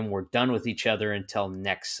 And we're done with each other until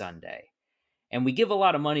next Sunday. And we give a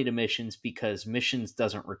lot of money to missions because missions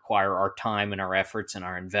doesn't require our time and our efforts and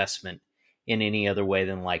our investment in any other way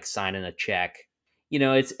than like signing a check.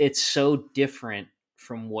 It's so different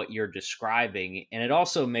from what you're describing. And it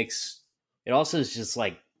also is just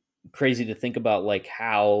like crazy to think about like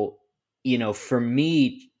how, for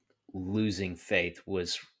me, losing faith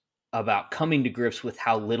was about coming to grips with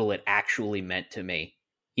how little it actually meant to me.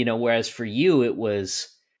 Whereas for you it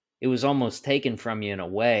was almost taken from you in a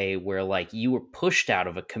way where like you were pushed out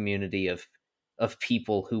of a community of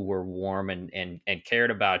people who were warm and cared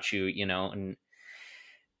about you, and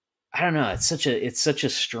I don't know, it's such a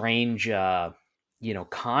strange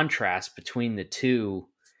contrast between the two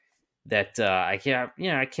that I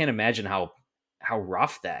can't imagine how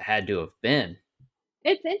rough that had to have been.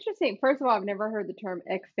 It's interesting. First of all, I've never heard the term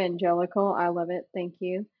evangelical. I love it. Thank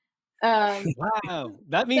you. Wow.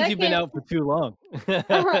 That means you've been Second, out for too long. I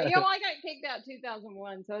got kicked out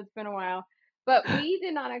 2001, so it's been a while. But we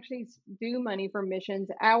did not actually do money for missions.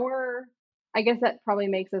 I guess that probably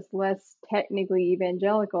makes us less technically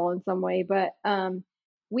evangelical in some way, but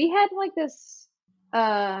we had like this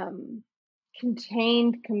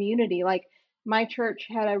contained community. Like my church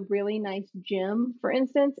had a really nice gym, for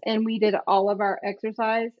instance, and we did all of our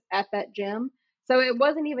exercise at that gym. So it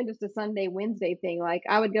wasn't even just a Sunday, Wednesday thing. Like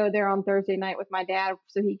I would go there on Thursday night with my dad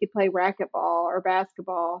so he could play racquetball or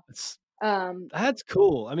basketball. That's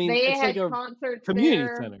cool. I mean, They it's like had a concerts community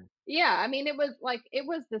there. center. Yeah, I mean, it was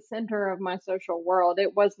the center of my social world.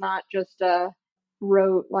 It was not just a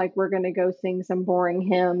rote like we're going to go sing some boring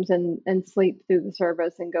hymns and sleep through the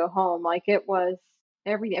service and go home. Like it was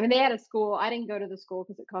everything. I mean, they had a school. I didn't go to the school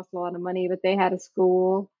because it cost a lot of money, but they had a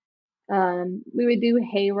school. We would do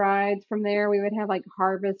hay rides from there. We would have like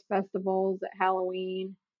harvest festivals at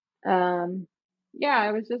Halloween. Yeah,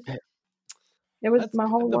 it was That's my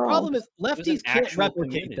whole the world. problem is was an lefties can't actual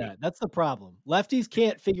replicate community. that. That's the problem. Lefties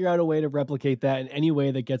can't figure out a way to replicate that in any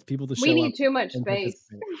way that gets people to show We up. need too much and space.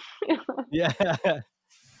 participate. Yeah.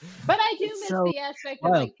 But I do It's miss so the aspect of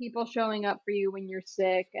wild. like people showing up for you when you're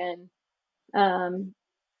sick and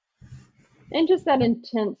just that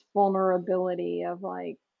intense vulnerability of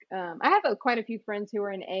like I have quite a few friends who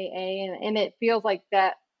are in AA and it feels like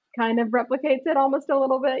that kind of replicates it almost a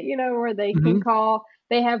little bit, where they can call,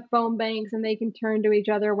 they have phone banks and they can turn to each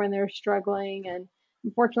other when they're struggling. And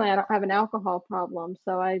unfortunately I don't have an alcohol problem,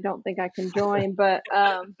 so I don't think I can join, but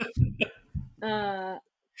I'm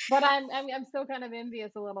still kind of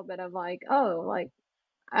envious a little bit of like, oh, like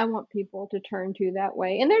I want people to turn to that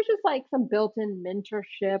way. And there's just like some built-in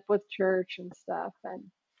mentorship with church and stuff. And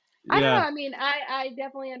I don't know. Yeah. I mean, I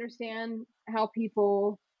definitely understand how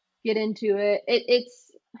people get into it.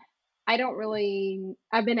 It's I don't really.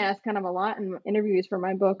 I've been asked kind of a lot in interviews for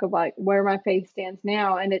my book of like where my faith stands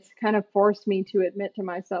now, and it's kind of forced me to admit to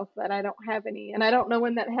myself that I don't have any, and I don't know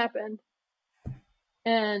when that happened.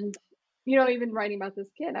 And even writing about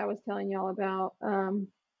this kid I was telling y'all about,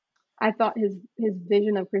 I thought his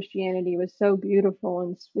vision of Christianity was so beautiful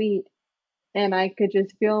and sweet, and I could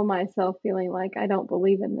just feel myself feeling like I don't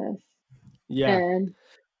believe in this. Yeah. And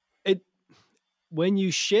It when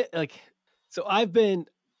you shit like so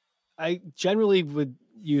I generally would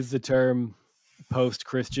use the term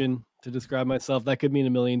post-Christian to describe myself. That could mean a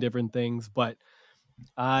million different things, but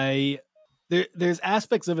there's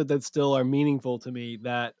aspects of it that still are meaningful to me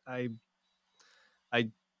that I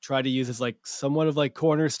try to use as like somewhat of like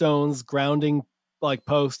cornerstones, grounding like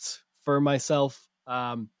posts for myself.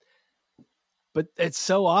 But it's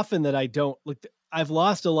so often that I don't like. I've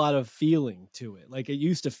lost a lot of feeling to it. Like it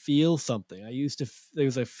used to feel something. There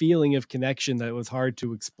was a feeling of connection that was hard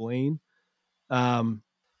to explain.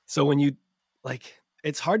 So when you like,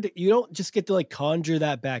 it's hard to, you don't just get to like conjure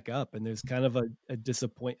that back up. And there's kind of a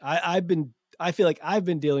disappoint. I feel like I've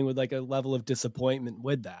been dealing with like a level of disappointment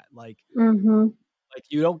with that. mm-hmm. Like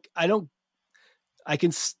you don't, I don't, I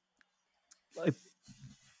can, like,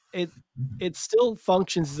 it still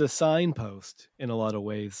functions as a signpost in a lot of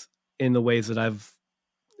ways, in the ways that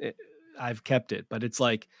I've kept it. But it's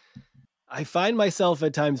like, I find myself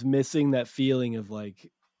at times missing that feeling of like,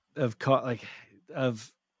 of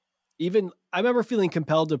even I remember feeling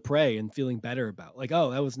compelled to pray and feeling better about like,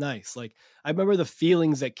 oh, that was nice. Like I remember the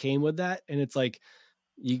feelings that came with that. And it's like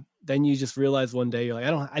you just realize one day you're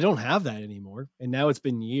like, I don't have that anymore. And now it's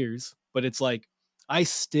been years, but it's like I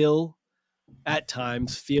still at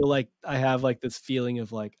times feel like I have like this feeling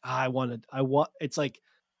of like, I want it's like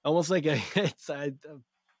almost like it's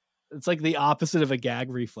like the opposite of a gag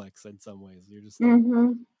reflex in some ways. You're just like,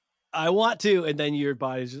 Mm-hmm. I want to, and then your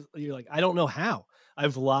body's just you're like, I don't know how.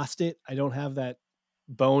 I've lost it. I don't have that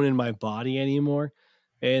bone in my body anymore.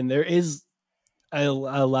 And there is a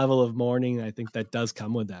level of mourning, I think, that does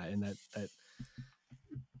come with that, and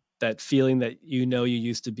that feeling that you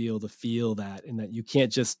used to be able to feel that, and that you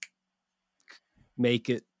can't just make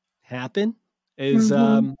it happen is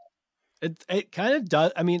Mm-hmm. it kind of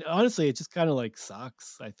does. I mean, honestly, it just kind of like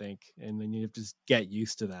sucks, I think, and then you have to just get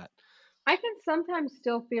used to that. I can sometimes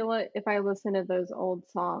still feel it if I listen to those old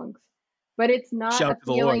songs, but it's not Shout a to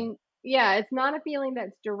the Lord. feeling. Yeah, it's not a feeling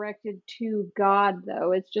that's directed to God,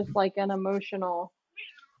 though. It's just like an emotional.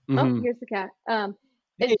 Oh, Mm-hmm. here's the cat.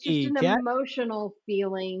 It's just Hey, an cat. emotional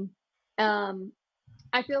feeling. Um,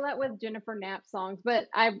 I feel that with Jennifer Knapp songs, but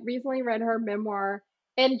I recently read her memoir,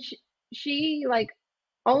 and she like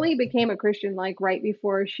only became a Christian like right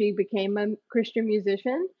before she became a Christian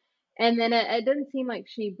musician. And then it didn't seem like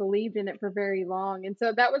she believed in it for very long. And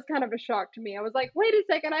so that was kind of a shock to me. I was like, wait a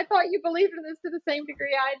second, I thought you believed in this to the same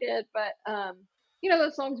degree I did. But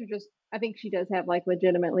those songs are just I think she does have like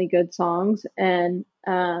legitimately good songs. And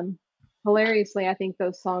hilariously, I think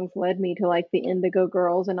those songs led me to like the Indigo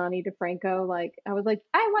Girls and Ani DeFranco. Like I was like,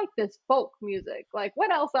 I like this folk music. Like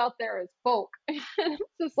what else out there is folk? It's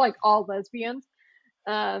just like all lesbians.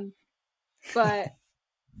 But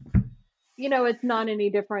it's not any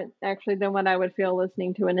different actually than what I would feel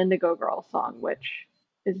listening to an Indigo Girls song, which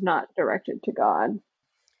is not directed to God.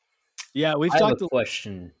 Yeah, we've I have talked a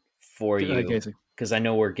question for you Casey. because I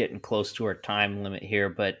know we're getting close to our time limit here,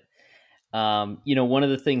 but one of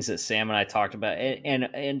the things that Sam and I talked about,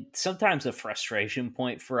 and sometimes a frustration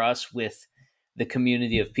point for us with the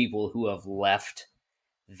community of people who have left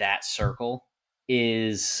that circle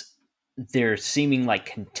is there seeming like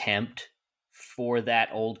contempt for that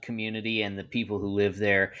old community and the people who live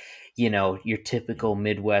there. Your typical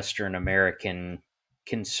Midwestern American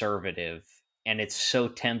conservative, and it's so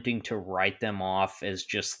tempting to write them off as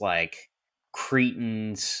just like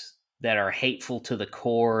cretins that are hateful to the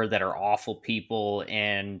core, that are awful people.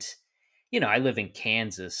 And I live in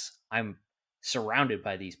Kansas. I'm surrounded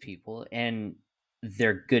by these people and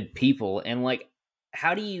they're good people. And like,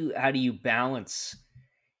 how do you balance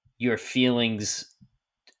your feelings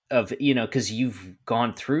of, because you've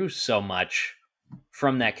gone through so much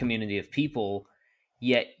from that community of people,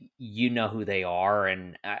 yet you know who they are.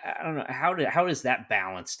 And I don't know, how does that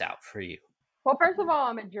balanced out for you? Well, first of all,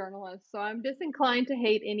 I'm a journalist, so I'm disinclined to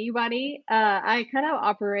hate anybody. I kind of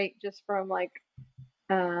operate just from like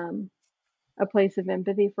um, a place of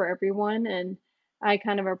empathy for everyone, and I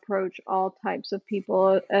kind of approach all types of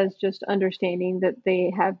people as just understanding that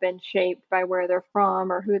they have been shaped by where they're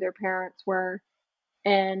from or who their parents were.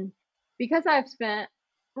 And because I've spent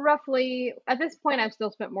roughly, at this point, I've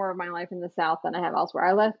still spent more of my life in the South than I have elsewhere.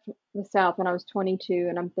 I left the South when I was 22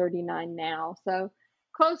 and I'm 39 now. So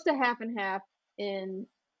close to half and half in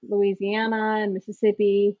Louisiana and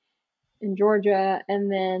Mississippi and Georgia,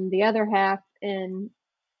 and then the other half in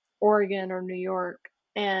Oregon or New York.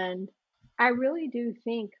 And I really do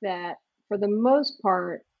think that for the most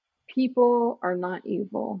part, people are not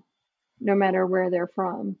evil. no matter where they're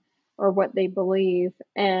from or what they believe.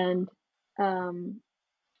 And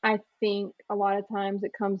I think a lot of times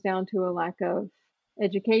it comes down to a lack of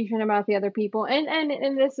education about the other people.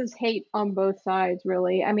 And this is hate on both sides,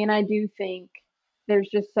 really. I mean, I do think there's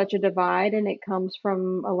just such a divide, and it comes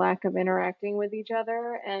from a lack of interacting with each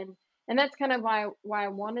other. And that's kind of why I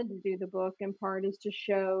wanted to do the book, in part, is to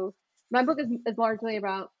show. My book is largely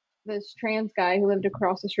about this trans guy who lived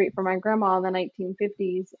across the street from my grandma in the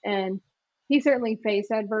 1950s, and he certainly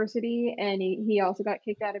faced adversity, and he also got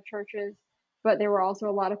kicked out of churches, but there were also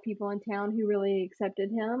a lot of people in town who really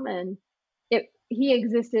accepted him. And he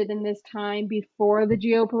existed in this time before the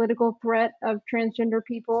geopolitical threat of transgender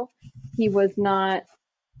people. He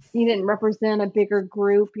didn't represent a bigger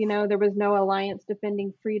group. There was no Alliance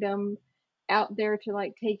Defending Freedom out there to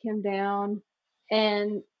like take him down.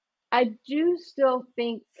 And I do still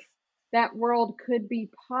think that world could be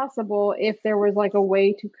possible if there was like a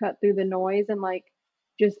way to cut through the noise and like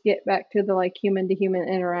just get back to the like human to human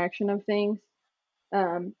interaction of things.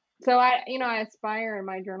 So I aspire in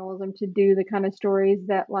my journalism to do the kind of stories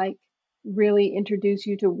that like really introduce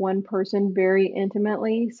you to one person very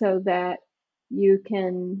intimately, so that you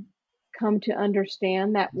can come to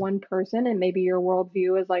understand that one person, and maybe your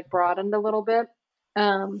worldview is like broadened a little bit.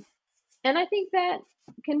 And I think that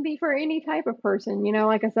can be for any type of person.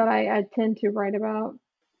 Like I said, I tend to write about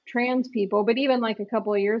trans people, but even like a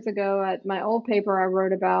couple of years ago at my old paper, I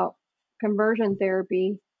wrote about conversion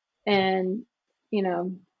therapy, and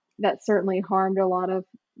that certainly harmed a lot of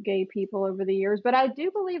gay people over the years. But I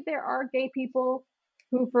do believe there are gay people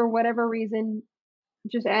who, for whatever reason,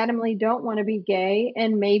 just adamantly don't want to be gay,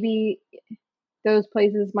 and maybe those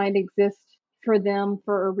places might exist for them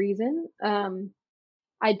for a reason.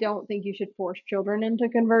 I don't think you should force children into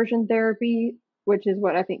conversion therapy, which is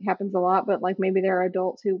what I think happens a lot, but like maybe there are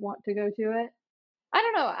adults who want to go to it. I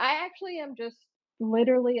don't know. I actually am just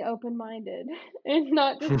literally open-minded, and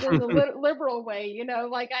not just in the liberal way,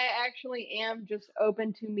 like I actually am just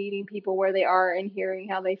open to meeting people where they are and hearing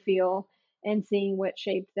how they feel and seeing what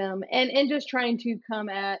shaped them, and just trying to come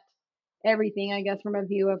at everything, I guess, from a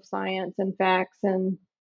view of science and facts,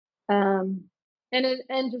 um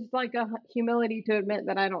and just like a humility to admit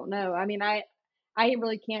that I don't know. I mean, I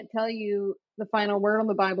really can't tell you the final word on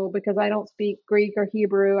the Bible because I don't speak Greek or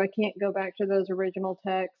Hebrew. I can't go back to those original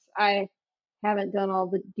texts. I haven't done all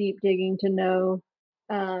the deep digging to know.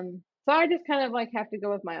 So I just kind of like have to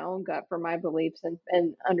go with my own gut for my beliefs,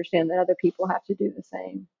 and understand that other people have to do the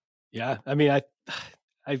same. Yeah, I mean,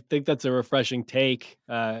 I think that's a refreshing take,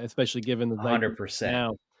 especially given the 100%.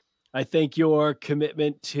 now. I think your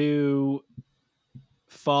commitment to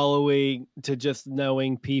just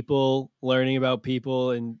knowing people, learning about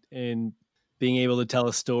people, and being able to tell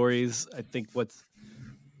us stories, I think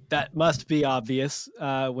that must be obvious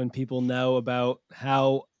when people know about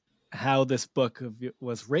how this book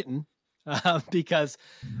was written, because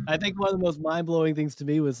I think one of the most mind-blowing things to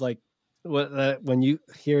me was like when you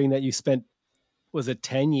hearing that you spent, was it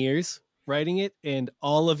 10 years writing it, and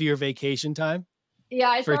all of your vacation time?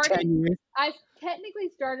 Yeah, for 10 years. I technically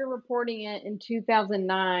started reporting it in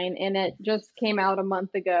 2009, and it just came out a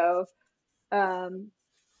month ago.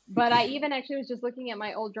 But I even actually was just looking at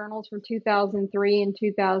my old journals from 2003 and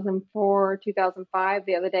 2004, 2005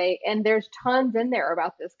 the other day, and there's tons in there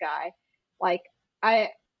about this guy. Like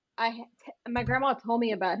my grandma told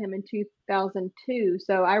me about him in 2002,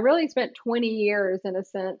 so I really spent 20 years in a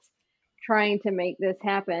sense trying to make this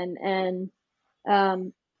happen. And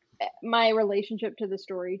my relationship to the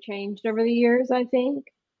story changed over the years, I think.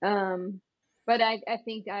 But I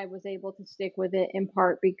think I was able to stick with it in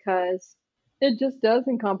part because it just does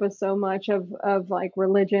encompass so much of like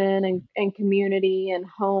religion and community and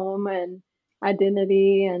home and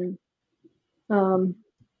identity and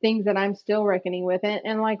things that I'm still reckoning with,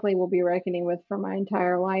 and likely will be reckoning with for my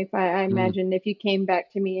entire life. I imagine if you came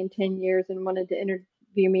back to me in 10 years and wanted to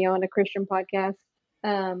interview me on a Christian podcast,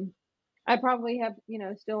 I probably have,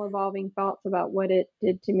 still evolving thoughts about what it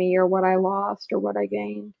did to me or what I lost or what I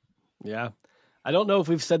gained. Yeah. I don't know if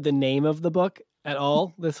we've said the name of the book at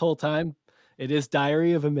all this whole time. It is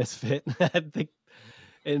Diary of a Misfit. I think,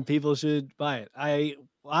 and people should buy it. I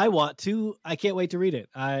want to. I can't wait to read it.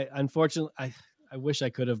 Unfortunately, I wish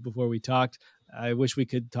I could have before we talked. I wish we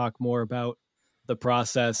could talk more about the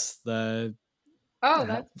process, that's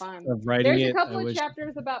fun. of writing There's it. a couple of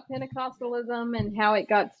chapters about Pentecostalism and how it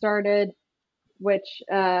got started, which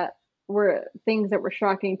were things that were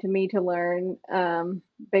shocking to me to learn.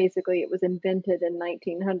 Basically, it was invented in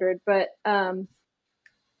 1900, but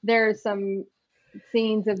there's some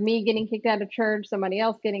scenes of me getting kicked out of church, somebody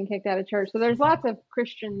else getting kicked out of church. So there's lots of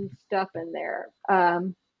Christian stuff in there.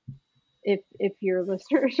 if your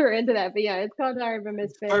listeners are into that. But yeah, it's called Diary of a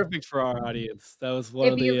Misfit. Perfect for our audience. That was one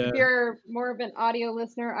If of if you're more of an audio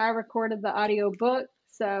listener, I recorded the audio book,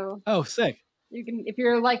 so Oh, sick. you can, if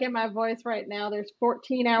you're liking my voice right now, there's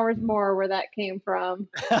 14 hours more where that came from.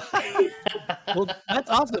 Well, that's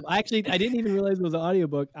awesome. I didn't even realize it was an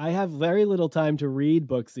audiobook. I have very little time to read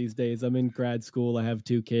books these days. I'm in grad school. I have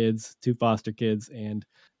 2 kids, 2 foster kids, and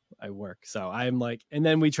I work. So I'm like, and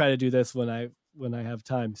then we try to do this when I have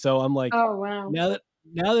time. So I'm like, Oh wow. now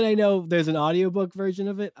that I know there's an audiobook version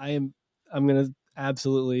of it, I'm going to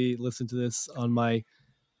absolutely listen to this on my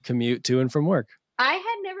commute to and from work. I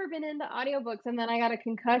had never been into audiobooks, and then I got a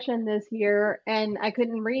concussion this year and I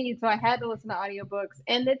couldn't read, so I had to listen to audiobooks.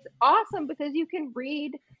 And it's awesome because you can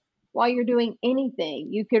read while you're doing anything.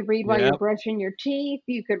 You could read while you're brushing your teeth,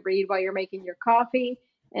 you could read while you're making your coffee,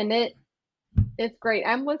 and it's great.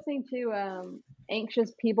 I'm listening to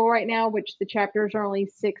Anxious People right now, which the chapters are only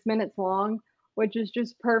 6 minutes long, which is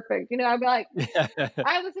just perfect. You know, I'd be like,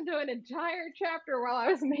 I listened to an entire chapter while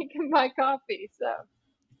I was making my coffee. So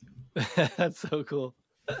that's so cool.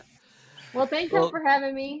 Well, thank you for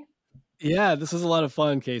having me. Yeah, this was a lot of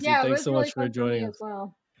fun, Casey. Yeah, thanks so really much for joining us. As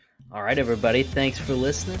well. All right, everybody. Thanks for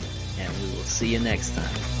listening, and we will see you next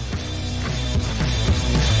time.